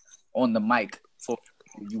here on the mic for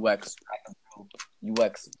UX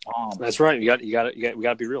bomb. That's right. We got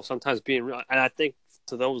to be real. Sometimes being real, and I think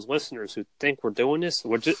to those listeners who think we're doing this,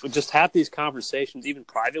 we just have these conversations, even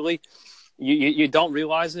privately. You don't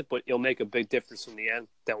realize it, but it'll make a big difference in the end.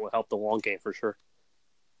 That will help the long game for sure.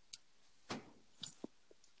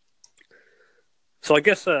 So I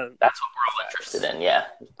guess that's what we're all interested in. Yeah,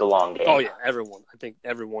 the long game. Oh yeah, everyone. I think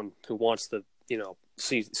everyone who wants to,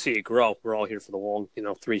 see it grow. We're all here for the long,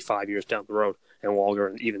 3-5 years down the road and longer,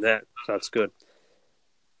 and even that. So that's good.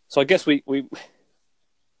 So I guess we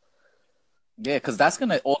yeah, because that's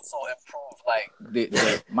gonna also improve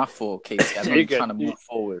like my full case. I know you're trying to move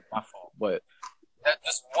forward, my fault, but that's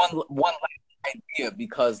just one idea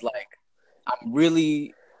because I'm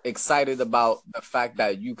really excited about the fact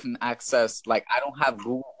that you can access, I don't have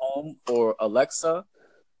Google Home or Alexa,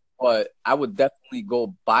 but I would definitely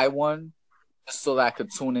go buy one just so that I could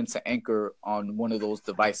tune into Anchor on one of those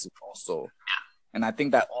devices also. And I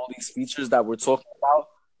think that all these features that we're talking about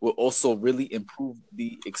will also really improve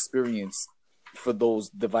the experience for those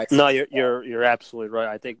devices. No, you're absolutely right.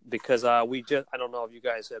 I think because I don't know if you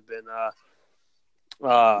guys have been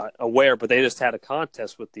aware, but they just had a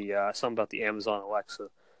contest with the something about the Amazon Alexa.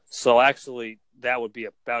 So actually, that would be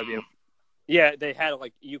yeah. They had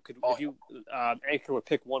if you Anchor would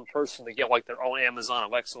pick one person to get their own Amazon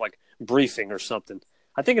Alexa briefing or something.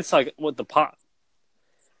 I think it's with the pot.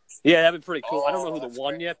 Yeah, that'd be pretty cool. I don't know who the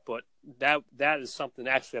won yet, but that is something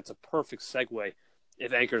actually that's a perfect segue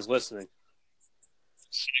if Anchor's listening.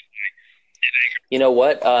 You know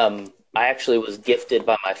what? I actually was gifted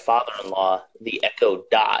by my father-in-law the Echo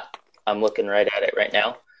Dot. I'm looking right at it right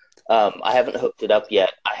now. I haven't hooked it up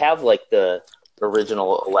yet. I have the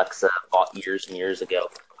original Alexa bought years and years ago.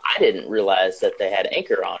 I didn't realize that they had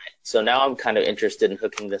Anchor on it. So now I'm kind of interested in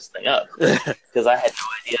hooking this thing up because I had no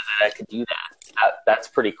idea that I could do that. That's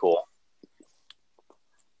pretty cool.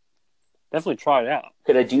 Definitely try it out.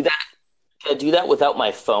 Could I do that? Can I do that without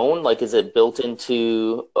my phone? Like, is it built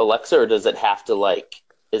into Alexa, or does it have to, like,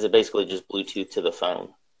 is it basically just Bluetooth to the phone?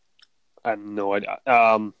 I have no idea.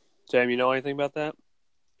 Jam, you know anything about that?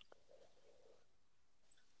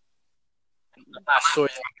 I'm not sure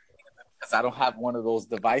because I don't have one of those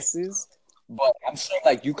devices, but I'm sure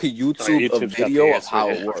like you could YouTube a video of how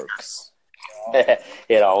it works.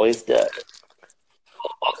 It always does.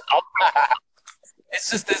 It's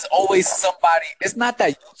just there's always somebody. It's not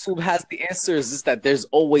that YouTube has the answer. It's just that there's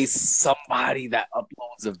always somebody that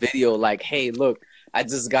uploads a video like, hey, look, I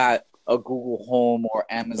just got a Google Home or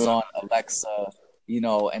Amazon Alexa,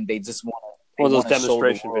 and they just want to. One of those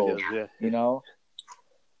demonstration videos, yeah.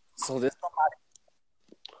 So there's somebody.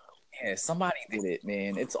 Yeah, somebody did it,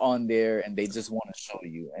 man. It's on there, and they just want to show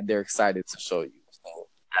you, and they're excited to show you. So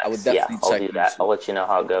I would definitely I'll check do that. I'll let you know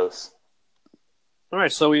how it goes. All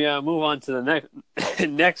right, so we move on to the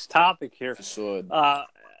next topic here. For sure.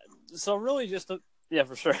 So really, yeah,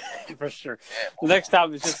 for sure, for sure. The next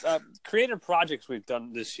topic is just creative projects we've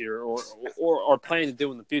done this year, or planning to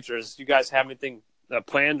do in the future. Do you guys have anything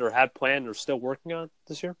planned, or had planned, or still working on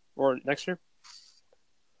this year or next year?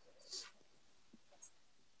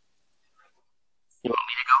 You want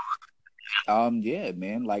me to go? Yeah,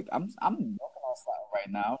 man. Like I'm working on something right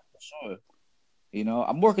now, for sure.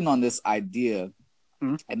 I'm working on this idea,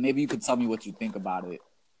 and maybe you could tell me what you think about it.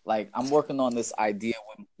 Like I'm working on this idea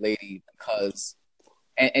with my lady because,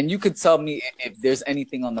 and you could tell me if there's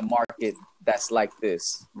anything on the market that's like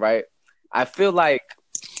this, right? I feel like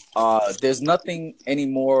there's nothing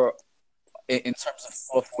anymore in terms of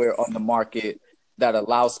software on the market that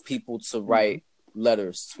allows people to write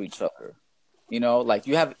letters to each other. Like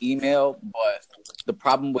you have email, but the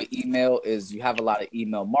problem with email is you have a lot of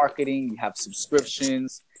email marketing, you have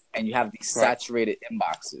subscriptions, and you have these saturated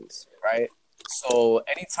inboxes, right? So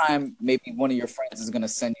anytime maybe one of your friends is going to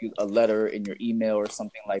send you a letter in your email or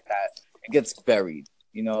something like that, it gets buried.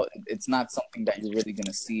 It's not something that you're really going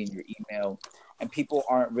to see in your email, and people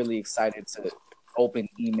aren't really excited to open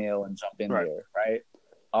email and jump in there, right?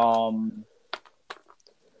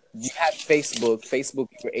 You had Facebook. You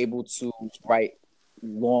were able to write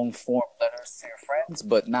long form letters to your friends,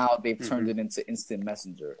 but now they've turned it into instant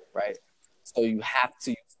messenger, right? So you have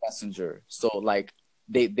to use Messenger. So like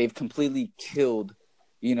they've completely killed,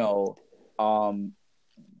 the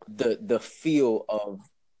feel of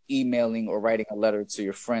emailing or writing a letter to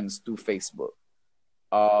your friends through Facebook.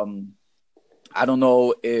 I don't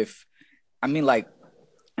know I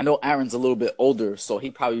know Aaron's a little bit older, so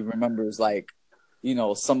he probably remembers like,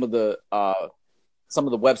 some of the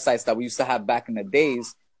websites that we used to have back in the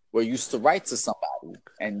days where you used to write to somebody,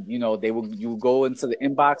 and you would go into the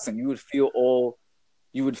inbox and you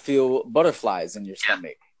would feel butterflies in your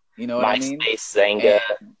stomach. You know what I mean? MySpace, Zanga,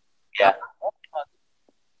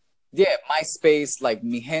 yeah, MySpace, like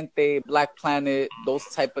Mi Gente, Black Planet, those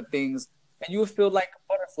type of things, and you would feel like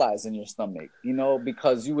butterflies in your stomach,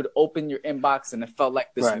 because you would open your inbox and it felt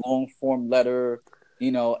like this long form letter.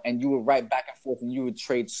 And you would write back and forth and you would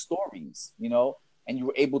trade stories, and you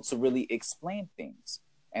were able to really explain things.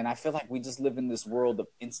 And I feel like we just live in this world of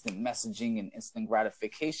instant messaging and instant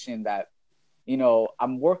gratification that,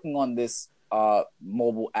 I'm working on this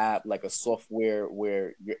mobile app, like a software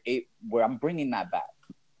where where I'm bringing that back,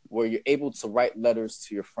 where you're able to write letters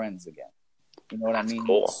to your friends again. You know what I mean?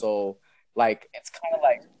 Cool. So like, it's kind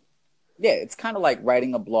of like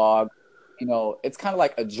writing a blog, it's kind of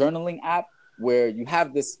like a journaling app, where you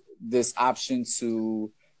have this option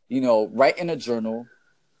to, write in a journal,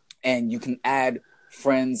 and you can add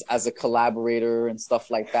friends as a collaborator and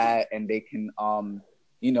stuff like that, and they can,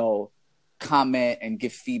 comment and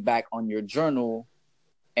give feedback on your journal.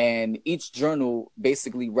 And each journal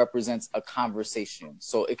basically represents a conversation.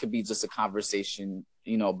 So it could be just a conversation,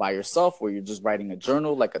 by yourself, where you're just writing a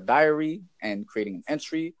journal, like a diary, and creating an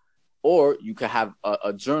entry, or you could have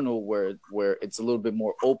a journal where it's a little bit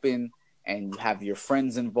more open, and you have your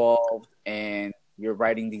friends involved, and you're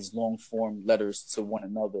writing these long form letters to one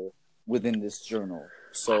another within this journal.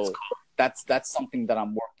 So that's something that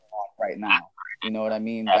I'm working on right now. You know what I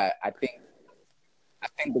mean? That I think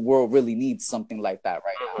the world really needs something like that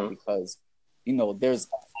right now, because, there's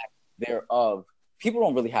a lack thereof. People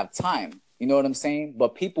don't really have time. You know what I'm saying?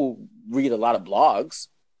 But people read a lot of blogs.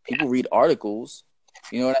 People read articles.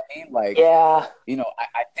 You know what I mean? Like, I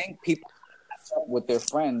think people with their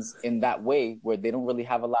friends in that way where they don't really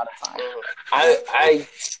have a lot of time. I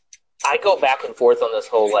I go back and forth on this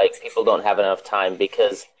whole like people don't have enough time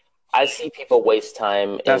because I see people waste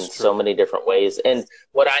time in so many different ways. And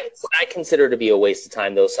what I consider to be a waste of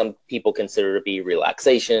time, though, some people consider to be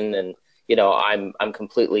relaxation. And I'm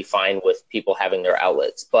completely fine with people having their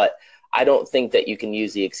outlets, but I don't think that you can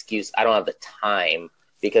use the excuse I don't have the time,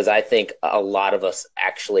 because I think a lot of us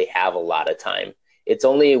actually have a lot of time. It's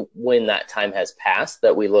only when that time has passed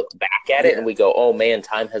that we look back at it and we go, oh man,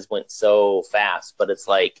 time has went so fast. But it's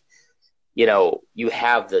like, you do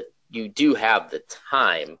have the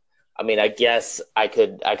time. I mean, I guess I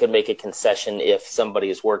could make a concession if somebody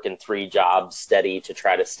is working 3 jobs steady to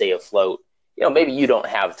try to stay afloat. Maybe you don't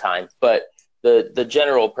have time, but the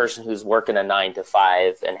general person who's working a 9 to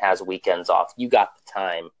 5 and has weekends off, you got the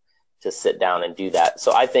time to sit down and do that.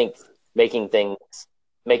 So I think making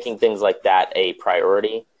things like that a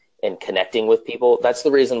priority and connecting with people, that's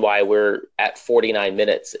the reason why we're at 49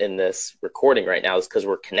 minutes in this recording right now, is because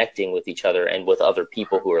we're connecting with each other and with other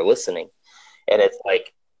people who are listening. And it's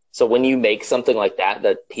like, so when you make something like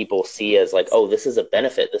that people see as like, oh, this is a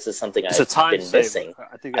benefit, this is something I've been missing,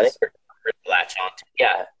 I think they're going to latch onto.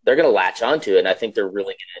 Yeah, they're going to latch onto it, and I think they're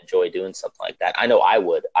really going to enjoy doing something like that. I know I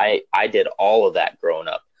would. I did all of that growing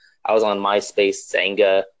up. I was on MySpace,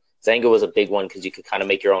 Zanga. Zanga was a big one because you could kind of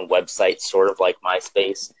make your own website, sort of like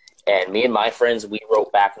MySpace. And me and my friends, we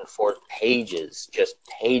wrote back and forth just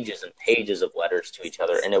pages and pages of letters to each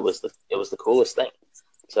other, and it was the coolest thing.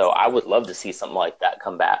 So I would love to see something like that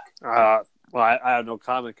come back. Well, I have no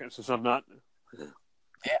comment since I'm not.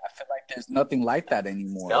 Yeah, I feel like there's nothing like that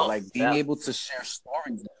anymore. No, like being able to share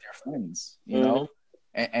stories with your friends, you know,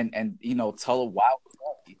 and tell a wild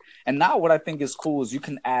story. And now what I think is cool is you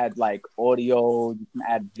can add like audio, you can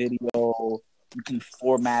add video, you can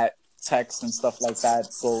format text and stuff like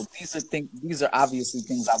that. So these are obviously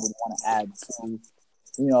things I would want to add to,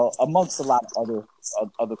 amongst a lot of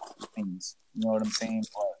other cool things. You know what I'm saying?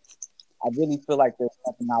 But I really feel like there's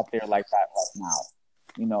nothing out there like that right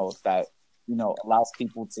now, that allows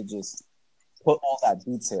people to just put all that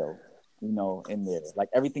detail, in there. Like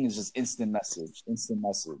everything is just instant message,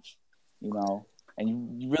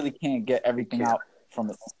 and you really can't get everything out from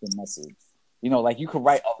an instant message. Like you could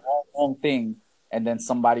write a long thing and then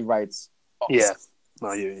somebody writes, yeah.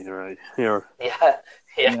 No, you're right.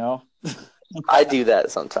 Yeah. I do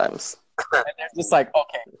that sometimes. And they're just like,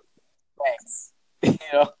 okay, thanks.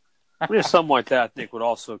 Something like that I think would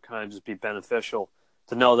also kind of just be beneficial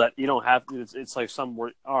to know that you don't have to. It's like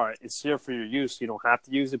somewhere, all right, it's here for your use. You don't have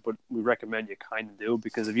to use it, but we recommend you kind of do,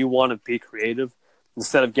 because if you want to be creative,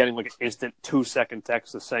 instead of getting like an instant 2-second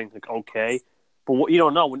text of saying like okay, but what you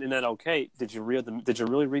don't know when in that okay, did you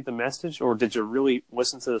really read the message, or did you really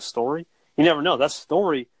listen to the story? You never know. That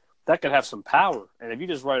story that could have some power, and if you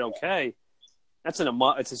just write okay, it's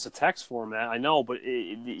just a text format. I know, but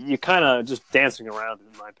you kind of just dancing around it,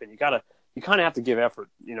 in my opinion. You kind of have to give effort,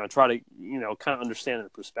 try to, kind of understand the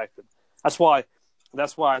perspective. That's why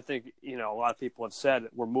I think, a lot of people have said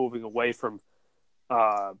we're moving away from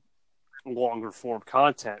longer form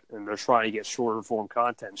content, and they're trying to get shorter form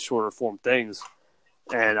content, shorter form things.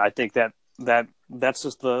 And I think that's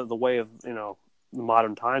just the way of, the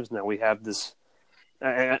modern times now. We have this,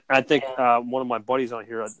 and I think one of my buddies on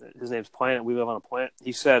here, his name's Planet, we live on a planet,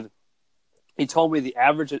 he told me the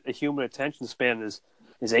average human attention span is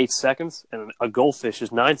 8 seconds, and a goldfish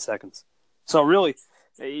is 9 seconds. So really,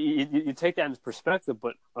 you take that into perspective,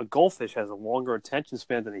 but a goldfish has a longer attention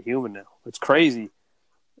span than a human now. It's crazy.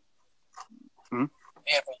 Yeah,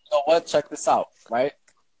 but you know what? Check this out, right?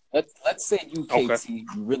 Let's say you, KT, you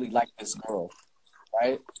really like this girl,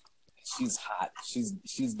 right? She's hot.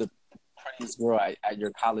 She's the prettiest girl at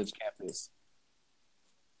your college campus.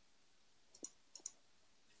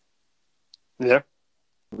 Yeah.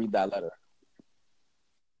 Read that letter.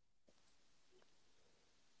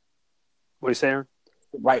 What are you saying?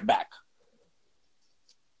 Right back.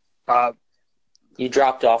 You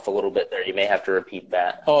dropped off a little bit there. You may have to repeat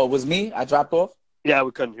that. Oh, it was me? I dropped off? Yeah,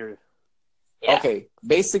 we couldn't hear you. Yeah. Okay.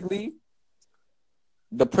 Basically,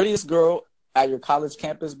 the prettiest girl at your college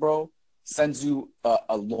campus, bro, sends you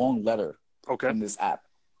a long letter in this app.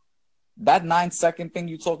 That 9-second thing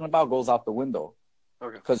you're talking about goes out the window.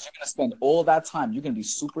 Okay. Because you're going to spend all that time. You're going to be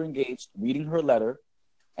super engaged reading her letter,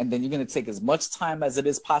 and then you're going to take as much time as it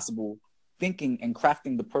is possible thinking and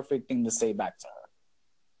crafting the perfect thing to say back to her.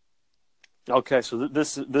 Okay, so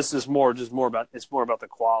this is more about the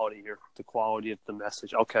quality here, the quality of the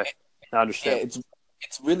message. Okay, I understand. Yeah,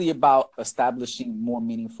 it's really about establishing more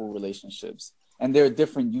meaningful relationships, and there are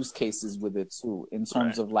different use cases with it too. In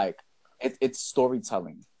terms of like, it's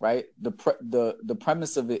storytelling, right? The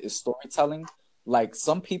premise of it is storytelling, like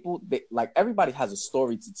some people, like everybody has a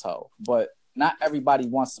story to tell, but not everybody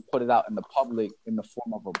wants to put it out in the public in the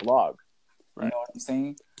form of a blog. You know what I'm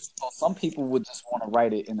saying? So some people would just want to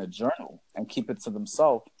write it in a journal and keep it to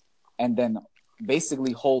themselves, and then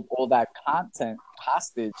basically hold all that content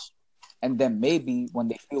hostage, and then maybe when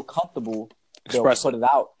they feel comfortable, they'll put it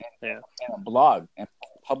out in a blog and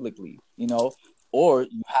publicly, you know, or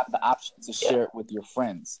you have the option to share it with your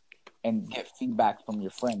friends and get feedback from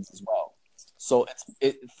your friends as well. So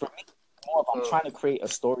for me, more of I'm trying to create a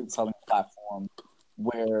storytelling platform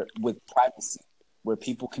where with privacy, where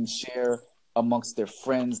people can share amongst their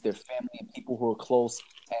friends, their family, and people who are close,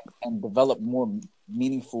 and develop more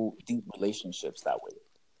meaningful, deep relationships that way.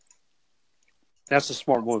 That's a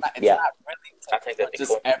smart move. It's not really I think that's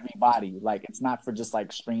just everybody. Like, it's not for just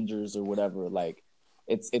like strangers or whatever. Like,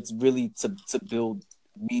 it's really to build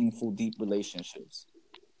meaningful, deep relationships.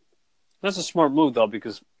 That's a smart move though,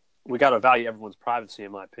 because we got to value everyone's privacy,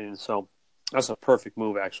 in my opinion. So that's a perfect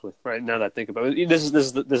move, actually. Right now that I think about it, this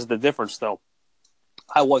is the difference though.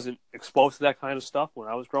 I wasn't exposed to that kind of stuff when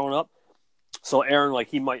I was growing up. So Aaron, like,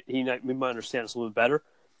 he might understand this a little better.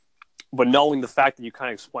 But knowing the fact that you kind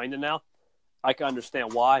of explained it now, I can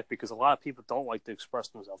understand why, because a lot of people don't like to express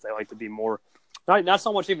themselves. They like to be more, not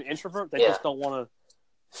so much even introvert. They just don't want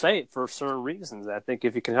to say it for certain reasons. I think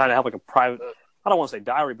if you can kind of have like a private, I don't want to say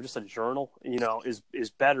diary, but just a journal, you know, is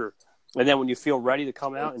better. And then when you feel ready to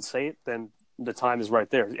come out and say it, then the time is right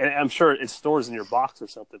there. And I'm sure it stores in your box or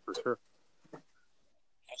something for sure.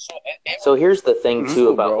 So here's the thing too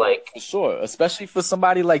about like, for sure, especially for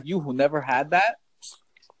somebody like you who never had that,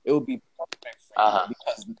 it would be perfect for you,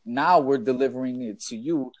 because now we're delivering it to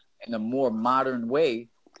you in a more modern way,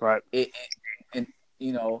 right? And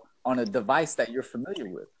you know, on a device that you're familiar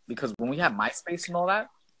with. Because when we had MySpace and all that,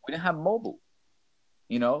 we didn't have mobile.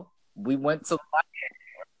 You know, we went to the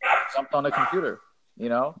library, jumped on a computer. You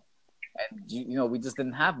know. And you know, we just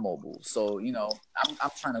didn't have mobile, so you know,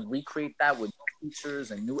 I'm trying to recreate that with new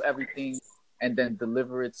features and new everything, and then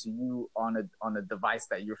deliver it to you on a device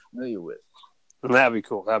that you're familiar with. That'd be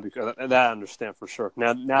cool. That I understand for sure.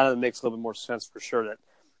 Now that it makes a little bit more sense for sure that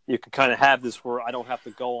you can kind of have this where I don't have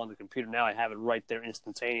to go on the computer. Now I have it right there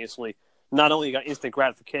instantaneously. Not only you got instant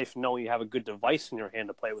gratification, knowing you have a good device in your hand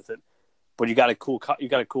to play with it, but you got a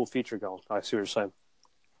cool feature going. I see what you're saying.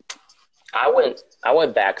 I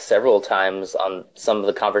went back several times on some of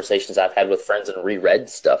the conversations I've had with friends and reread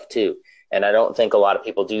stuff too. And I don't think a lot of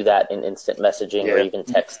people do that in instant messaging or even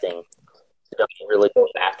texting. You don't really go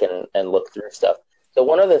back and look through stuff. So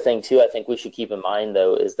one other thing too, I think we should keep in mind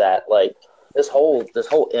though, is that like this whole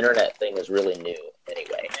internet thing is really new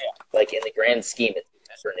anyway. Like in the grand scheme, it's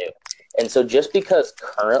super new. And so just because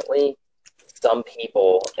currently some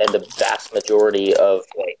people and the vast majority of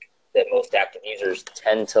like the most active users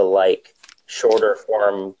tend to like shorter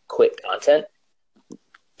form, quick content,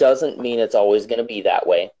 doesn't mean it's always going to be that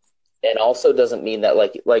way. And also doesn't mean that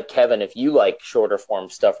like Kevin, if you like shorter form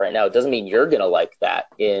stuff right now, it doesn't mean you're going to like that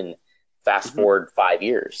in fast forward 5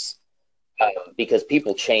 years, because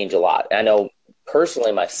people change a lot. I know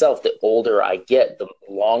personally myself, the older I get, the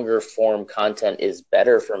longer form content is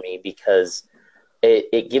better for me, because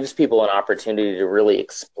it gives people an opportunity to really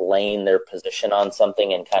explain their position on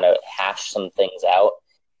something and kind of hash some things out.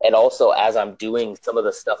 And also, as I'm doing some of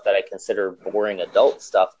the stuff that I consider boring adult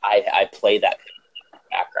stuff, I play that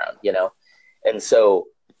background, you know? And so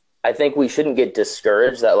I think we shouldn't get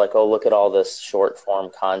discouraged that like, oh, look at all this short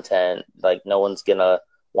form content. Like no one's going to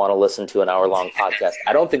want to listen to an hour-long podcast.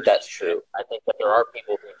 I don't think that's true. I think that there are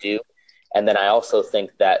people who do. And then I also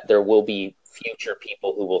think that there will be future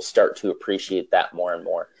people who will start to appreciate that more and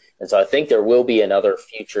more. And so I think there will be another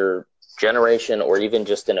future generation, or even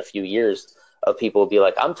just in a few years, of people will be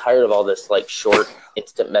like, I'm tired of all this like short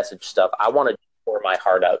instant message stuff. I want to pour my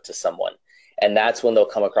heart out to someone. And that's when they'll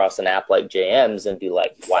come across an app like JM's and be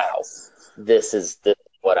like, wow, this is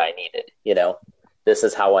what I needed. You know, this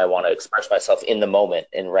is how I want to express myself in the moment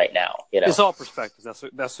and right now. You know, it's all perspective.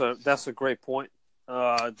 That's a great point.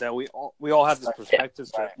 That we all have this perspective.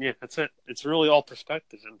 Yeah, that's it. It's really all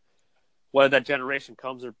perspective, and whether that generation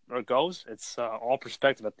comes or goes, it's all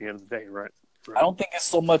perspective at the end of the day, right? I don't think it's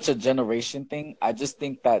so much a generation thing. I just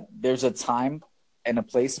think that there's a time and a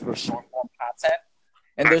place for short form content,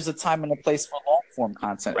 and there's a time and a place for long form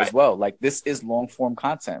content as well. Like this is long form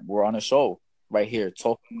content. We're on a show right here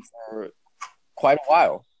talking for quite a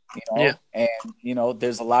while, you know. Yeah. And you know,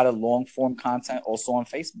 there's a lot of long form content also on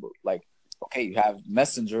Facebook. Like, okay, you have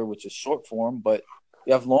Messenger, which is short form, but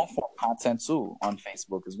you have long form content too on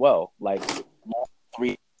Facebook as well. Like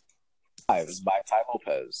 3 Lives by Ty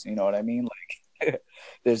Lopez. You know what I mean? Like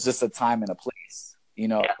there's just a time and a place, you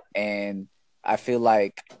know, and I feel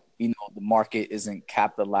like, the market isn't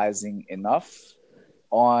capitalizing enough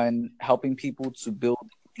on helping people to build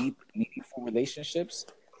deep, meaningful relationships.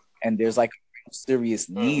 And there's like a serious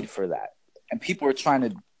need for that. And people are trying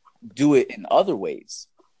to do it in other ways.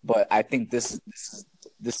 But I think this is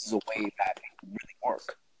a way that it can really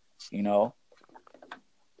work,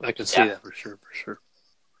 I can see that for sure.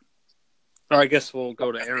 All right, I guess we'll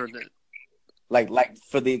go to Aaron then. Like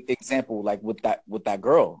for the example, like with that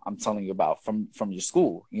girl I'm telling you about from your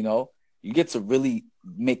school, you get to really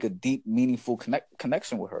make a deep, meaningful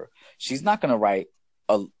connection with her. She's not gonna write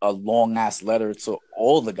a long ass letter to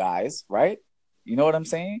all the guys, right? You know what I'm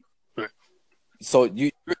saying? Right. So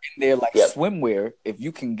you're in there like swimwear if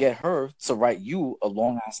you can get her to write you a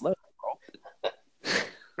long ass letter, bro.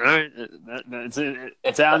 All right,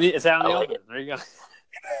 it's out in the open. There you go.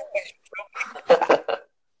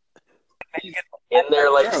 In there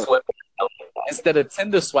like swimming. Instead of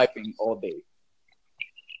Tinder swiping all day.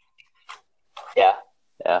 Yeah.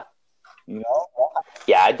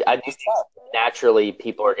 Yeah, I do think naturally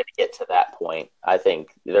people are going to get to that point. I think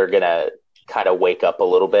they're going to kind of wake up a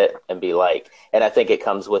little bit and be like, and I think it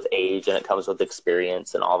comes with age and it comes with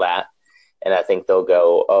experience and all that. And I think they'll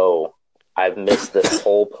go, oh, I've missed this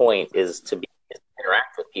whole point is to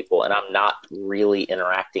interact with people, and I'm not really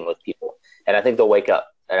interacting with people. And I think they'll wake up.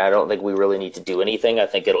 And I don't think we really need to do anything. I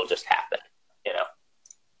think it'll just happen,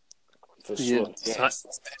 For sure. Yeah.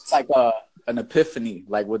 It's like an epiphany,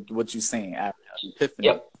 like what you're saying, an epiphany.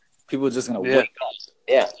 Yep. People are just going to wake up.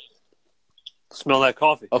 Yeah. Smell that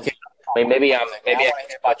coffee. Okay. I mean, maybe I have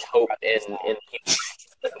too much hope in people.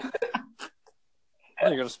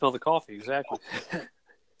 You're going to smell the coffee, exactly.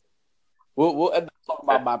 We'll end up talking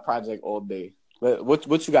about my project all day.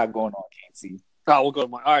 What you got going on, KC? Oh, we'll go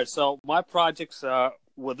to all right, so my projects,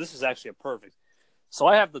 this is actually a perfect. So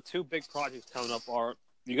I have the two big projects coming up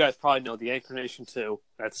you guys probably know the Anchor Nation 2.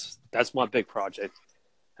 That's my big project.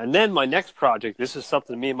 And then my next project, this is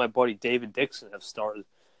something me and my buddy David Dixon have started.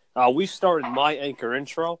 We started My Anchor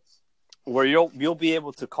Intro, where you'll be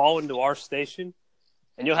able to call into our station,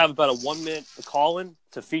 and you'll have about a 1-minute call-in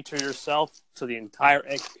to feature yourself to the entire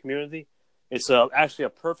Anchor community. It's actually a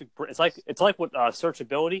perfect. It's like with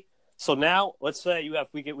searchability. So now, let's say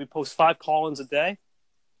we post 5 call-ins a day,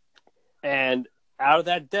 and out of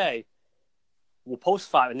that day, we'll post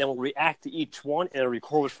 5, and then we'll react to each one and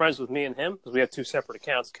record with friends with me and him, because we have 2 separate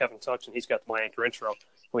accounts, Kevin Touch, and he's got My Anchor Intro.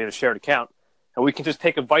 We have a shared account, and we can just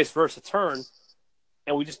take a vice versa turn,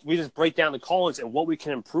 and we just break down the call-ins and what we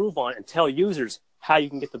can improve on, and tell users how you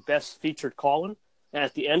can get the best featured call-in. And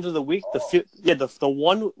at the end of the week, the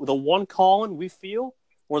one call-in we feel,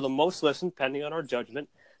 or the most listened, depending on our judgment,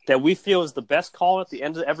 that we feel is the best call at the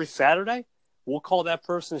end of every Saturday, we'll call that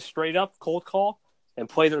person straight up, cold call, and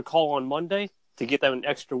play their call on Monday to get them an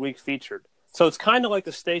extra week featured. So it's kind of like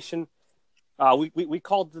a station. We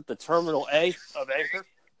called it the Terminal A of Anchor.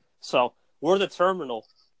 So we're the terminal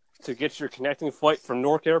to get your connecting flight from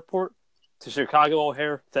Newark Airport to Chicago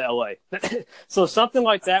O'Hare to LA. So something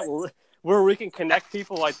like that where we can connect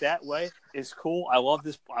people like that way is cool. I love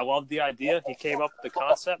this. I love the idea. He came up with the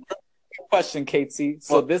concept. Question, KT.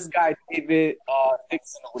 So this guy, David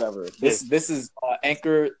Dixon or whatever, this is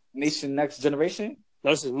Anchor Nation Next Generation? No,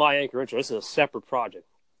 this is My Anchor Intro. This is a separate project.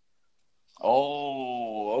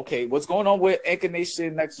 Oh, okay. What's going on with Anchor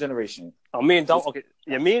Nation Next Generation? Me and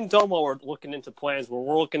Domo are looking into plans where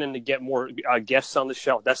we're looking into get more guests on the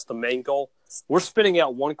show. That's the main goal. We're spitting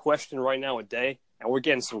out one question right now a day, and we're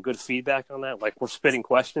getting some good feedback on that. Like, we're spitting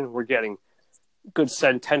questions. We're getting good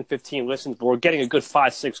 10, 15 listens, but we're getting a good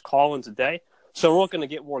 5-6 call-ins a day. So we're looking to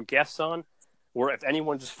get more guests on, where if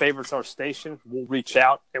anyone just favorites our station, we'll reach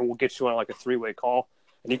out and we'll get you on like a 3-way call.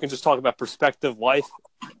 And you can just talk about perspective, life,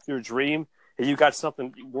 your dream. If you got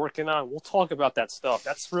something you're working on, we'll talk about that stuff.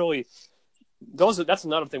 That's really that's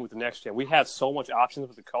another thing with the Next Gen. We have so much options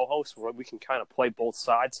with the co-hosts where we can kind of play both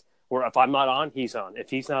sides, where if I'm not on, he's on.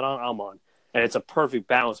 If he's not on, I'm on. And it's a perfect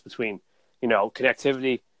balance between,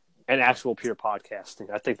 connectivity and actual pure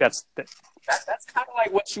podcasting. I think that's kind of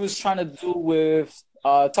like what she was trying to do with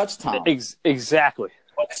Touchdown. Exactly.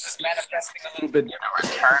 But it's just manifesting a little bit.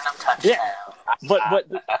 Return of Touchdown. Yeah.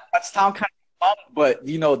 But Touchdown kind of, but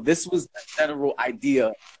this was the general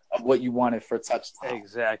idea of what you wanted for Touchdown.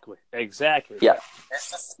 Exactly. Yeah.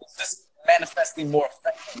 It's just manifesting more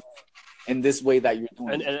effectively in this way that you're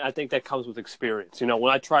doing. And I think that comes with experience.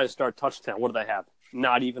 When I try to start Touchdown, what do they have?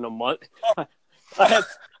 Not even a month. I have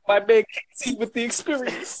my big KT with the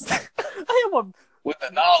experience. I have with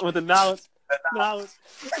the knowledge. With the knowledge.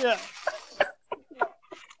 Yeah.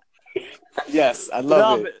 Yes, I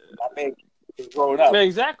love it. My big growing up. Yeah,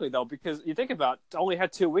 exactly, though, because you think about it, I only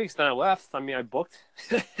had 2 weeks, then I left. I mean, I booked,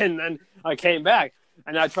 and then I came back,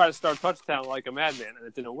 and I tried to start Touchdown like a madman, and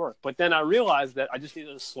it didn't work. But then I realized that I just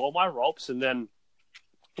needed to slow my ropes and then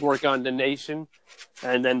work on The Nation.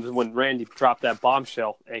 And then when Randy dropped that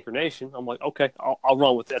bombshell, Anchor Nation, I'm like, okay, I'll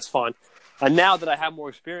run with it. That's fine. And now that I have more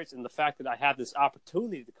experience and the fact that I have this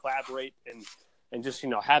opportunity to collaborate and just,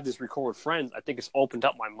 have this record with friends, I think it's opened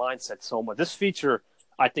up my mindset so much. This feature,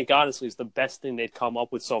 I think, honestly, is the best thing they've come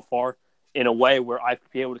up with so far in a way where I could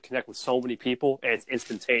be able to connect with so many people, and it's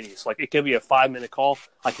instantaneous. Like, it could be a 5-minute call.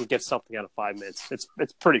 I can get something out of 5 minutes.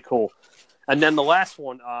 It's pretty cool. And then the last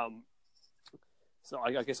one, so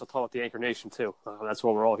I guess I'll talk about the Anchor Nation, too. That's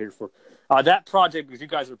what we're all here for. That project, because you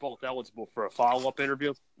guys are both eligible for a follow-up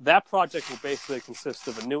interview, that project will basically consist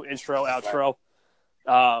of a new intro, outro,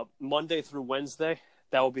 Monday through Wednesday.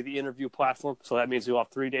 That will be the interview platform. So that means you'll have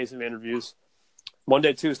 3 days of interviews.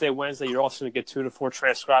 Monday, Tuesday, Wednesday, you're also going to get 2 to 4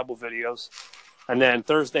 transcribable videos. And then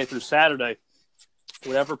Thursday through Saturday,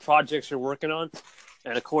 whatever projects you're working on.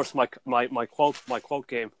 And, of course, my quote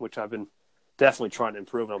game, which I've been definitely trying to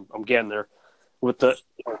improve. I'm getting there. With the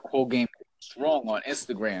quote game strong on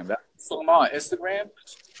Instagram. That's on Instagram.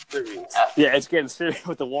 Yeah, it's getting serious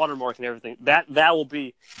with the watermark and everything. That will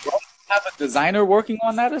be. Bro, have a designer working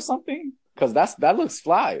on that or something? Because that looks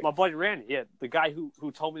fly. My buddy Randy, yeah, the guy who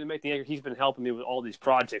told me to make the Anchor, he's been helping me with all these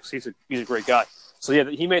projects. He's a great guy. So yeah,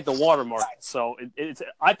 he made the watermark. So it's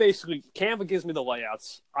I basically Canva gives me the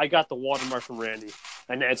layouts. I got the watermark from Randy,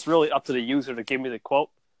 and it's really up to the user to give me the quote.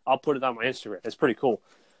 I'll put it on my Instagram. It's pretty cool,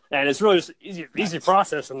 and it's really just easy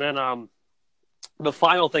process. And then the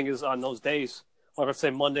final thing is on those days, like I say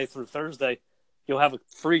Monday through Thursday, you'll have a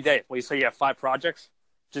free day. Well, you say you have 5 projects.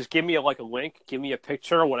 Just give me a link, give me a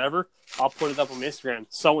picture or whatever. I'll put it up on Instagram.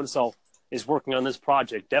 So-and-so is working on this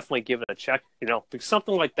project. Definitely give it a check, because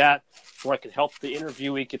something like that where I can help the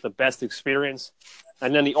interviewee get the best experience.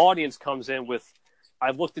 And then the audience comes in with,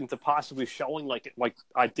 I've looked into possibly showing like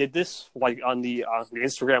I did this, like on the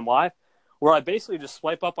Instagram Live, where I basically just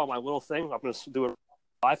swipe up on my little thing. I'm going to do it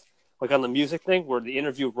live, like on the music thing where the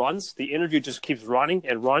interview runs. The interview just keeps running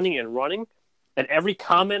and running and running. And every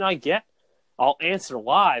comment I get, I'll answer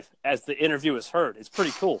live as the interview is heard. It's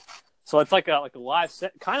pretty cool. So it's like a live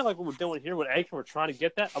set, kind of like what we're doing here with Anchor. We're trying to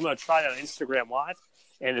get that. I'm going to try that on Instagram Live.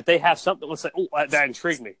 And if they have something, let's say, oh, that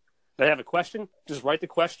intrigued me. They have a question, just write the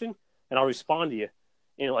question, and I'll respond to you,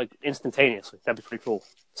 instantaneously. That'd be pretty cool.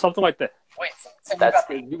 Something like that. Wait,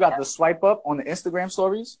 so you got the swipe up on the Instagram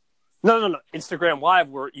stories? No. Instagram Live,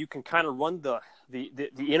 where you can kind of run the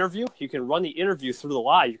interview. You can run the interview through the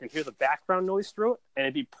live. You can hear the background noise through it, and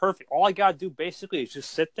it'd be perfect. All I got to do basically is just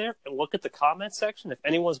sit there and look at the comment section. If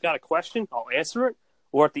anyone's got a question, I'll answer it.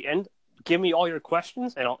 Or at the end, give me all your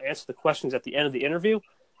questions, and I'll answer the questions at the end of the interview.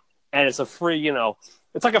 And it's a free,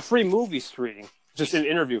 it's like a free movie screening, just in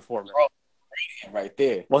interview format. Right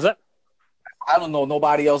there. What's that? I don't know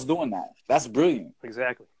nobody else doing that. That's brilliant.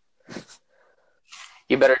 Exactly.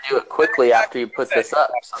 You better do it quickly after you put this up,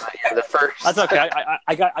 so that you're the first. That's okay.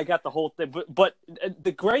 I got the whole thing. But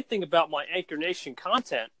the great thing about my Anchor Nation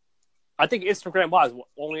content, I think Instagram Live is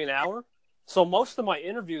only an hour. So most of my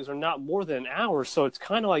interviews are not more than an hour. So it's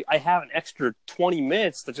kind of like I have an extra 20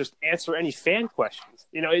 minutes to just answer any fan questions.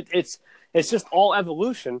 It's just all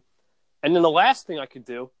evolution. And then the last thing I could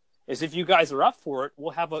do is if you guys are up for it,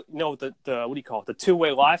 we'll have the what do you call it? The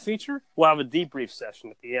 2-way live feature. We'll have a debrief session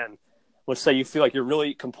at the end. Let's say you feel like you're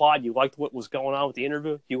really complied, you liked what was going on with the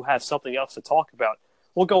interview, you have something else to talk about.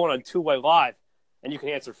 We'll go on a 2-way live, and you can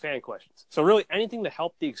answer fan questions. So really, anything to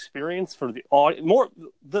help the experience for the audience.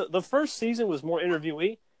 The first season was more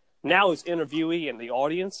interviewee. Now it's interviewee and the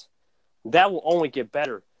audience. That will only get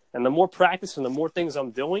better. And the more practice and the more things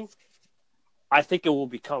I'm doing, I think it will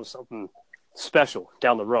become something special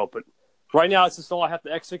down the road. But right now, it's just all I have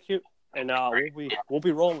to execute. And we'll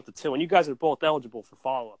be rolling with the 2. And you guys are both eligible for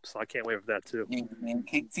follow-ups, so I can't wait for that, too. Yeah, man,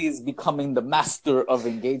 KT is becoming the master of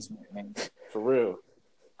engagement, man. For real.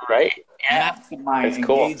 Right? Yeah. Maximize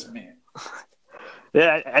engagement.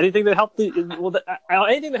 Yeah, anything to help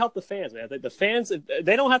anything to help the fans, man. The fans,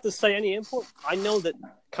 they don't have to say any input. I know that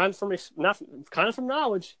kind of from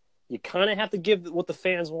knowledge, you kind of have to give what the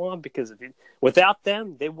fans want, because without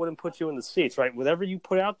them, they wouldn't put you in the seats, right? Whatever you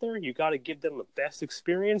put out there, you got to give them the best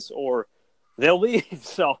experience or they'll leave.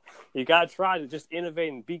 So you got to try to just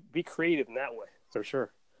innovate and be creative in that way, for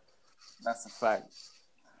sure. That's a fact.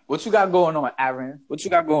 What you got going on, Aaron? What you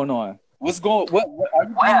got going on? What are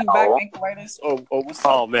you bringing back Anchoritis or what's up?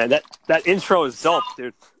 Oh, man, that intro is dope,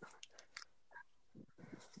 dude.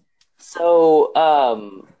 So,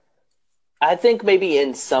 I think maybe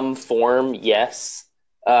in some form, yes.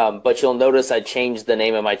 But you'll notice I changed the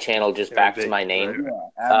name of my channel just back to my name.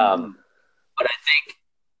 But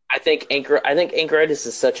I think Anchoritis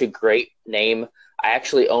is such a great name. I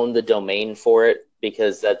actually own the domain for it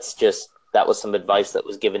because that was some advice that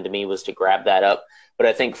was given to me, was to grab that up. But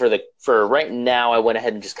I think for right now, I went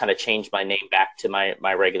ahead and just kind of changed my name back to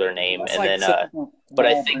my regular name. That's and like then, but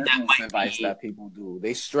I think that might advice that people do.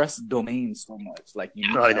 They stress domains so much. Like, you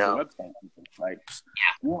need I to have know. a website. Like,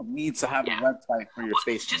 you don't need to have a website for your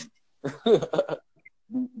station.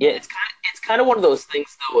 Yeah, it's kind of one of those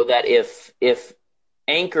things though that if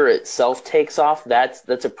Anchor itself takes off, that's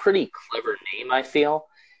a pretty clever name, I feel.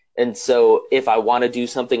 And so if I want to do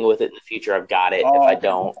something with it in the future, I've got it. If I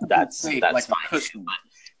don't, that's like fine.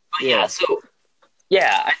 But yeah, so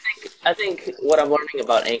yeah, I think what I'm learning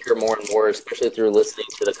about Anchor more and more, especially through listening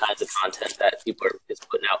to the kinds of content that people are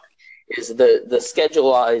putting out, is the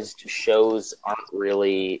schedulized shows aren't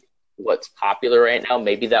really what's popular right now.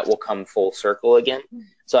 Maybe that will come full circle again.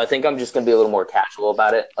 So I think I'm just going to be a little more casual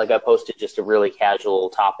about it. Like, I posted just a really casual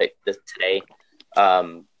topic today.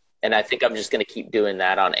 And I think I'm just going to keep doing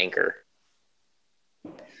that on Anchor.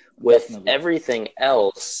 With everything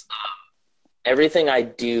else, everything I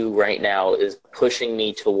do right now is pushing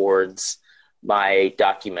me towards my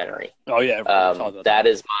documentary. Oh yeah, that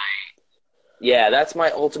is that's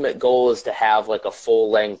my ultimate goal, is to have like a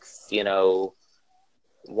full length,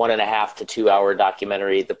 1.5 to 2 hour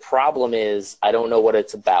documentary. The problem is I don't know what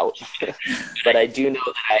it's about, but I do know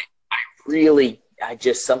that I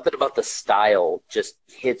just, something about the style just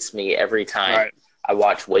hits me every time. Right. I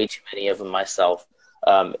watch way too many of them myself.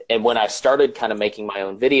 And when I started kind of making my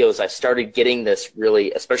own videos, I started getting this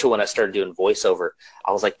really, especially when I started doing voiceover,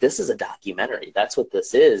 I was like, this is a documentary. That's what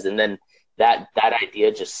this is. And then that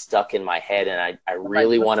idea just stuck in my head, and I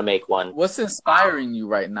really want to make one. What's inspiring you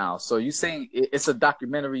right now? So you're saying it's a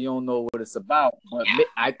documentary, you don't know what it's about, but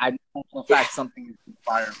I know for a fact something is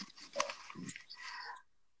inspiring.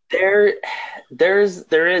 There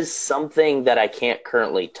is something that I can't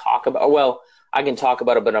currently talk about. Well, I can talk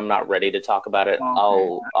about it, but I'm not ready to talk about it.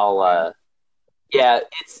 Okay.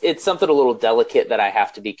 It's something a little delicate that I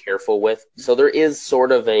have to be careful with. So there is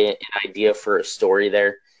sort of an idea for a story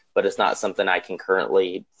there, but it's not something I can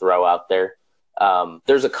currently throw out there.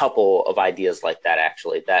 There's a couple of ideas like that,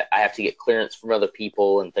 actually, that I have to get clearance from other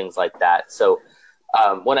people and things like that. So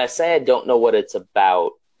when I say I don't know what it's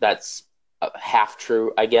about, that's half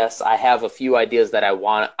true, I guess. I have a few ideas that I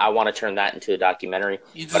want to turn that into a documentary,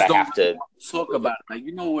 but I have to talk about it. Like,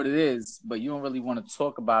 you know what it is, but you don't really want to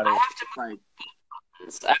talk about it. I have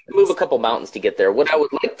to move a couple mountains to get there. What I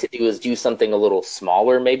would like to do is do something a little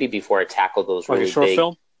smaller, maybe, before I tackle those really big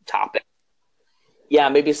topics. Yeah,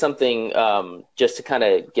 maybe something just to kind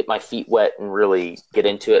of get my feet wet and really get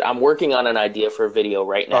into it. I'm working on an idea for a video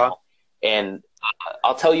right now, and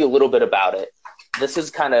I'll tell you a little bit about it. This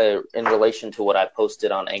is kind of in relation to what I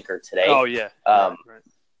posted on Anchor today. Oh, yeah. About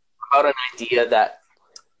an idea that,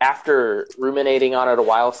 after ruminating on it a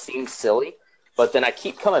while, seems silly, but then I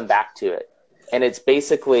keep coming back to it. And it's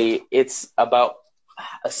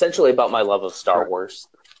essentially about my love of Star Wars.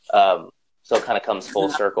 So it kind of comes full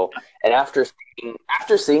circle. And after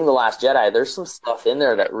seeing The Last Jedi, there's some stuff in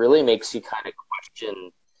there that really makes you kind of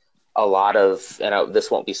question a lot of, and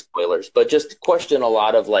this won't be spoilers, but just question a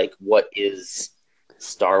lot of, like, what is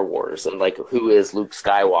Star Wars, and like, who is Luke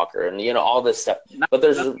Skywalker, and all this stuff. But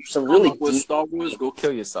there's some really deep... Star Wars, go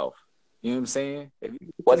kill yourself. You know what I'm saying?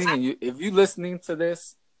 If you're listening to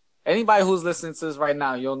this, anybody who's listening to this right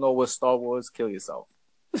now, you'll know what Star Wars, kill yourself.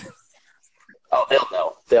 Oh,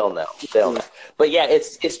 they'll know. But yeah,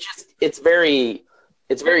 it's very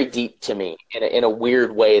deep to me in a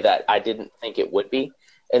weird way that I didn't think it would be.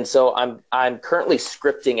 And so I'm currently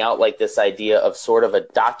scripting out like this idea of sort of a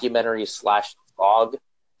documentary / vlog,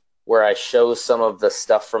 where I show some of the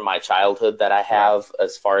stuff from my childhood that I have,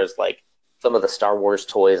 as far as like some of the Star Wars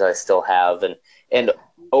toys I still have, and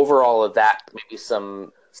overall of that, maybe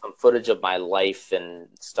some footage of my life and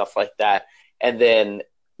stuff like that. And then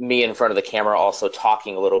me in front of the camera also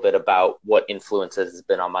talking a little bit about what influences has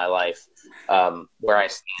been on my life, where I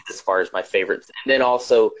stand as far as my favorites. And then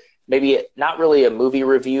also maybe not really a movie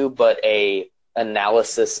review, but a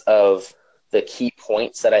analysis of the key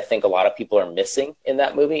points that I think a lot of people are missing in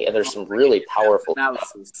that movie. And there's some really powerful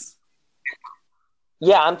analysis.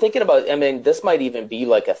 Yeah, I'm thinking about, this might even be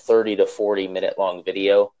like a 30 to 40 minute long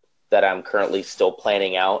video that I'm currently still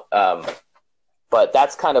planning out. But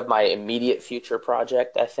that's kind of my immediate future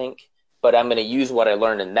project, I think. But I'm going to use what I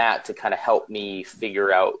learned in that to kind of help me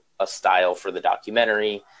figure out a style for the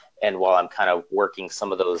documentary. And while I'm kind of working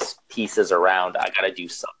some of those pieces around, I got to do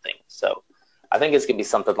something. So I think it's going to be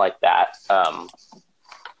something like that.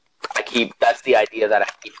 that's the idea that I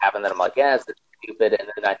keep having, that I'm like, yeah, it's stupid. And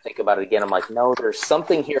then I think about it again. I'm like, no, there's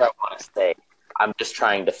something here I want to say. I'm just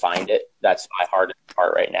trying to find it. That's my hardest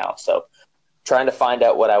part right now. So trying to find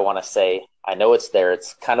out what I want to say. I know it's there.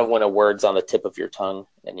 It's kind of when a word's on the tip of your tongue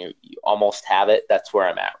and you almost have it. That's where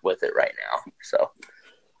I'm at with it right now. So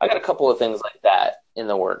I got a couple of things like that in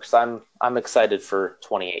the works. I'm excited for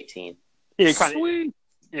 2018. Yeah,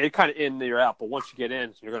 you're kind of in, you're out, but once you get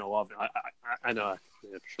in, you're gonna love it. I know.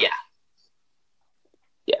 Yeah, for sure.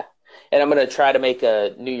 Yeah. And I'm gonna try to make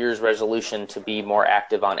a New Year's resolution to be more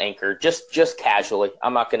active on Anchor, just casually.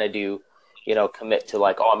 I'm not gonna do, commit to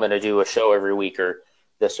like, I'm gonna do a show every week or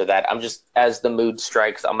this or that. I'm just, as the mood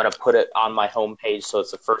strikes, I'm gonna put it on my homepage so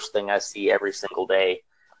it's the first thing I see every single day,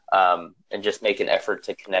 and just make an effort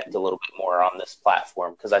to connect a little bit more on this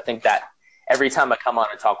platform, because I think that every time I come on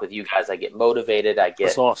and talk with you guys, I get motivated.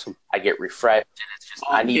 That's awesome. I get refreshed, and it's just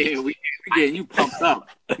I need. We getting you pumped up.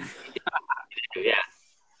 Yeah,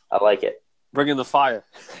 I like it. Bringing the fire.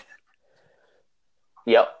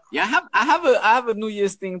 Yep. Yeah, I have a New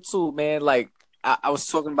Year's thing too, man. Like I was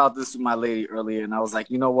talking about this with my lady earlier, and I was like,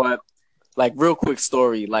 you know what? Like, real quick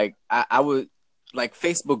story. Like I would, like,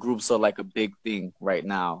 Facebook groups are like a big thing right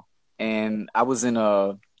now, and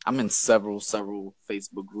I'm in several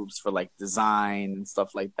Facebook groups for like design and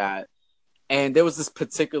stuff like that. And there was this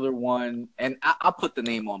particular one, and I'll put the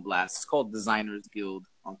name on blast. It's called Designers Guild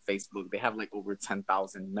on Facebook. They have like over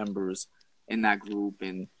 10,000 members in that group.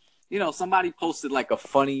 And, somebody posted like a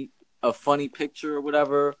funny picture or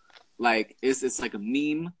whatever. Like it's like a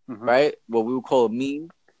meme, right? What we would call a meme.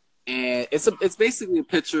 And it's basically a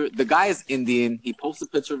picture. The guy is Indian. He posts a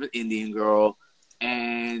picture of an Indian girl.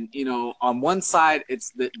 And, on one side,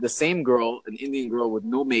 it's the same girl, an Indian girl with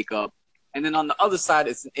no makeup. And then on the other side,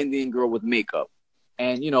 it's an Indian girl with makeup.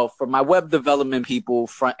 And, for my web development people,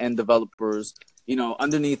 front-end developers,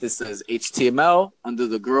 underneath it says HTML under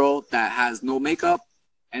the girl that has no makeup.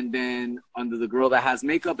 And then under the girl that has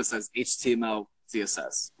makeup, it says HTML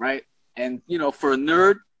CSS, right? And, for a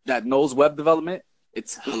nerd that knows web development,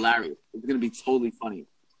 it's hilarious. It's going to be totally funny.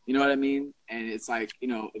 You know what I mean? And it's like,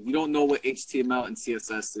 if you don't know what HTML and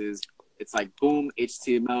CSS is, it's like, boom,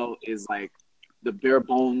 HTML is like the bare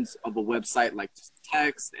bones of a website, like just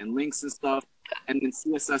text and links and stuff. And then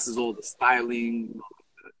CSS is all the styling,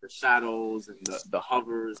 the shadows and the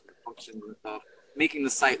hovers, the functions and stuff, making the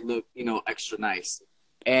site look, extra nice.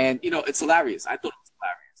 And, it's hilarious. I thought it was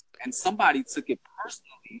hilarious. And somebody took it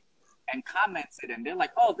personally and commented, and they're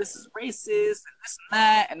like, oh, this is racist and this and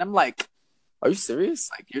that. And I'm like, are you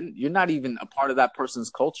serious? Like, you're not even a part of that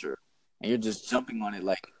person's culture, and you're just jumping on it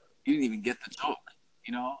like you didn't even get the joke,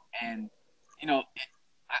 And,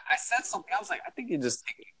 I said something. I was like, I think you're just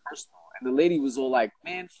taking it personal. And the lady was all like,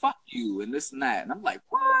 man, fuck you, and this and that. And I'm like,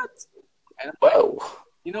 what? And I'm like,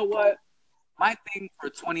 you know what? My thing for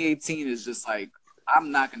 2018 is just like,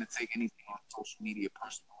 I'm not going to take anything on social media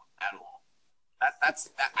personal at all.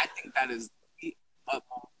 I think that is the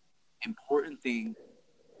utmost important thing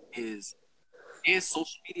is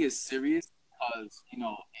social media is serious because,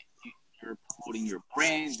 you're promoting your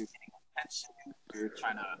brand, you're getting attention, you're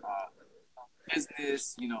trying to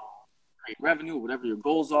business, create revenue, whatever your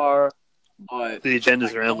goals are. But the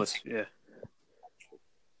agendas are endless. Yeah.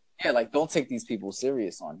 Yeah, like, don't take these people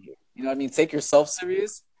serious on here. You know what I mean? Take yourself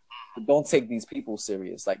serious, but don't take these people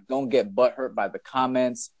serious. Like, don't get butthurt by the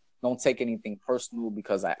comments. Don't take anything personal,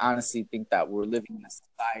 because I honestly think that we're living in a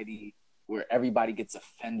society where everybody gets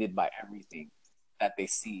offended by everything that they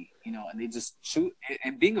see, and they just choose.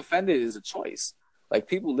 And being offended is a choice. Like,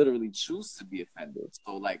 people literally choose to be offended.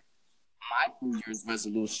 So, like, my New Year's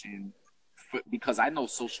resolution, because I know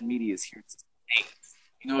social media is here to stay.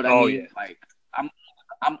 You know what I mean? Yeah. Like,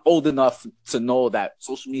 I'm old enough to know that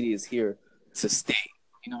social media is here to stay.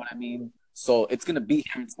 You know what I mean? So it's gonna be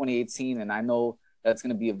here in 2018, and I know that's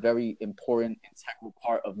gonna be a very important, integral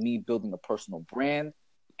part of me building a personal brand.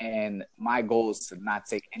 And my goal is to not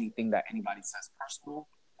take anything that anybody says personal.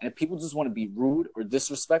 And if people just want to be rude or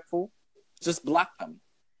disrespectful, just block them.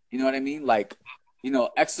 You know what I mean? Like,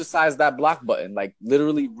 exercise that block button. Like,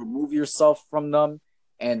 literally remove yourself from them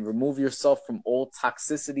and remove yourself from all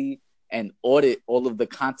toxicity, and audit all of the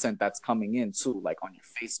content that's coming in too. Like on your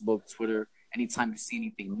Facebook, Twitter, anytime you see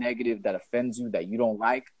anything negative that offends you, that you don't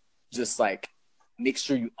like, just like make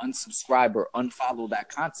sure you unsubscribe or unfollow that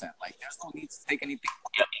content. Like, there's no need to take anything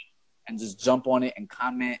and just jump on it and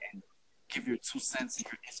comment and give your 2 cents.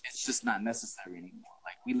 It's just not necessary anymore.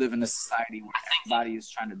 Like, we live in a society where everybody is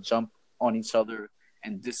trying to jump on each other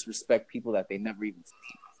and disrespect people that they never even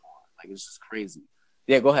seen before. Like, it's just crazy.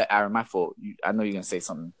 Yeah, go ahead, Aaron. My fault. I know you're gonna say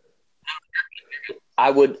something. I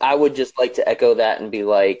would just like to echo that and be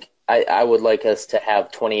like, I would like us to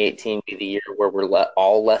have 2018 be the year where we're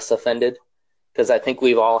all less offended, because I think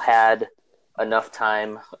we've all had enough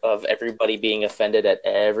time of everybody being offended at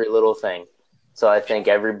every little thing. So I think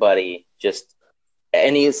everybody, just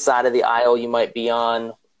any side of the aisle you might be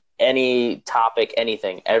on, any topic,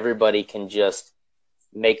 anything, everybody can just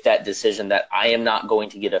make that decision that I am not going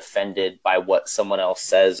to get offended by what someone else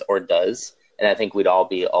says or does. And I think we'd all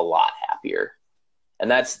be a lot happier. And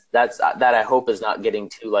that I hope is not getting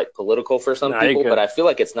too like political for some people, but I feel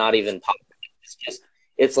like it's not even political.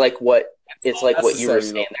 It's like what you were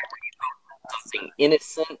saying there, something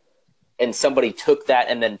innocent, and somebody took that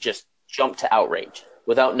and then just jumped to outrage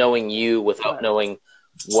without knowing you, without knowing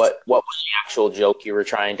what was the actual joke you were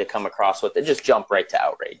trying to come across with. It just jumped right to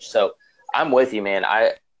outrage. So I'm with you, man.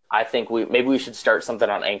 I think maybe we should start something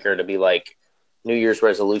on Anchor to be like New Year's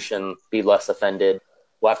resolution, be less offended.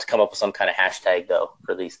 We'll have to come up with some kind of hashtag though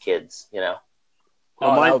for these kids, you know.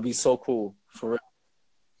 Oh, that would be so cool, for real.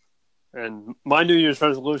 And my New Year's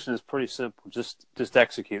resolution is pretty simple: just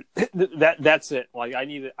execute. That's it. Like I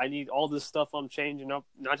need all this stuff I'm changing up,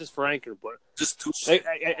 not just for Anchor, but just to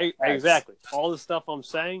exactly all the stuff I'm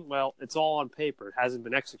saying. Well, it's all on paper. It hasn't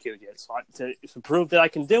been executed yet. So to prove that I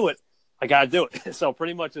can do it, I gotta do it. So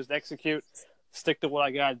pretty much just execute, stick to what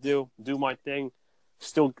I gotta do my thing.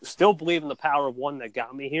 Still believe in the power of one that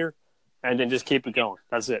got me here, and then just keep it going.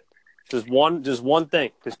 That's it. Just one thing.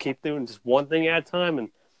 Just keep doing just one thing at a time, and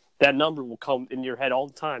that number will come in your head all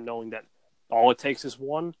the time, knowing that all it takes is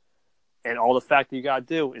one, and all the fact that you got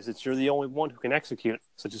to do is that you're the only one who can execute.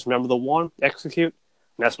 So just remember the one, execute,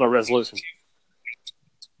 and that's my resolution.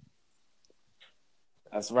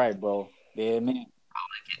 That's right, bro. Yeah, man.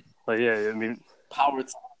 But yeah, I mean, power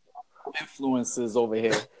influences over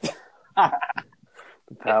here.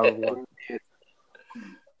 The power of one.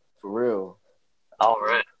 For real. All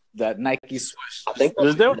right. That Nike swoosh. I think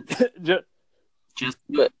just do it. Just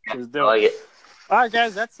do it. Just do it. All right,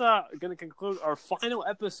 guys, that's going to conclude our final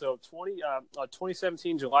episode,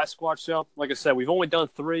 2017 July Squad Show. Like I said, we've only done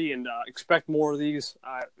 3, and expect more of these.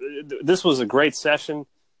 This was a great session.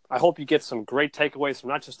 I hope you get some great takeaways from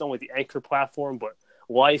not just only the Anchor platform, but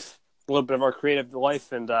life, a little bit of our creative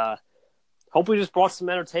life, and hope we just brought some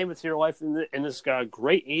entertainment to your life in this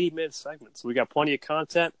great 80-minute segment. So we got plenty of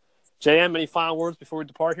content. JM, any final words before we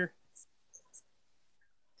depart here?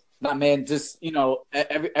 Nah, man, just,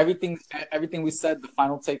 everything we said, the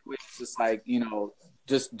final takeaway is just like,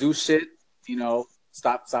 just do shit,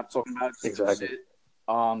 stop talking about it. Exactly.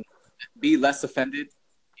 Shit. Be less offended,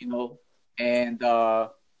 and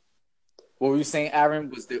what were you saying, Aaron?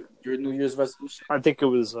 Was your New Year's resolution? I think it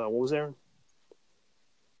was, what was Aaron?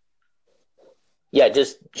 Yeah,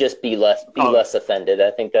 just be less less offended.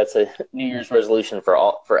 I think that's a New Year's resolution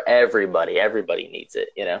for everybody. Everybody needs it,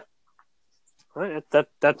 All right,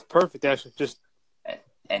 that's perfect. Actually, just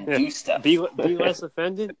do stuff. Be less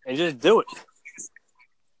offended and just do it.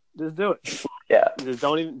 Just do it. Yeah. Just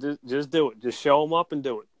don't even just do it. Just show them up and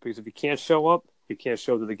do it. Because if you can't show up, you can't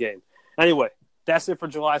show to the game. Anyway, that's it for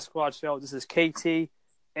July Squad Show. This is KT,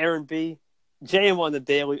 Aaron B, JM on the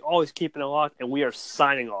daily. Always keeping it locked, and we are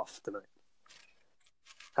signing off tonight.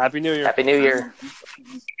 Happy New Year. Happy New Year.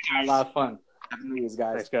 Had a lot of fun. Happy New Year's,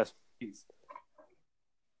 guys. Thanks, guys. Peace.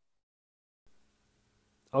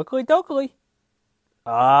 Oakley dokley.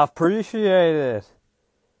 I appreciate it.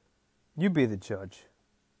 You be the judge.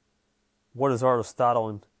 What does Aristotle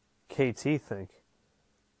and KT think?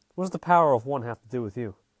 What does the power of one have to do with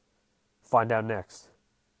you? Find out next.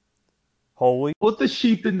 Holy. Put the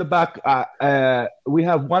sheep in the back. We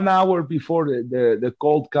have 1 hour before the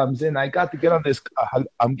call comes in. I got to get on this.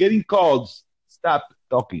 I'm getting calls. Stop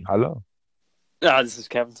talking. Hello. This is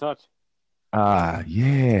Kevin Touch.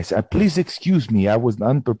 Yes. Please excuse me. I was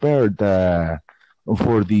unprepared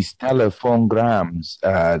for these telephonograms.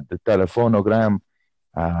 The telephonogram.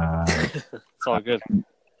 It's all good.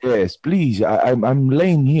 Yes, please. I'm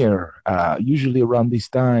laying here. Usually around these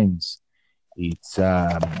times, it's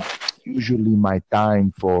usually my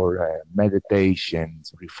time for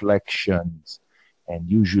meditations, reflections, and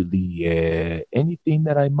usually anything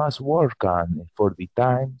that I must work on for the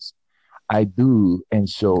times I do. And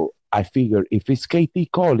so I figure if it's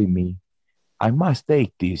KT calling me, I must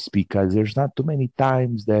take this because there's not too many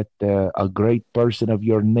times that a great person of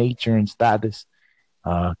your nature and status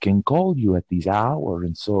can call you at this hour.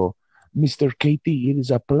 And so, Mr. KT, it is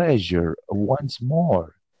a pleasure once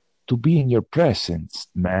more to be in your presence,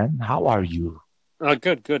 man. How are you?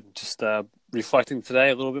 Good. Just reflecting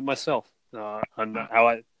today a little bit myself on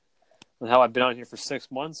how I've been on here for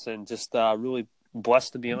 6 months, and just really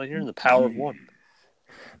blessed to be on here and the power of one.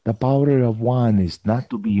 The power of one is not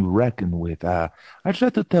to be reckoned with. I try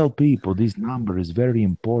to tell people this number is very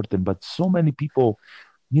important, but so many people,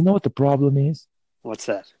 you know what the problem is? What's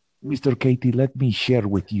that? Mr. Katie, let me share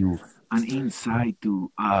with you an insight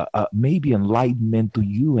to maybe enlightenment to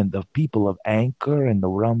you and the people of Anchor and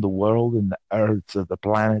around the world and the earths of the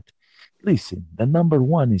planet. Listen, the number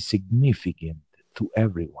one is significant to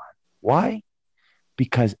everyone. Why?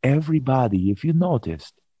 Because everybody, if you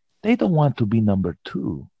noticed, they don't want to be number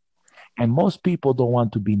two. And most people don't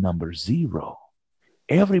want to be number zero.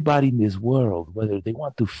 Everybody in this world, whether they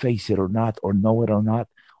want to face it or not, or know it or not,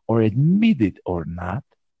 or admit it or not,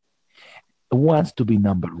 wants to be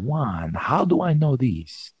number one. How do I know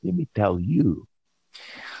this? Let me tell you.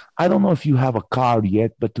 I don't know if you have a car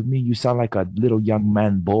yet, but to me, you sound like a little young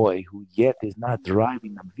man boy who yet is not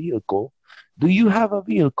driving a vehicle. Do you have a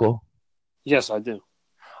vehicle? Yes, I do.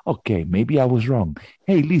 Okay, maybe I was wrong.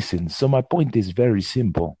 Hey, listen, so my point is very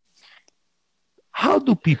simple. How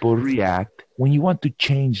do people react when you want to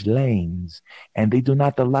change lanes and they do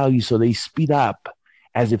not allow you, so they speed up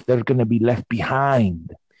as if they're going to be left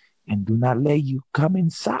behind and do not let you come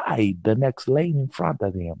inside the next lane in front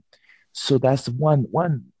of them? So that's one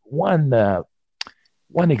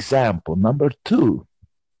example. Number two,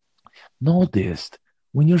 notice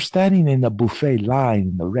when you're standing in a buffet line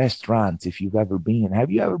in the restaurants, if you've ever been,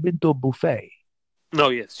 have you ever been to a buffet? No,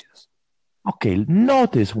 yes. Okay,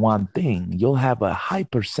 notice one thing. You'll have a high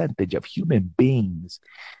percentage of human beings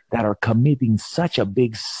that are committing such a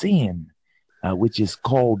big sin, which is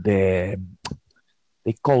called, they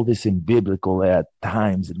call this in biblical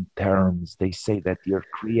times and terms. They say that you're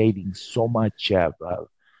creating so much, you're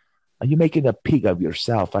making a pig of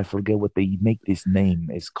yourself. I forget what they make this name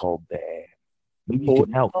is called. Maybe you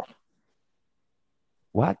can help.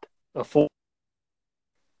 What? A fool.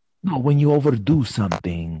 No, when you overdo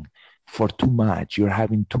something for too much, you're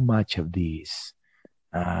having too much of this.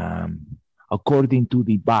 According to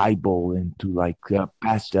the Bible and to like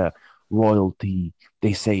past royalty,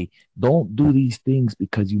 they say don't do these things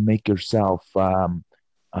because you make yourself.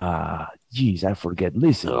 Geez, I forget.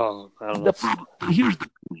 Listen, here's the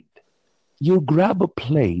point: you grab a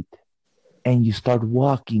plate and you start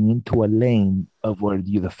walking into a lane of where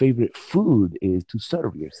the favorite food is to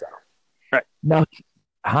serve yourself. Right now,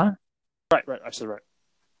 huh? Right. I said right.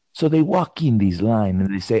 So they walk in this line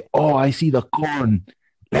and they say, "Oh, I see the corn.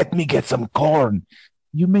 Let me get some corn."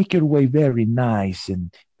 You make your way very nice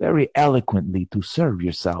and very eloquently to serve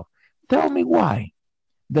yourself. Tell me why.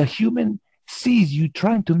 The human sees you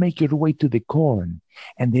trying to make your way to the corn,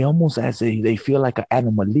 and they almost they feel like an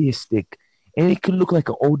animalistic, and it could look like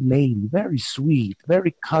an old lady, very sweet,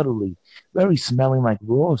 very cuddly, very smelling like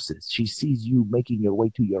roses. She sees you making your way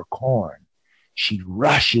to your corn. She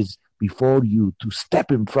rushes before you to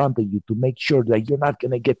step in front of you to make sure that you're not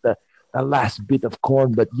going to get the last bit of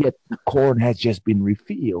corn, but yet the corn has just been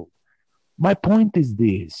refilled. My point is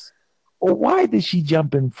this. Or why did she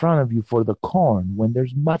jump in front of you for the corn when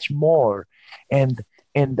there's much more? And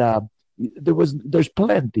there's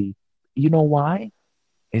plenty. You know why?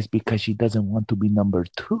 It's because she doesn't want to be number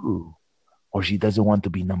two, or she doesn't want to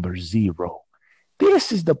be number zero.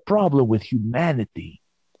 This is the problem with humanity.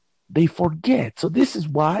 They forget. So this is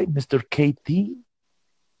why Mr. KT,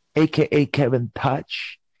 a.k.a. Kevin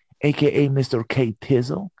Touch, a.k.a. Mr. K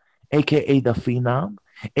Tizzle, a.k.a. the Phenom,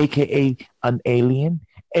 a.k.a. an alien,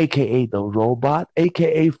 a.k.a. the robot,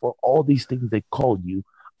 a.k.a. for all these things they call you.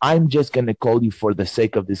 I'm just going to call you, for the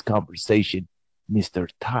sake of this conversation, Mr.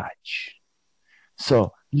 Touch.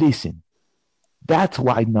 So listen, that's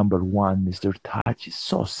why number one, Mr. Touch, is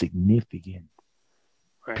so significant.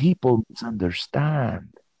 Right. People misunderstand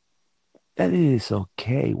that it is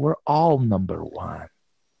okay. We're all number one.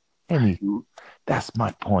 Anywho, that's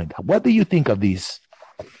my point. What do you think of these?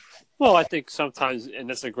 Well, I think sometimes, and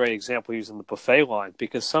that's a great example using the buffet line,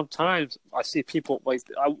 because sometimes I see people, like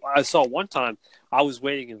I saw one time, I was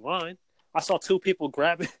waiting in line. I saw two people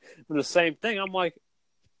grabbing the same thing. I'm like,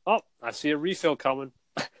 oh, I see a refill coming.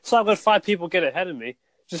 So I let 5 people get ahead of me,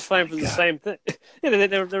 just fighting for the same thing. They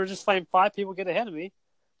were just fighting 5 people get ahead of me.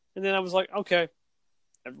 And then I was like, okay,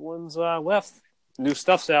 everyone's left. New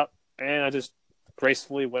stuff's out. And I just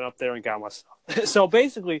gracefully went up there and got my stuff. So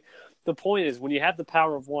basically, the point is, when you have the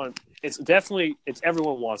power of one, it's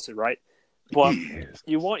everyone wants it, right? But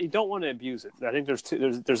you don't want to abuse it. I think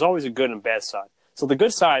there's always a good and bad side. So the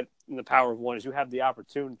good side in the power of one is you have the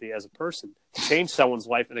opportunity as a person to change someone's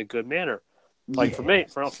life in a good manner. Like for me,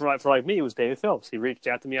 for like me, it was David Phillips. He reached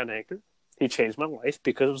out to me on Anchor. He changed my life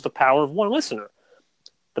because it was the power of one listener.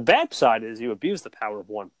 The bad side is you abuse the power of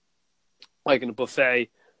one, like in a buffet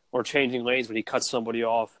or changing lanes when he cuts somebody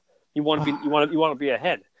off. You want to be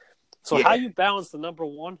ahead. So how you balance the number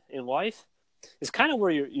one in life is kind of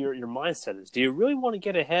where your mindset is. Do you really want to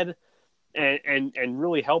get ahead and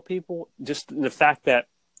really help people, just in the fact that,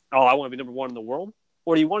 oh, I want to be number one in the world?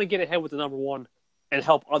 Or do you want to get ahead with the number one and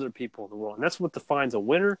help other people in the world? And that's what defines a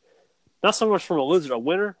winner. Not so much from a loser, a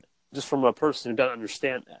winner, just from a person who doesn't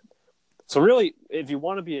understand that. So really, if you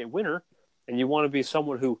want to be a winner and you want to be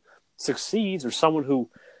someone who succeeds or someone who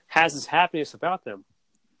has this happiness about them,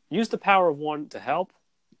 use the power of one to help,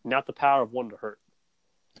 not the power of one to hurt.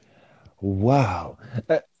 Wow.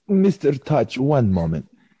 Mr. Touch, one moment.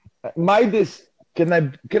 Midas, can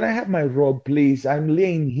I have my robe, please? I'm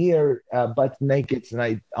laying here butt naked,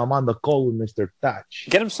 and I'm on the call with Mr. Touch.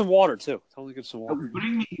 Get him some water, too. Tell him to get some water.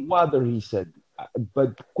 Bring me water, he said.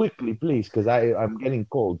 But quickly, please, because I'm getting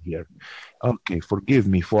cold here. Okay, forgive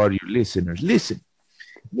me for your listeners. Listen,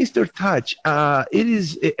 Mr. Touch, it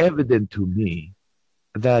is evident to me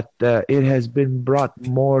that it has been brought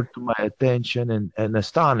more to my attention and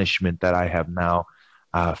astonishment that I have now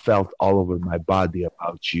felt all over my body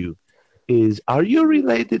about you. Are you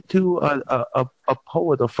related to a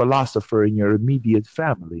poet or philosopher in your immediate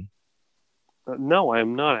family? No, I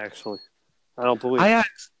am not, actually. I don't believe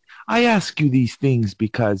I ask you these things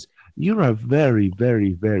because you're a very,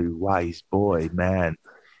 very, very wise boy, man.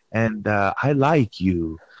 And I like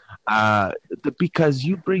you because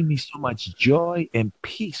you bring me so much joy and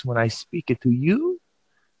peace when I speak it to you.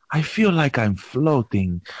 I feel like I'm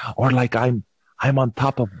floating, or like I'm on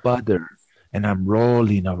top of butter and I'm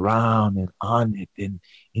rolling around and on it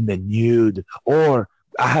in the nude. Or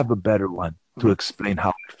I have a better one to explain how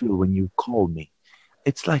I feel when you call me.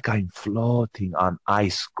 It's like I'm floating on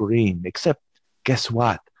ice cream, except guess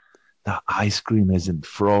what? The ice cream isn't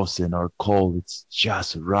frozen or cold. It's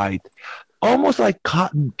just right. Almost like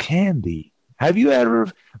cotton candy. Have you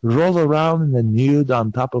ever rolled around in the nude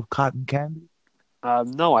on top of cotton candy?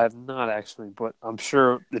 No, I have not, actually. But I'm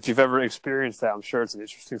sure if you've ever experienced that, I'm sure it's an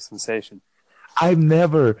interesting sensation. I've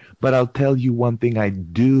never, but I'll tell you one thing I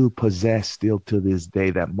do possess still to this day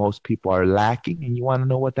that most people are lacking, and you want to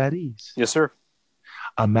know what that is? Yes, sir.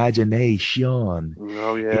 Imagination.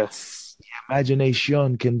 Oh, yes.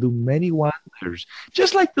 Imagination can do many wonders.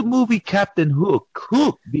 Just like the movie Captain Hook.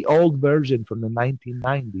 Hook, the old version from the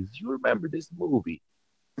 1990s. You remember this movie?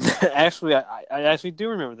 Actually, I actually do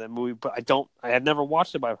remember that movie, but I have never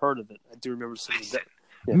watched it, but I've heard of it. I do remember some of that.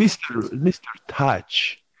 Yeah. Mr.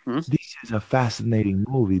 Touch. This is a fascinating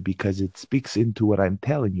movie because it speaks into what I'm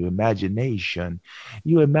telling you, imagination.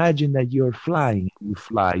 You imagine that you're flying, you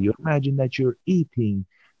fly. You imagine that you're eating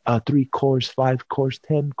a 3-course, 5-course,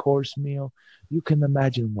 10-course meal. You can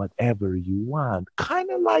imagine whatever you want. Kind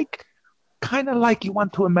of like you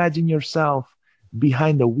want to imagine yourself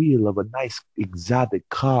behind the wheel of a nice exotic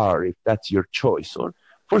car, if that's your choice. Or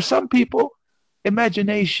for some people,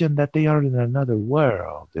 imagination that they are in another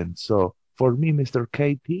world. And so for me, Mr.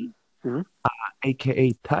 KT,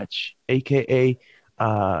 a.k.a. Touch, a.k.a.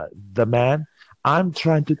 The Man, I'm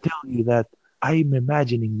trying to tell you that I'm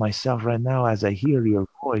imagining myself right now as I hear your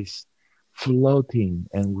voice floating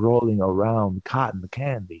and rolling around cotton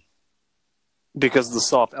candy. Because of the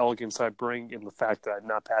soft elegance I bring and the fact that I'm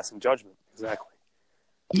not passing judgment. Exactly.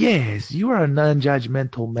 Yes, you are a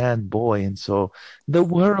non-judgmental man, boy. And so the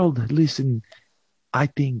world, listen, I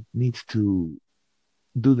think needs to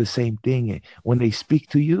do the same thing. When they speak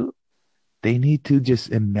to you, they need to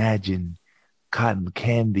just imagine cotton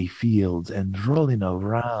candy fields and rolling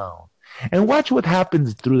around. And watch what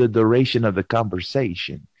happens through the duration of the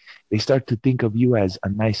conversation. They start to think of you as a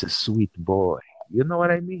nice, sweet boy. You know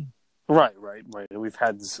what I mean? Right. And we've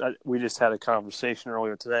had this. We just had a conversation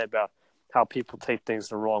earlier today about how people take things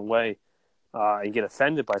the wrong way and get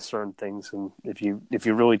offended by certain things. And if you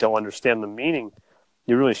really don't understand the meaning,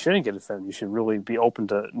 you really shouldn't get offended. You should really be open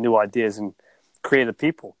to new ideas and creative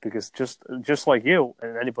people, because just like you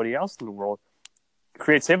and anybody else in the world,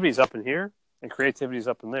 creativity is up in here and creativity is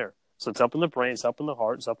up in there. So it's up in the brain, it's up in the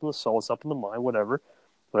heart, it's up in the soul, it's up in the mind, whatever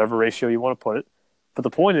ratio you want to put it. But the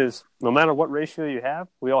point is, no matter what ratio you have,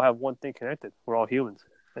 we all have one thing connected. We're all humans.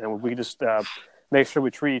 And we just make sure we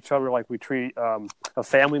treat each other like we treat a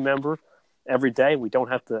family member every day. We don't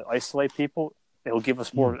have to isolate people. It'll give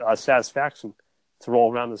us more satisfaction to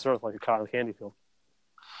roll around this earth like a cotton candy field.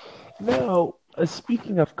 Now,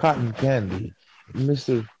 speaking of cotton candy,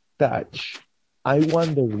 Mr. Thatch, I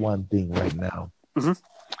wonder one thing right now.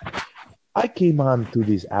 I came on to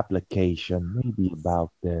this application maybe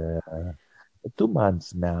about 2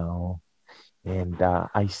 months now, and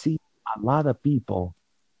I see a lot of people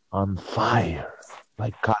on fire,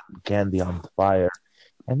 like cotton candy on fire,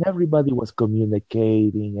 And everybody was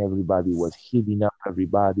communicating. Everybody was hitting up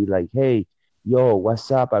everybody like, hey, yo,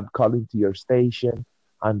 what's up? I'm calling to your station.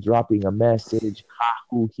 I'm dropping a message, ha,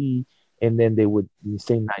 who, he. And then they would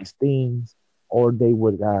say nice things, or they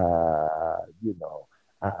would,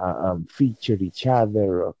 feature each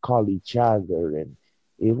other or call each other. And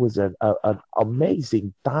it was an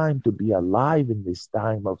amazing time to be alive in this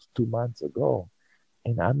time of 2 months ago.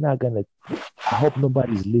 And I hope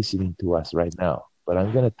nobody's listening to us right now, but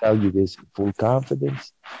I'm going to tell you this in full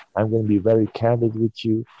confidence. I'm going to be very candid with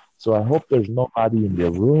you. So I hope there's nobody in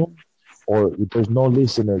the room or there's no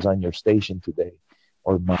listeners on your station today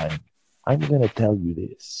or mine. I'm going to tell you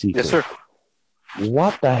this secret. Yes, sir.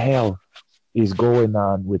 What the hell is going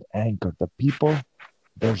on with Anchor? The people,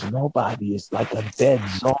 there's nobody. It's like a dead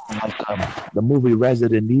zone, like the movie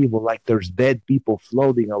Resident Evil, like there's dead people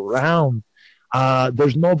floating around.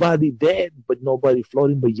 There's nobody dead, but nobody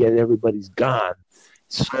floating, but yet everybody's gone.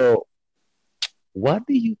 So what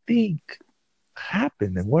do you think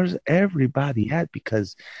happened? And where's everybody at?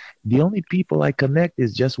 Because the only people I connect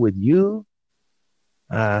is just with you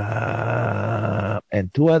and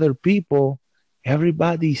two other people.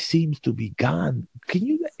 Everybody seems to be gone. Can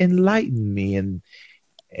you enlighten me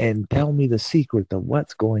and tell me the secret of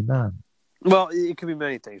what's going on? Well, it could be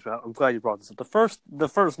many things, but I'm glad you brought this up. The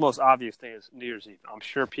first most obvious thing is New Year's Eve. I'm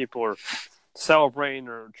sure people are celebrating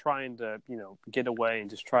or trying to, get away and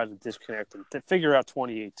just try to disconnect and to figure out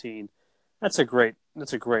 2018. That's a great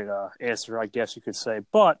answer, I guess you could say.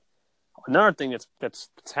 But another thing that's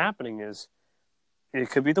happening is it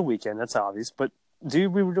could be the weekend. That's obvious, but do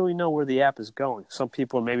we really know where the app is going? Some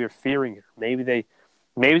people maybe are fearing it. Maybe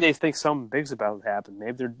they think something big's about to happen.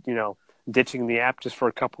 Maybe they're ditching the app just for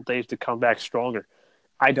a couple of days to come back stronger.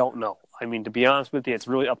 I don't know. I mean, to be honest with you, it's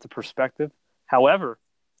really up to perspective. However,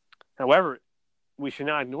 we should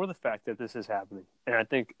not ignore the fact that this is happening, and I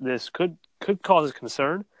think this could cause a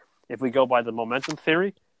concern if we go by the momentum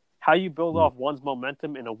theory. How you build off one's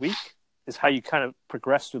momentum in a week is how you kind of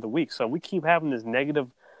progress through the week. So if we keep having this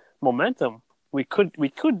negative momentum, we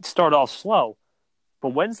could start off slow,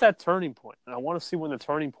 but when's that turning point? And I want to see when the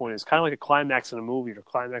turning point is. Kind of like a climax in a movie or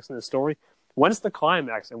climax in a story. When's the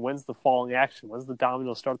climax and when's the falling action? When's the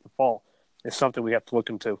domino start to fall? It's something we have to look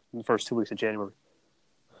into in the first 2 weeks of January.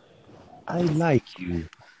 I like you.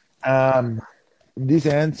 This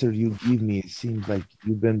answer you give me, it seems like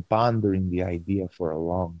you've been pondering the idea for a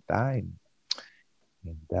long time.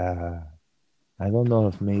 And I don't know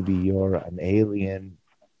if maybe you're an alien,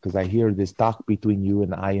 because I hear this talk between you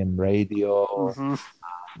and I Am Radio. Mm-hmm.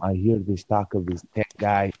 I hear this talk of this tech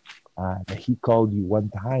guy. That he called you one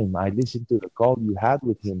time. I listened to the call you had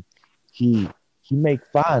with him. He made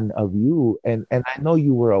fun of you, and I know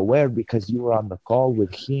you were aware because you were on the call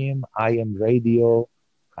with him. I Am Radio.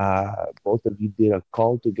 Both of you did a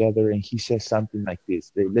call together, and he says something like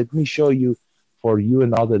this. Let me show you, for you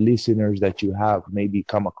and all the listeners that you have maybe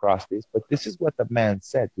come across this, but this is what the man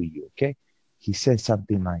said to you, okay? He said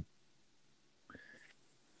something like,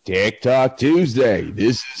 Tech Talk Tuesday.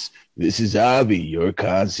 This is Avi, your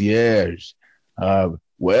concierge.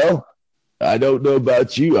 Well, I don't know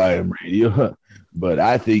about you, I Am Radio, but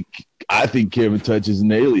I think Kevin Touch is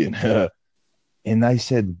an alien. And I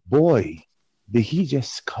said, boy, did he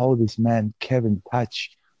just call this man Kevin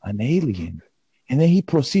Touch an alien? And then he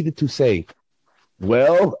proceeded to say,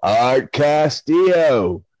 well, Art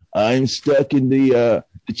Castillo, I'm stuck in the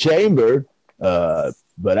chamber,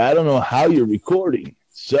 but I don't know how you're recording.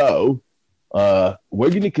 So we're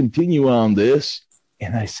going to continue on this.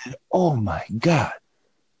 And I said, oh, my God,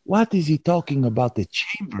 what is he talking about the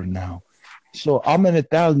chamber now? So I'm going to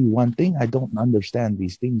tell you one thing. I don't understand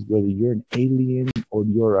these things, whether you're an alien or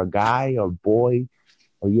you're a guy or boy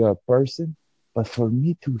or you're a person. But for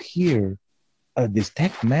me to hear this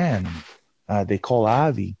tech man, they call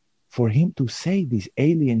Avi, for him to say this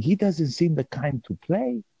alien, he doesn't seem the kind to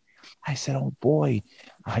play. I said, oh, boy,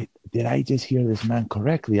 did I just hear this man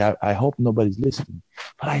correctly? I hope nobody's listening.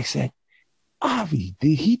 But I said, Avi,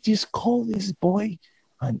 did he just call this boy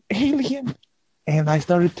an alien? And I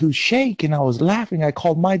started to shake, and I was laughing. I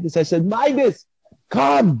called Midas. I said, Midas,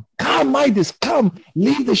 come, Midas, come.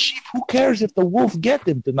 Leave the sheep. Who cares if the wolf get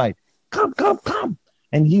him tonight? Come.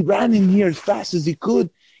 And he ran in here as fast as he could,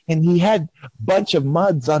 and he had a bunch of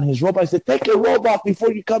muds on his robe. I said, take your robe off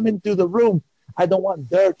before you come into the room. I don't want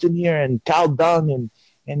dirt in here and cow dung.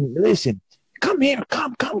 And listen, come here,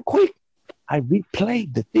 come quick. I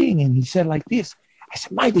replayed the thing, and he said like this. I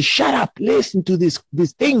said, Midas, shut up. Listen to these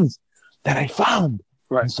things that I found.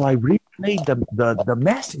 Right. And so I replayed the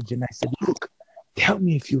message, and I said, look, tell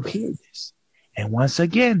me if you hear this. And once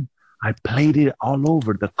again, I played it all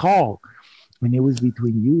over the call. when it was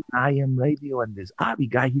between you and I Am Radio and this Avi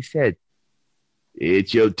guy, he said,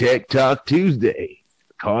 "It's your Tech Talk Tuesday,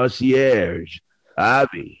 concierge,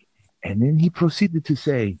 Avi." And then he proceeded to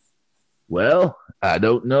say, "Well, I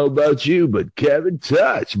don't know about you, but Kevin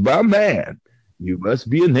Touch, my man, you must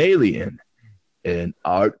be an alien." And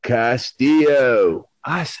Art Castillo.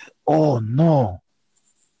 I said, "Oh no.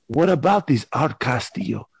 What about this Art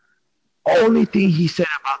Castillo?" Only thing he said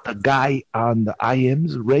about the guy on the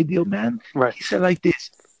IM's radio, man, right. He said like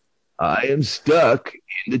this: "I am stuck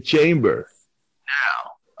in the chamber.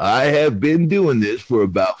 Now, I have been doing this for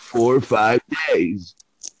about 4 or 5 days.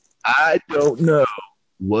 I don't know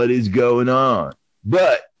what is going on.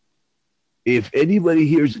 But if anybody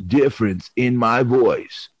hears a difference in my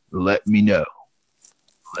voice, let me know.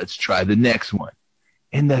 Let's try the next one."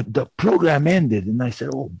 And the program ended, and I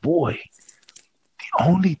said, "Oh boy." The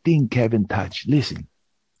only thing, Kevin Touch, listen,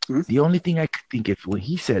 the only thing I could think of when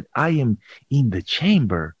he said, "I am in the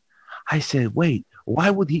chamber," I said, wait, why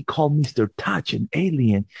would he call Mr. Touch an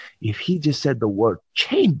alien if he just said the word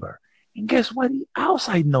chamber? And guess what else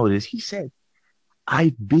I noticed? He said,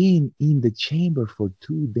 "I've been in the chamber for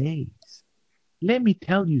 2 days." Let me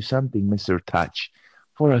tell you something, Mr. Touch.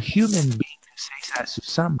 For a human being to say that to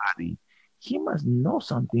somebody, he must know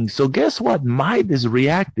something. So guess what? Midas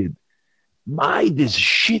reacted. Midas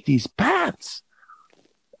shit his pants.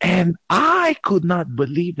 And I could not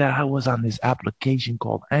believe that I was on this application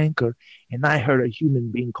called Anchor, and I heard a human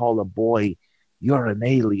being call a boy, "You're an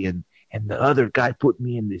alien." And the other guy put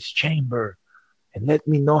me in this chamber and let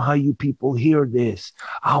me know how you people hear this.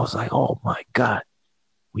 I was like, oh my God,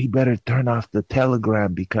 we better turn off the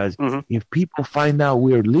Telegram, because if people find out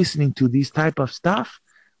we're listening to this type of stuff,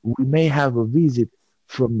 we may have a visit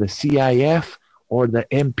from the CIF or the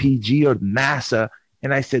MPG or NASA.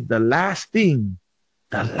 And I said, the last thing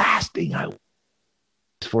I want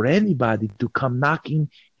is for anybody to come knocking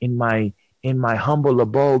in my humble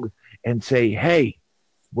abode and say, "Hey,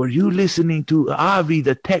 were you listening to Avi,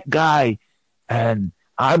 the tech guy?" And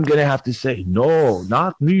I'm going to have to say, "No,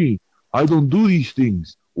 not me. I don't do these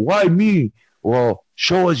things. Why me?" "Well,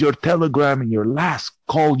 show us your Telegram and your last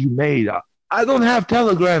call you made." "I don't have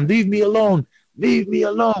Telegram. Leave me alone. Leave me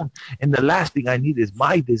alone." And the last thing I need is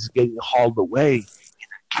Midas getting hauled away in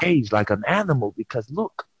a cage like an animal, because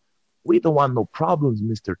look, we don't want no problems,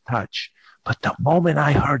 Mr. Touch. But the moment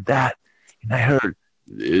I heard that, and I heard,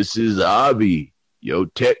 "This is Avi, your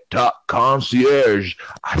Tech Talk concierge,"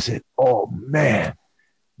 I said, oh man,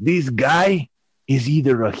 this guy is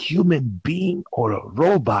either a human being or a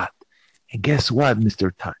robot. And guess what,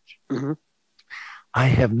 Mr. Touch? I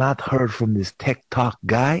have not heard from this Tech Talk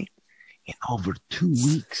guy in over 2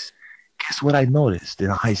 weeks. Guess what I noticed in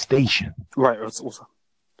a high station? Right. What's up?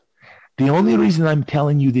 The only reason I'm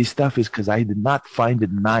telling you this stuff is because I did not find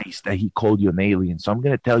it nice that he called you an alien. So I'm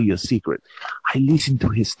going to tell you a secret. I listen to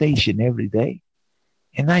his station every day,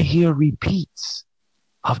 and I hear repeats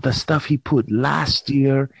of the stuff he put last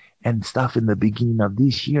year and stuff in the beginning of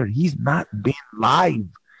this year. He's not been live.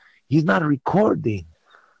 He's not recording.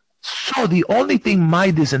 So the only thing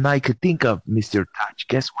Midas and I could think of, Mr. Touch,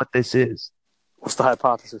 guess what this is? What's the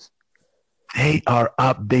hypothesis? They are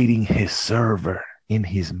updating his server in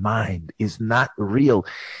his mind. It's not real.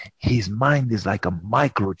 His mind is like a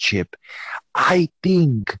microchip. I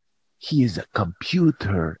think he is a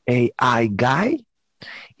computer AI guy.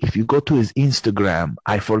 If you go to his Instagram,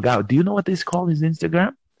 I forgot. Do you know what this called, his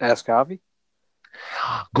Instagram? Ask Avi.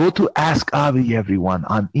 Go to Ask Avi, everyone,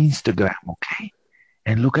 on Instagram, okay?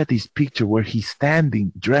 And look at this picture where he's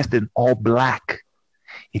standing dressed in all black.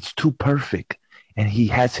 It's too perfect. And he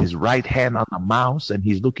has his right hand on the mouse and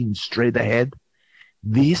he's looking straight ahead.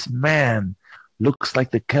 This man looks like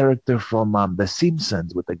the character from The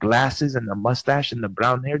Simpsons with the glasses and the mustache and the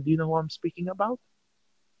brown hair. Do you know what I'm speaking about?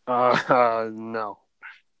 No.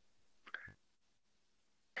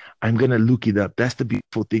 I'm going to look it up. That's the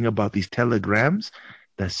beautiful thing about these telegrams.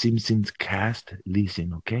 The Simpsons cast.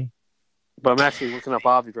 Listen, okay? But I'm actually looking up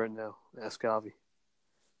Avi right now. Ask Avi.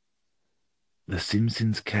 The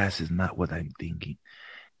Simpsons cast is not what I'm thinking.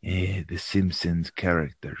 The Simpsons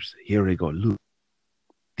characters. Here we go. Look.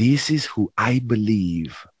 This is who I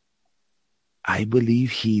believe. I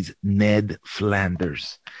believe he's Ned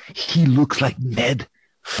Flanders. He looks like Ned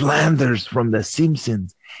Flanders from The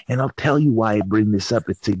Simpsons. And I'll tell you why I bring this up.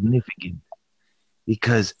 It's significant.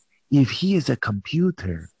 Because if he is a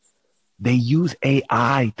computer, they use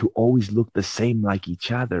AI to always look the same like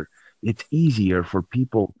each other. It's easier for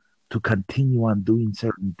people to continue on doing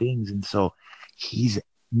certain things. And so he's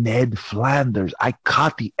Ned Flanders. I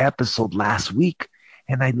caught the episode last week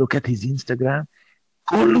and I look at his Instagram.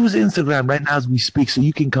 Go lose Instagram right now as we speak so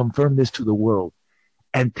you can confirm this to the world.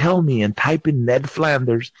 And tell me and type in Ned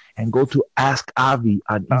Flanders and go to Ask Avi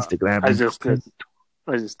on Instagram. I just did.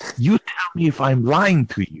 You tell me if I'm lying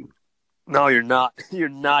to you. No, you're not. You're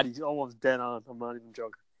not. He's almost dead on. I'm not even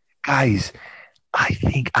joking. Guys, I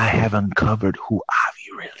think I have uncovered who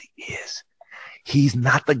Avi really is. He's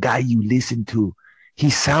not the guy you listen to. He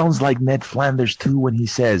sounds like Ned Flanders too when he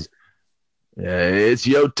says, it's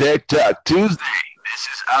your Tech Talk Tuesday. This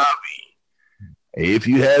is Avi. If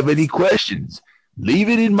you have any questions, leave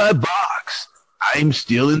it in my box. I'm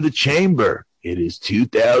still in the chamber. It is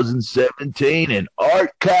 2017 and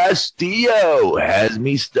Art Castillo has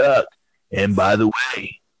me stuck. And by the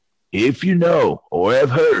way, if you know or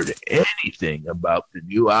have heard anything about the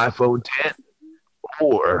new iPhone 10,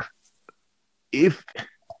 or if,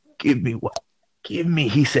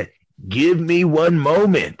 he said, give me one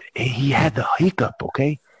moment. And he had the hiccup,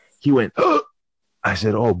 okay? He went, oh. I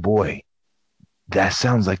said, oh boy, that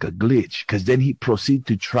sounds like a glitch. Because then he proceeded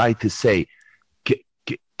to try to say,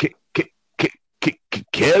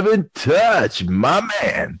 Kevin Touch, my man.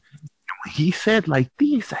 And when he said like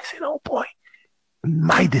this, I said, oh boy,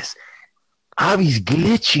 Midas, Avi's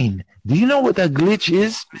glitching. Do you know what a glitch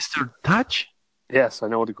is, Mr. Touch? Yes, I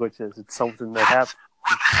know what a glitch is. It's something that happened.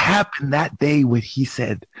 What happened that day when he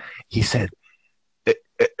said,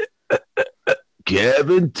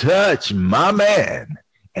 Kevin Touch, my man.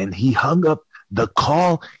 And he hung up the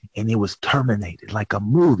call and it was terminated like a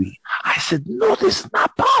movie. I said, no, this is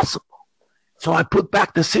not possible. So I put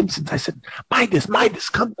back the Simpsons. I said, Midas,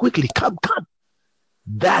 come quickly, come.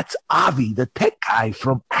 That's Avi, the tech guy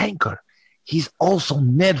from Anchor. He's also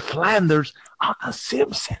Ned Flanders on the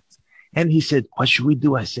Simpsons. And he said, what should we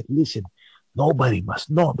do? I said, listen, nobody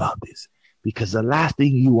must know about this because the last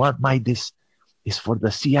thing you want, Midas, is for the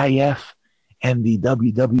CIF and the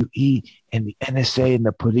WWE and the NSA and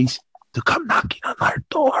the police to come knocking on our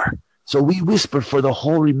door. So we whispered for the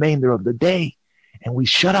whole remainder of the day. And we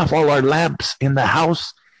shut off all our lamps in the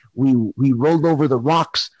house. We rolled over the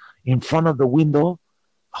rocks in front of the window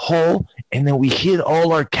hole, and then we hid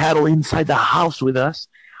all our cattle inside the house with us.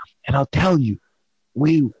 And I'll tell you,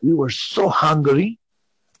 we were so hungry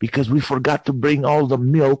because we forgot to bring all the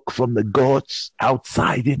milk from the goats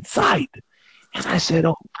inside. And I said,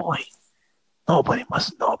 oh boy, nobody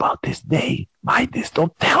must know about this day. Midas,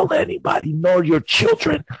 don't tell anybody, nor your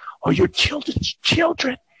children or your children's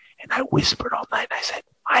children. And I whispered all night. I said,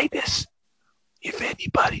 Midas, if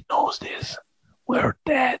anybody knows this, we're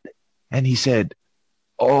dead. And he said,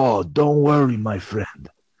 oh, don't worry, my friend.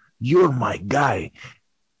 You're my guy.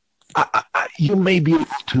 You may be able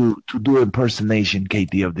to do impersonation,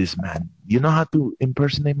 Katie, of this man. You know how to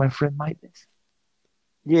impersonate my friend Midas?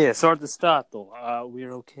 Yeah, it's hard to stop, though.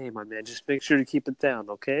 We're okay, my man. Just make sure to keep it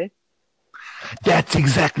down, okay? That's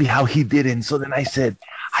exactly how he did it. And so then I said,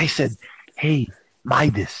 hey,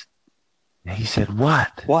 Midas. And he said,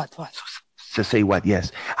 what? What? So say what?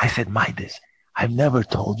 Yes. I said, Midas, I've never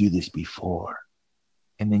told you this before.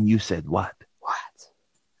 And then you said, what? What?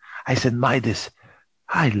 I said, Midas,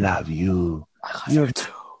 I love you. I love you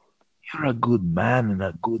too. You're a good man and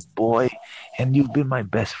a good boy, and you've been my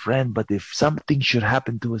best friend. But if something should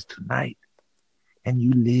happen to us tonight, and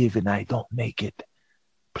you live and I don't make it,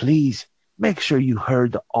 please make sure you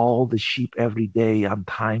herd all the sheep every day on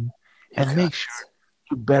time, and make sure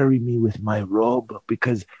to bury me with my robe,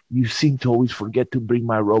 because you seem to always forget to bring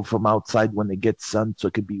my robe from outside when it gets sun so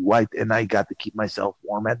it could be white, and I got to keep myself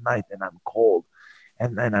warm at night, and I'm cold,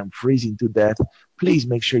 and I'm freezing to death. Please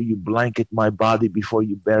make sure you blanket my body before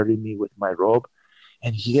you bury me with my robe.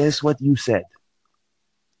 And guess what you said?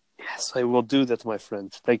 Yes, I will do that, my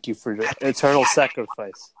friend. Thank you for your eternal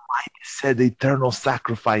sacrifice. I said eternal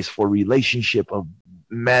sacrifice for relationship of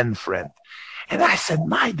man friend. And I said,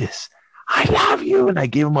 Midas, I love you. And I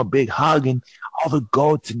gave him a big hug, and all the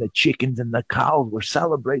goats and the chickens and the cows were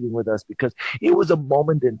celebrating with us because it was a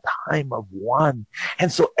moment in time of one.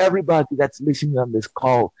 And so everybody that's listening on this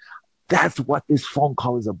call, that's what this phone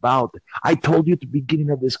call is about. I told you at the beginning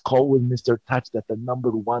of this call with Mr. Touch that the number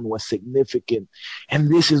one was significant. And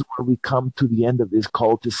this is where we come to the end of this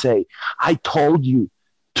call to say, I told you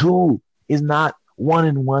 2 is not 1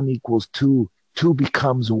 and 1 equals 2. 2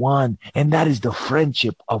 becomes 1. And that is the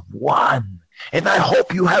friendship of one. And I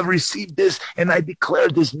hope you have received this, and I declare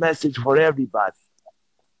this message for everybody.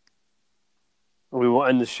 We will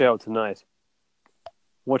end the show tonight.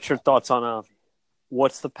 What's your thoughts on Avi?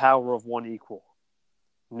 What's the power of one equal?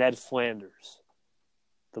 Ned Flanders,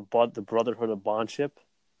 the Brotherhood of Bondship,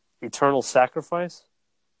 eternal sacrifice,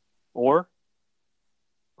 or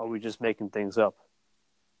are we just making things up?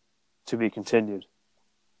 To be continued.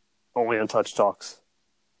 Only on Touch Talks.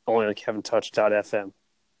 Only on KevinTouch.fm.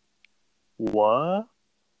 What?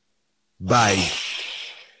 Bye.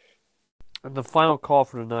 And the final call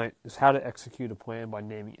for tonight is how to execute a plan by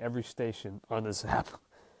naming every station on this app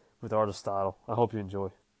with Aristotle. I hope you enjoy.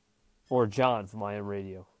 Or John from IM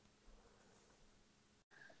Radio.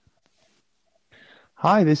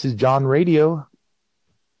 Hi, this is John Radio.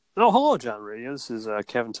 Oh, hello, John Radio. This is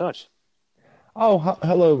Kevin Touch. Oh,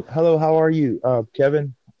 hello. How are you,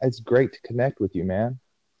 Kevin? It's great to connect with you, man.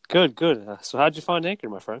 Good. So how'd you find Anchor,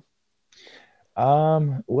 my friend?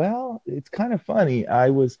 Well, it's kind of funny. I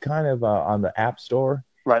was kind of on the App Store.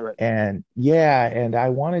 Right. And I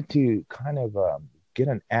wanted to kind of get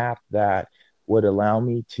an app that would allow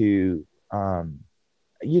me to,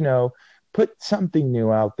 put something new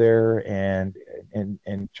out there and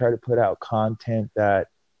try to put out content that,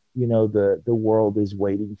 the world is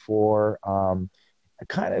waiting for.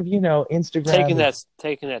 Kind of, Instagram.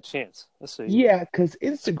 Taking that chance. Let's see. Yeah, because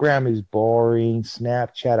Instagram is boring.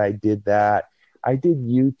 Snapchat, I did that. I did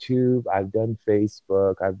YouTube. I've done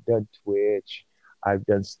Facebook. I've done Twitch. I've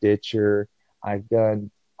done Stitcher. I've done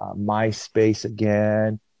MySpace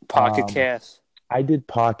again. Pocket Cast. I did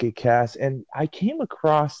Pocket Cast, and I came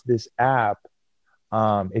across this app.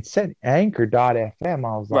 It said Anchor.fm.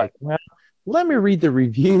 I was like, well, let me read the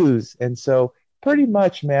reviews. And so pretty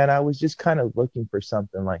much, man, I was just kind of looking for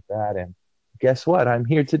something like that. And guess what? I'm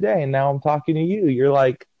here today, and now I'm talking to you.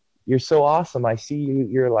 You're so awesome. I see you.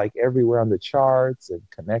 You're like everywhere on the charts and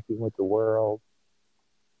connecting with the world.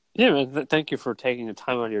 Yeah, man. Thank you for taking the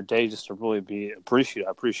time out of your day just to really be appreciated.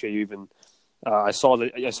 I appreciate you even. I saw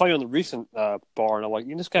you on the recent bar, and I'm like,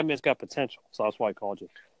 this guy man's got potential. So that's why I called you.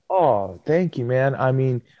 Oh, thank you, man. I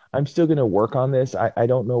mean, I'm still going to work on this. I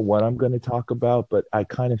don't know what I'm going to talk about, but I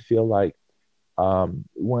kind of feel like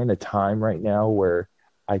we're in a time right now where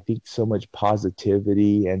I think so much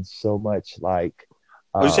positivity and so much like.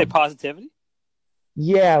 Would you say positivity?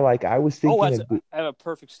 Yeah, like I was thinking. I have a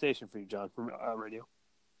perfect station for you, John, from radio.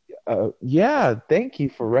 Yeah, thank you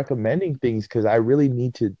for recommending things because I really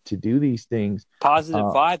need to do these things. Positive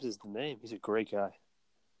Vibes is the name. He's a great guy.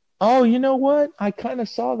 Oh, you know what? I kind of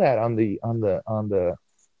saw that on the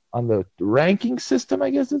ranking system, I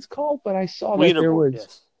guess it's called, but I saw that there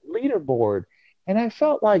was leaderboard, and I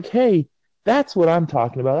felt like, hey, that's what I'm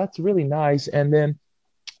talking about. That's really nice. And then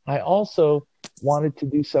I also wanted to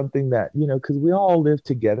do something that, because we all live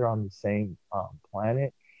together on the same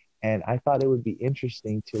planet. And I thought it would be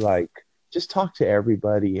interesting to like just talk to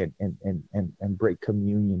everybody and break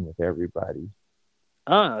communion with everybody.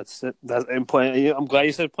 That's Planet. I'm glad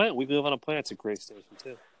you said Planet. We live on a planet. It's a great station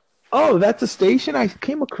too. Oh, that's a station. I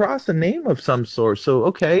came across a name of some sort. So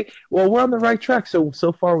okay, well we're on the right track. So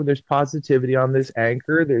far there's positivity on this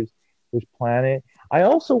Anchor. There's Planet. I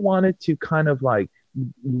also wanted to kind of like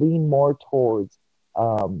lean more towards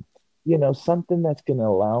something that's going to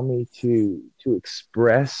allow me to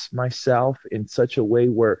express myself in such a way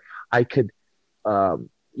where I could,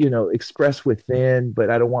 express within, but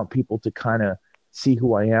I don't want people to kind of see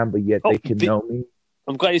who I am, but yet they can know me.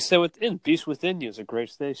 I'm glad you said within. Beast Within You is a great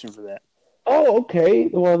station for that. Oh, okay.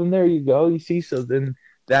 Well, then there you go. You see, so then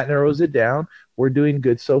that narrows it down. We're doing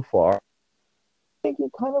good so far. I think you're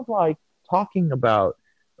kind of like talking about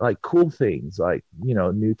like cool things, like,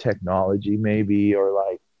 new technology maybe, or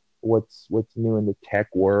like, what's new in the tech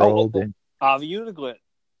world. And Uniglid.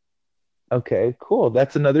 Okay, cool.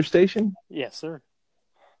 That's another station? Yes, sir.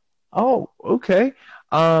 Oh, okay.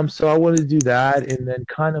 So I want to do that, and then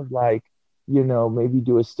kind of like, maybe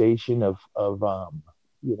do a station of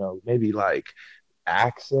maybe like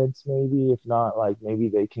accents, maybe. If not, like maybe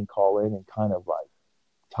they can call in and kind of like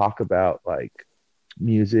talk about like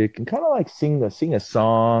music and kind of like sing a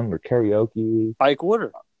song or karaoke. Ike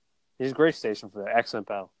Woodard. He's a great station for that. Accent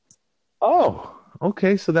Battle. Oh,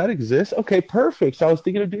 okay. So that exists. Okay, perfect. So I was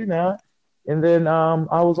thinking of doing that. And then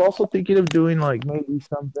I was also thinking of doing like maybe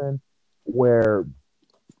something where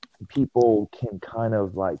people can kind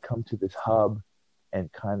of like come to this hub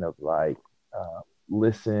and kind of like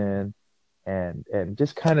listen and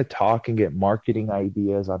just kind of talk and get marketing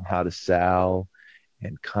ideas on how to sell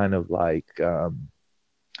and kind of like,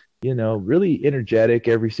 really energetic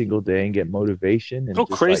every single day and get motivation. And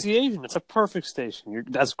Crazy Asian. It's a perfect station.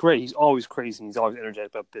 That's great. He's always crazy. He's always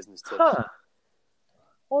energetic about business too. Huh.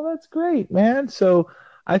 Well, that's great, man. So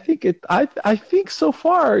I think I think so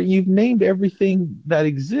far you've named everything that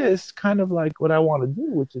exists, kind of like what I want to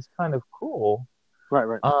do, which is kind of cool.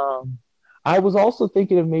 Right. I was also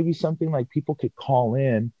thinking of maybe something like people could call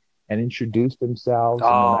in and introduce themselves.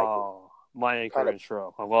 My Anchor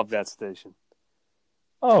intro. I love that station.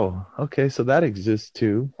 Oh, okay. So that exists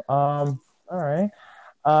too. All right.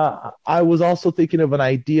 I was also thinking of an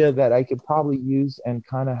idea that I could probably use and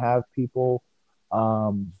kind of have people,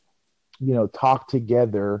 talk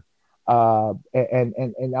together,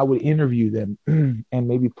 and I would interview them and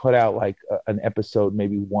maybe put out like an episode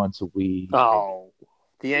maybe once a week. Oh,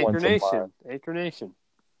 the Anchor once a Nation. month. Anchor Nation.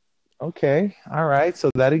 Okay, all right. So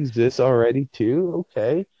that exists already too.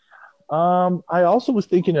 Okay. I also was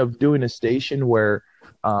thinking of doing a station where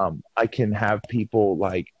I can have people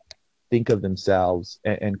like think of themselves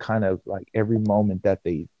and kind of like every moment that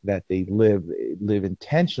they live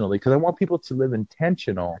intentionally, because I want people to live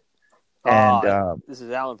intentional. And this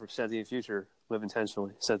is Alan from Cynthia Future. Live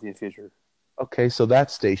intentionally, Cynthia Future. okay, so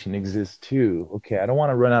that station exists too. Okay, I don't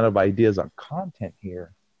want to run out of ideas on content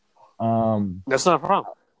here. That's not a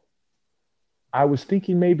problem. I was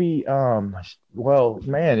thinking maybe, well,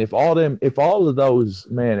 man, if all them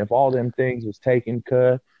things was taken,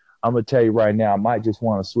 cut, I'm gonna tell you right now, I might just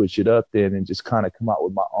want to switch it up then and just kind of come out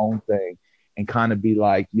with my own thing and kind of be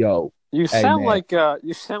like, yo, You hey, sound man. like Ann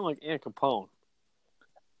Capone.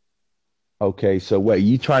 Okay, so wait,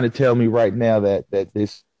 you trying to tell me right now that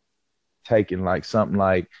this taking like something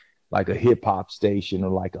like a hip hop station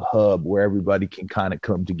or like a hub where everybody can kind of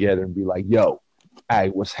come together and be like, yo, hey,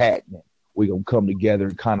 what's happening? We gonna come together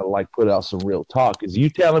and kind of like put out some real talk. Is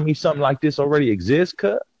you telling me something like this already exists,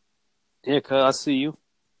 cut? Yeah, cuz I see you.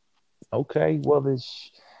 Okay, well,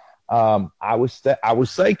 I was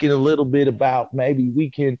thinking a little bit about maybe we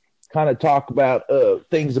can kind of talk about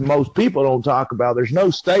things that most people don't talk about. There's no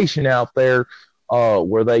station out there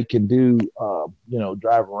where they can do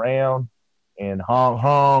drive around and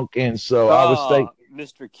honk, and so I was thinking.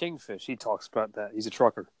 Mr. Kingfish, he talks about that. He's a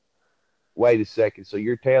trucker. Wait a second. So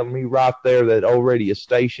you're telling me right there that already a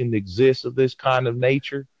station exists of this kind of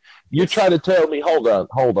nature? You're trying to tell me, hold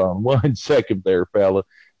on 1 second there, fella.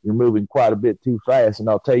 You're moving quite a bit too fast. And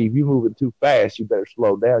I'll tell you, if you're moving too fast, you better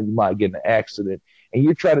slow down. You might get in an accident. And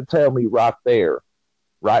you're trying to tell me right there,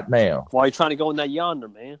 right now. Why are you trying to go in that yonder,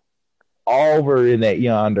 man? Over in that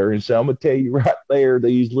yonder. And so I'm going to tell you right there,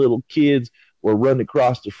 these little kids were running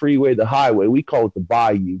across the freeway, the highway. We call it the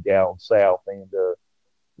bayou down south. And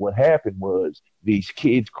what happened was these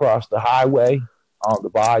kids crossed the highway on the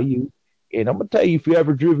bayou. And I'm going to tell you, if you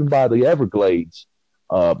ever driven by the Everglades,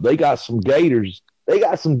 they got some gators. They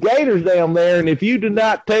got some gators down there. And if you do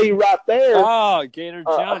not tell you right there. Oh, Gator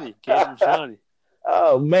Johnny. Gator Johnny.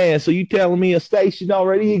 Oh, man. So you telling me a station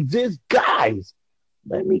already exists? Guys,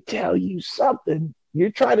 let me tell you something.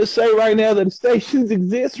 You're trying to say right now that stations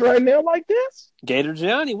exist right now like this? Gator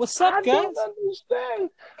Johnny, what's up, guys? I don't understand.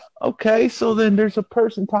 Okay, so then there's a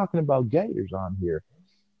person talking about gators on here.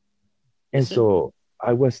 And so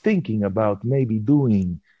I was thinking about maybe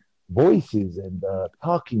doing voices and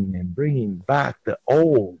talking and bringing back the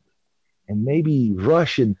old and maybe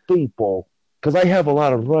Russian people, because I have a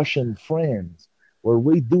lot of Russian friends where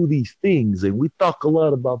we do these things and we talk a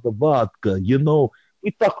lot about the vodka.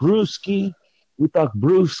 We talk Ruski, we talk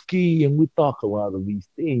Brewski, and we talk a lot of these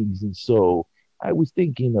things. And so I was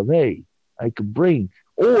thinking of, hey, I could bring,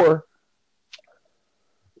 or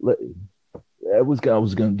I was going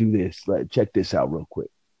to do this. Check this out real quick.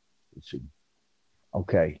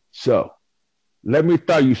 Okay, so let me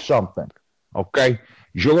tell you something. Okay,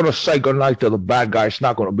 you're going to say goodnight to the bad guy. It's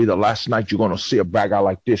not going to be the last night you're going to see a bad guy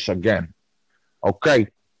like this again. Okay.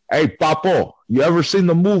 Hey, Papo, you ever seen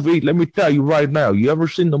the movie? Let me tell you right now. You ever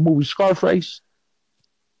seen the movie Scarface?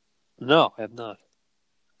 No, I have not.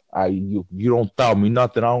 You don't tell me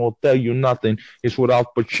nothing. I don't tell you nothing. It's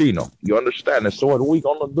without Pacino. You understand? And so what are we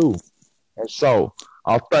going to do? And so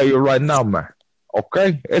I'll tell you right now, man.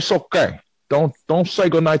 Okay? It's okay. Don't say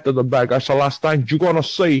goodnight to the bad guy. It's the last time you're going to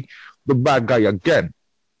see the bad guy again.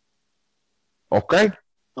 Okay?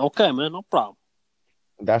 Okay, man. No problem.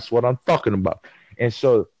 That's what I'm talking about. And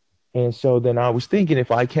so then I was thinking,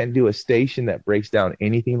 if I can't do a station that breaks down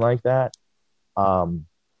anything like that,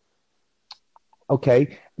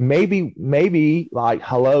 okay, maybe like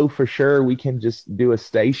Hello for sure. We can just do a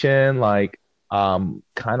station like kind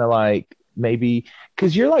of like maybe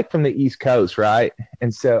because you're like from the East Coast, right?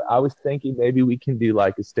 And so I was thinking maybe we can do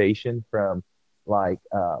like a station from like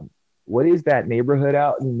what is that neighborhood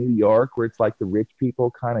out in New York where it's like the rich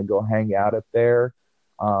people kind of go hang out up there.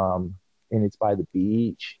 And it's by the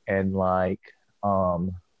beach and like,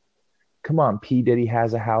 come on, P. Diddy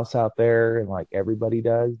has a house out there and like everybody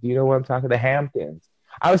does. Do you know what I'm talking? The Hamptons.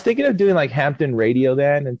 I was thinking of doing like Hampton radio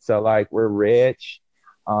then. And so like we're rich.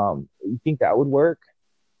 You think that would work?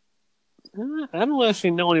 I don't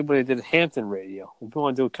actually know anybody that did Hampton radio. If you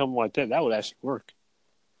want to do a company like that, that would actually work.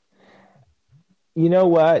 You know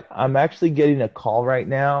what? I'm actually getting a call right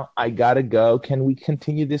now. I gotta go. Can we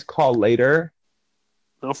continue this call later?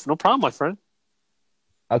 No problem, my friend.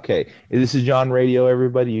 Okay, this is John Radio,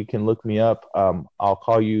 everybody. You can look me up. I'll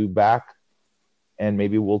call you back, and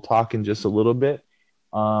maybe we'll talk in just a little bit.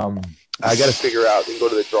 I got to figure out and go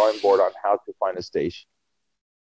to the drawing board on how to find a station.